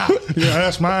 Yeah,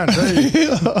 that's mine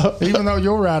too. Even though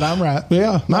you're right, I'm right.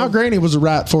 Yeah, my granny was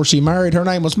right before she married. Her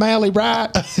name was Mally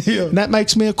Right. Yeah. And that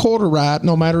makes me a quarter right,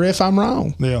 no matter if I'm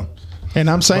wrong. Yeah, and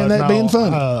I'm saying but that being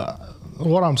funny.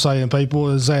 What I'm saying, people,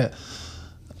 is that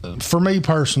for me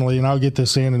personally, and I'll get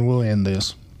this in and we'll end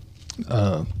this.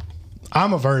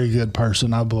 I'm a very good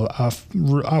person. I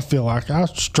feel like I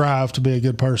strive to be a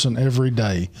good person every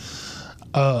day.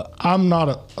 I'm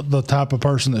not the type of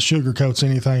person that sugarcoats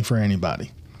anything for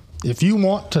anybody. If you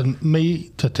want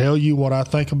me to tell you what I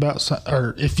think about,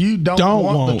 or if you don't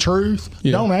want the truth,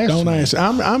 don't ask me.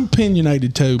 I'm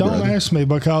opinionated too, Don't ask me,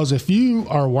 because if you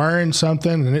are wearing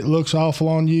something and it looks awful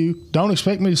on you, don't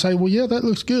expect me to say, well, yeah, that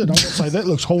looks good. I'm going to say, that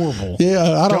looks horrible.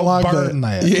 Yeah, I don't like burn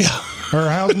that. Yeah. Or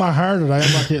how's my hair today?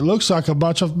 I'm like, it looks like a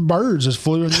bunch of birds just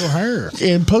flew in your hair.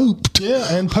 And pooped.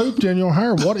 Yeah, and pooped in your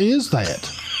hair. What is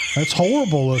that? That's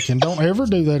horrible looking. Don't ever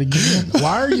do that again.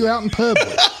 Why are you out in public?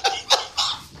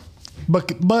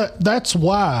 But that's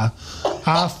why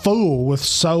I fool with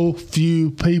so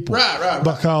few people. Right.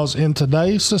 Because in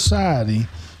today's society,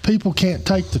 people can't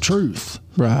take the truth.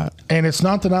 Right. And it's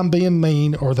not that I'm being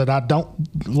mean or that I don't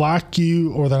like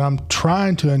you or that I'm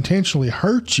trying to intentionally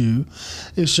hurt you.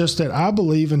 It's just that I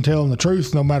believe in telling the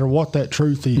truth no matter what that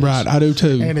truth is. Right, I do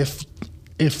too. And if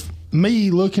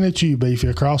me looking at you, Beefy,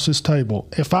 across this table,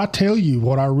 if I tell you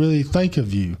what I really think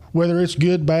of you, whether it's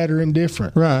good, bad, or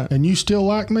indifferent, right, and you still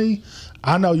like me,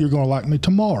 I know you're going to like me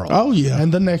tomorrow. Oh, yeah.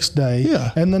 And the next day.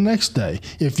 Yeah. And the next day.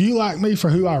 If you like me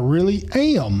for who I really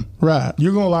am, right,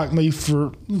 you're going to like me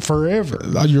for forever.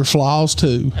 Your flaws,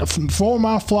 too. For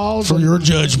my flaws. For your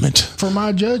judgment. For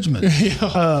my judgment.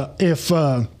 Yeah. If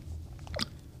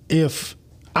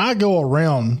I go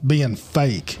around being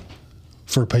fake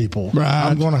for people, right,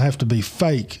 I'm going to have to be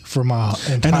fake for my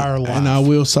entire life. And I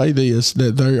will say this,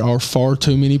 that there are far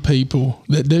too many people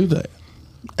that do that.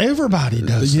 Everybody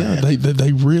does that. Yeah,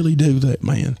 they really do that,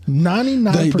 man. 99%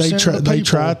 of the people. They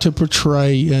try to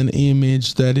portray an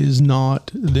image that is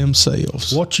not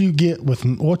themselves. What you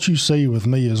see with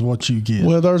me is what you get.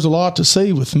 Well, there's a lot to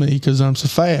see with me because I'm so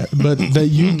fat, but that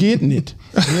you're getting it.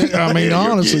 I mean,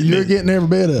 honestly, you're getting every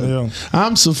bit of it. Yeah.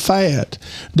 I'm so fat.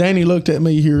 Danny looked at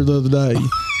me here the other day.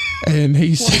 And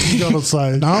he said, "What are you gonna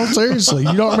say?" No, seriously,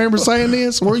 you don't remember saying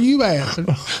this? Where you at,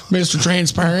 Mr.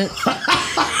 Transparent?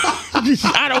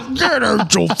 I don't care to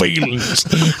hurt your feelings.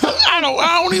 I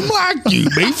don't even like you,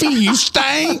 Beefy. You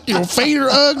stink. Your feet are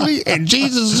ugly, and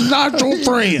Jesus is not your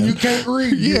friend. You can't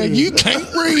read. Yeah, you can't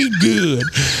read good.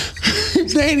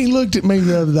 Danny looked at me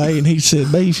the other day, and he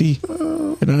said, "Beefy,"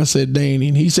 and I said, "Danny,"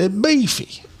 and he said,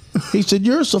 "Beefy." He said,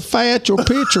 "You're so fat, your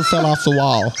picture fell off the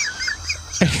wall."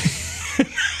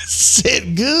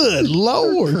 Said, "Good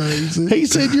Lord." Crazy. He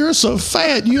said, "You're so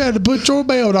fat, you had to put your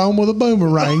belt on with a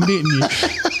boomerang, didn't you?"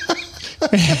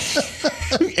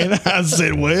 And I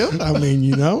said, "Well, I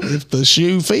mean, if the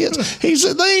shoe fits." He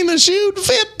said, "They ain't a shoe to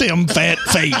fit them fat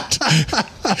feet."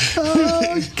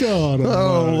 Oh, God.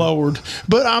 Oh, Lord.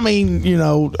 But I mean,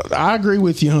 I agree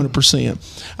with you 100%.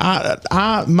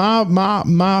 My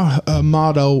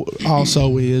motto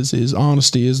also is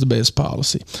honesty is the best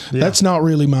policy. Yeah. That's not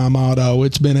really my motto.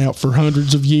 It's been out for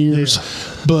hundreds of years,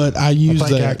 but I use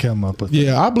that. I come up with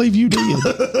I believe you did.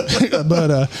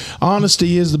 But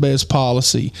honesty is the best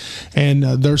policy. And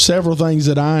there's several things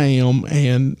that I am,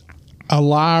 and a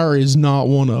liar is not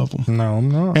one of them. No, I'm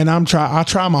not. And I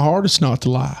try my hardest not to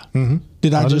lie. Mm-hmm.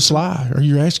 Did I just lie? Or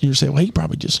you're asking yourself, well, he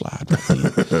probably just lied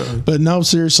right then. But no,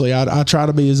 seriously, I try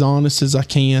to be as honest as I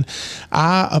can.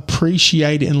 I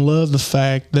appreciate and love the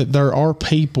fact that there are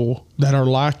people that are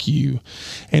like you.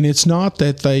 And it's not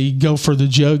that they go for the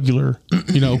jugular,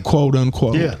 quote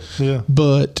unquote. Yeah.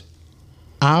 But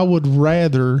I would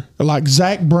rather, like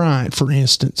Zach Bryant, for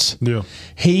instance. Yeah.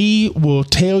 He will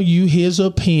tell you his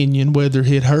opinion, whether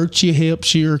it hurts you,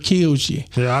 helps you, or kills you.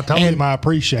 Yeah, I told him I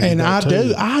appreciate that. And I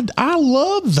do. I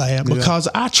love that because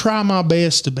I try my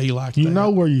best to be like that. You know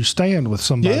where you stand with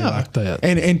somebody like that.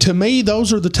 And to me,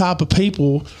 those are the type of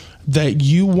people that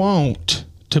you want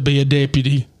to be a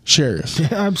deputy sheriff. Yeah,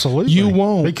 absolutely. You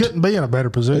won't. He couldn't be in a better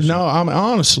position. No, I mean,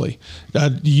 honestly,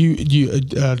 you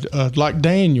like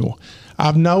Daniel.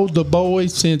 I've known the boy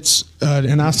since,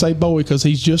 and I say boy because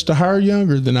he's just a hair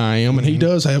younger than I am, and he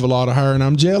does have a lot of hair, and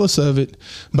I'm jealous of it.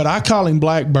 But I call him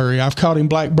Blackberry. I've called him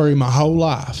Blackberry my whole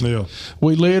life. Yeah.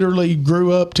 We literally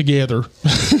grew up together,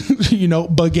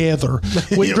 together.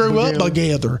 We grew up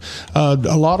together. A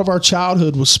lot of our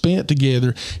childhood was spent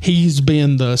together. He's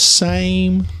been the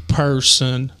same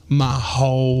person my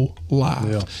whole life.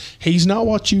 Yeah. He's not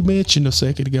what you mentioned a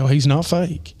second ago. He's not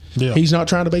fake. Yeah. He's not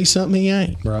trying to be something he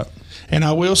ain't. Right. And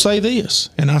I will say this,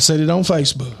 and I said it on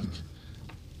Facebook.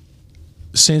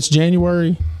 Since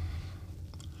January,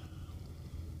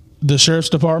 the sheriff's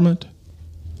department,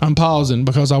 I'm pausing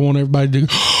because I want everybody to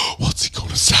go, what's he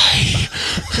going to say?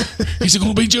 Is it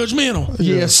going to be judgmental?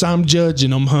 Yeah. Yes, I'm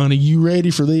judging them, honey. You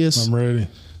ready for this? I'm ready.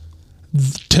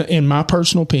 In my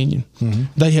personal opinion,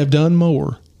 they have done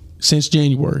more since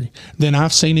January than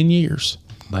I've seen in years.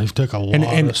 They've took a lot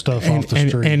of stuff off the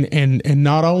street. And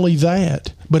not only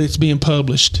that, but it's being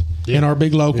published in our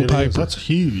big local paper. That's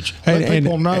huge. Let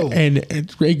people know. And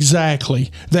exactly.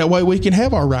 That way we can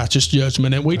have our righteous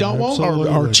judgment, and we don't want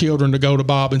our children to go to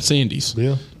Bob and Cindy's.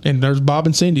 Yeah. And there's Bob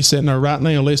and Cindy sitting there right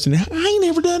now listening. I ain't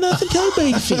never done nothing to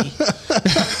Beefy.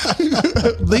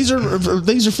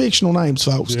 These are fictional names,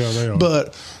 folks. Yeah, they are.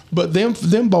 But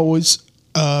them boys,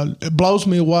 it blows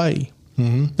me away.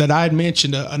 That I had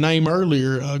mentioned a name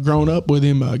earlier, grown up with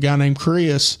him, a guy named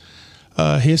Chris.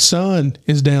 His son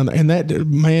is down there. And that,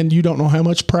 man, you don't know how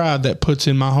much pride that puts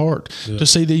in my heart to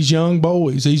see these young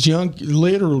boys, these young,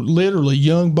 literally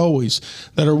young boys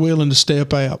that are willing to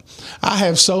step out. I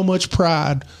have so much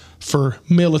pride for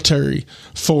military,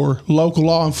 for local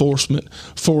law enforcement,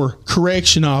 for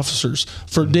correction officers,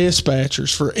 for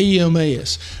dispatchers, for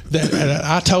EMS. That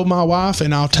I told my wife,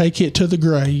 and I'll take it to the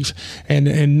grave,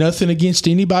 and nothing against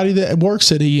anybody that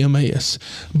works at EMS,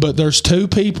 but there's two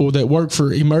people that work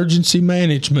for emergency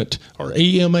management or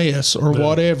EMS or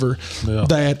whatever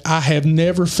that I have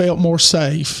never felt more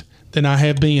safe than I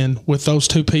have been with those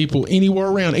two people anywhere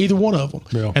around, either one of them.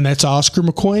 Yeah. And that's Oscar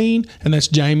McQueen and that's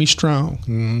Jamie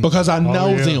Strong. Because I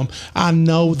know them. I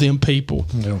know them people.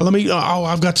 Yeah.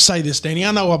 I've got to say this, Danny.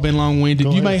 I know I've been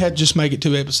long-winded. You may have to just make it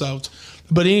 2 episodes.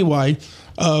 But anyway,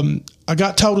 I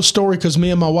got told a story because me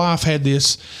and my wife had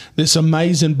this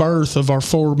amazing birth of our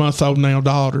 4-month-old now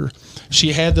daughter.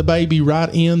 She had the baby right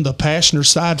in the passenger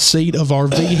side seat of our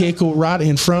vehicle, right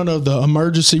in front of the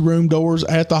emergency room doors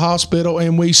at the hospital,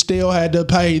 and we still had to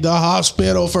pay the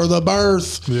hospital for the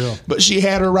birth. Yeah. But she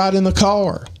had her right in the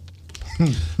car.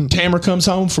 Tamara comes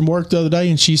home from work the other day,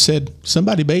 and she said,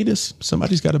 somebody beat us.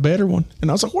 Somebody's got a better one. And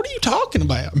I was like, what are you talking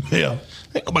about? Yeah.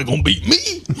 Ain't nobody going to beat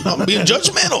me. I'm being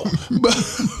judgmental.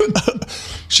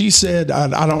 She said,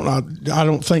 I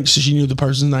don't think she knew the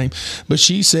person's name, but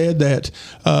she said that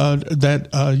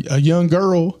a young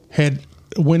girl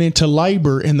went into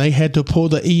labor and they had to pull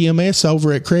the EMS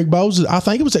over at Craig Bose's. I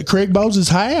think it was at Craig Bose's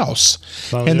house.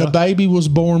 The baby was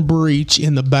born breech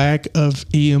in the back of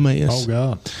EMS. Oh,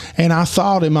 God. And I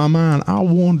thought in my mind, I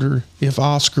wonder if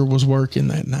Oscar was working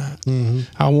that night.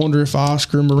 I wonder if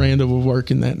Oscar and Miranda were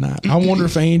working that night. I wonder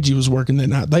if Angie was working that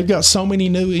night. They've got so many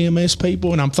new EMS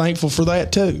people, and I'm thankful for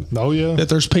that too. Oh, yeah. That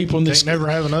there's people in this. Never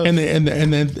have enough. And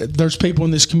then there's people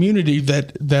in this community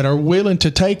that are willing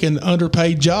to take an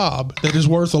underpaid job that is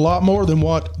worth a lot more than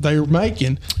what they're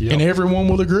making. Yep. And everyone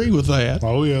will agree with that.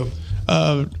 Oh, yeah.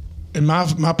 In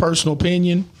my personal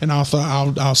opinion, and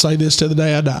I'll say this till the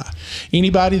day I die,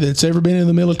 anybody that's ever been in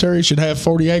the military should have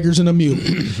 40 acres and a mule.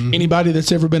 Anybody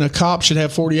that's ever been a cop should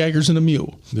have 40 acres and a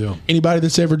mule. Yeah. Anybody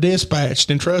that's ever dispatched,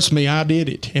 and trust me, I did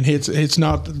it, and it's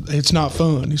not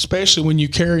fun, especially when you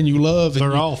care and you love.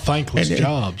 They're all thankless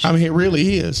jobs. I mean, it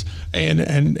really is.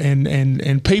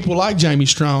 And people like Jamie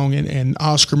Strong and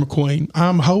Oscar McQueen,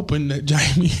 I'm hoping that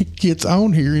Jamie gets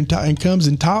on here and comes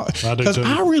and talks, because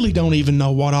I really don't even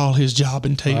know what all his job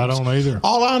entails. I don't either.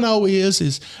 All I know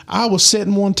is I was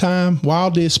sitting one time while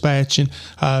dispatching,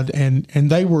 and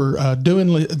they were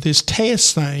doing this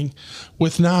test thing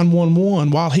with 911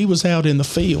 while he was out in the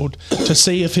field to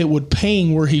see if it would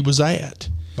ping where he was at.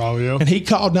 Oh, yeah. And he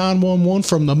called 911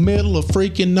 from the middle of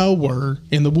freaking nowhere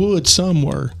in the woods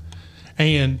somewhere,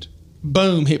 and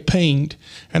boom, it pinged.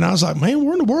 And I was like, man,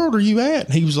 where in the world are you at?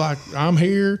 And he was like, I'm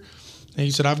here. And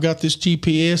he said, I've got this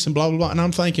GPS and blah, blah, blah. And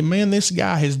I'm thinking, man, this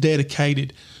guy has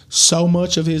dedicated so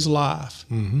much of his life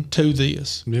to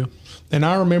this. Yeah. And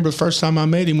I remember the first time I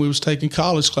met him, we was taking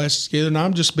college classes together, and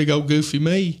I'm just big old goofy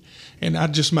me. And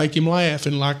I'd just make him laugh.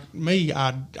 And like me,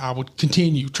 I would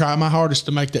try my hardest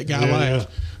to make that guy laugh.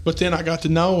 Yeah. but then I got to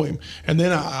know him, and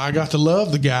then I got to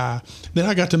love the guy. Then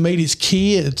I got to meet his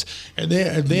kids, and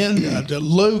then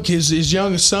Luke, his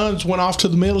youngest sons, went off to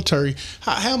the military.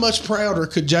 How much prouder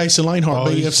could Jason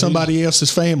Lanehart be of somebody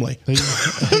else's family?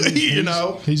 You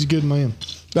know, he's a good man.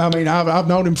 I mean, I've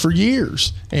known him for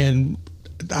years, and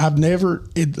I've never.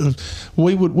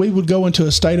 We would go into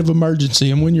a state of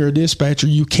emergency, and when you're a dispatcher,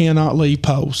 you cannot leave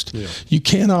post. Yeah. You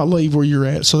cannot leave where you're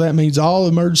at. So that means all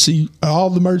the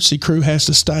emergency crew has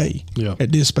to stay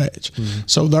at dispatch. Mm-hmm.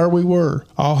 So there we were,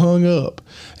 all hung up,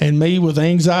 and me with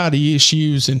anxiety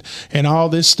issues and all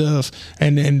this stuff,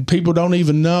 and people don't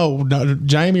even know.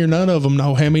 Jamie or none of them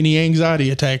know how many anxiety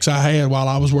attacks I had while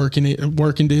I was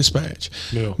working dispatch.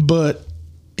 Yeah. But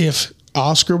if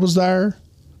Oscar was there,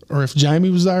 or if Jamie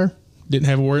was there, didn't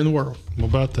have a worry in the world. What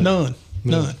about that? None.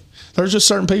 There's just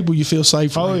certain people you feel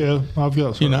safe with. Oh yeah, I've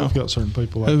got certain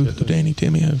people like that too. Danny,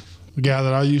 tell me who? The guy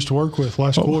that I used to work with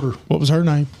last quarter. What was her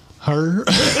name? Her.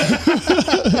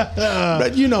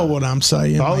 But you know what I'm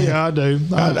saying. Oh man. Yeah, I do.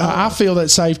 I feel that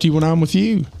safety when I'm with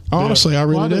you. Honestly, I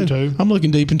really do. Too. I'm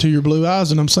looking deep into your blue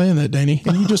eyes, and I'm saying that, Danny.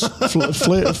 And you just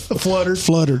fluttered.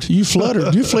 You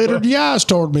fluttered your eyes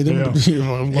toward me. Lord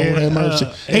have mercy.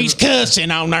 He's cussing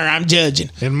on there. I'm judging.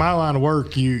 In my line of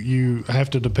work, you have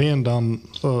to depend on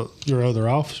your other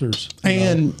officers.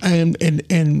 And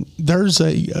there's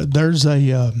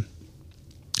a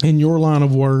in your line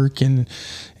of work and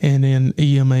in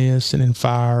EMS and in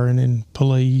fire and in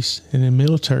police and in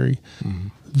military,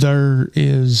 there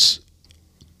is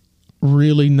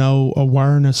really no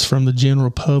awareness from the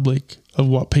general public of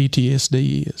what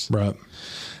PTSD is. Right.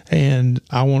 And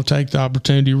I want to take the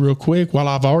opportunity real quick, while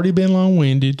I've already been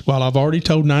long-winded, while I've already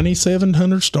told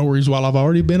 9,700 stories, while I've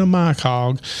already been a mic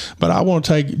hog, but I want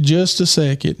to take just a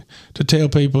second to tell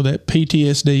people that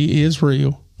PTSD is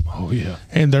real. Oh, yeah.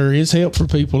 And there is help for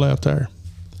people out there.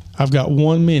 I've got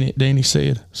 1 minute, Danny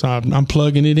said, so I'm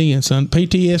plugging it in, son.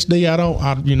 PTSD,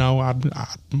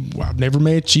 I've never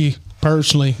met you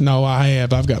personally. No, I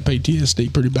have. I've got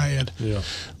PTSD pretty bad. Yeah.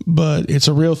 But it's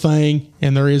a real thing,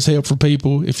 and there is help for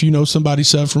people. If you know somebody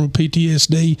suffering with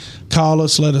PTSD, call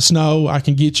us, let us know. I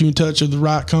can get you in touch with the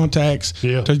right contacts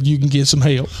so you can get some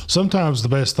help. Sometimes the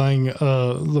best thing,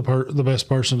 the best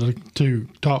person to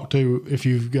talk to if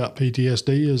you've got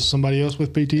PTSD is somebody else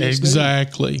with PTSD.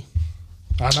 Exactly.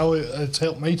 I know it's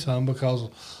helped me some because a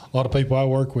lot of people I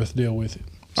work with deal with it.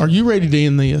 Are you ready to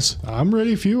end this? I'm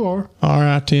ready if you are. All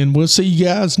right, then. We'll see you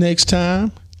guys next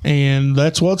time. And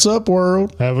that's what's up,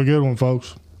 world. Have a good one,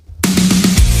 folks.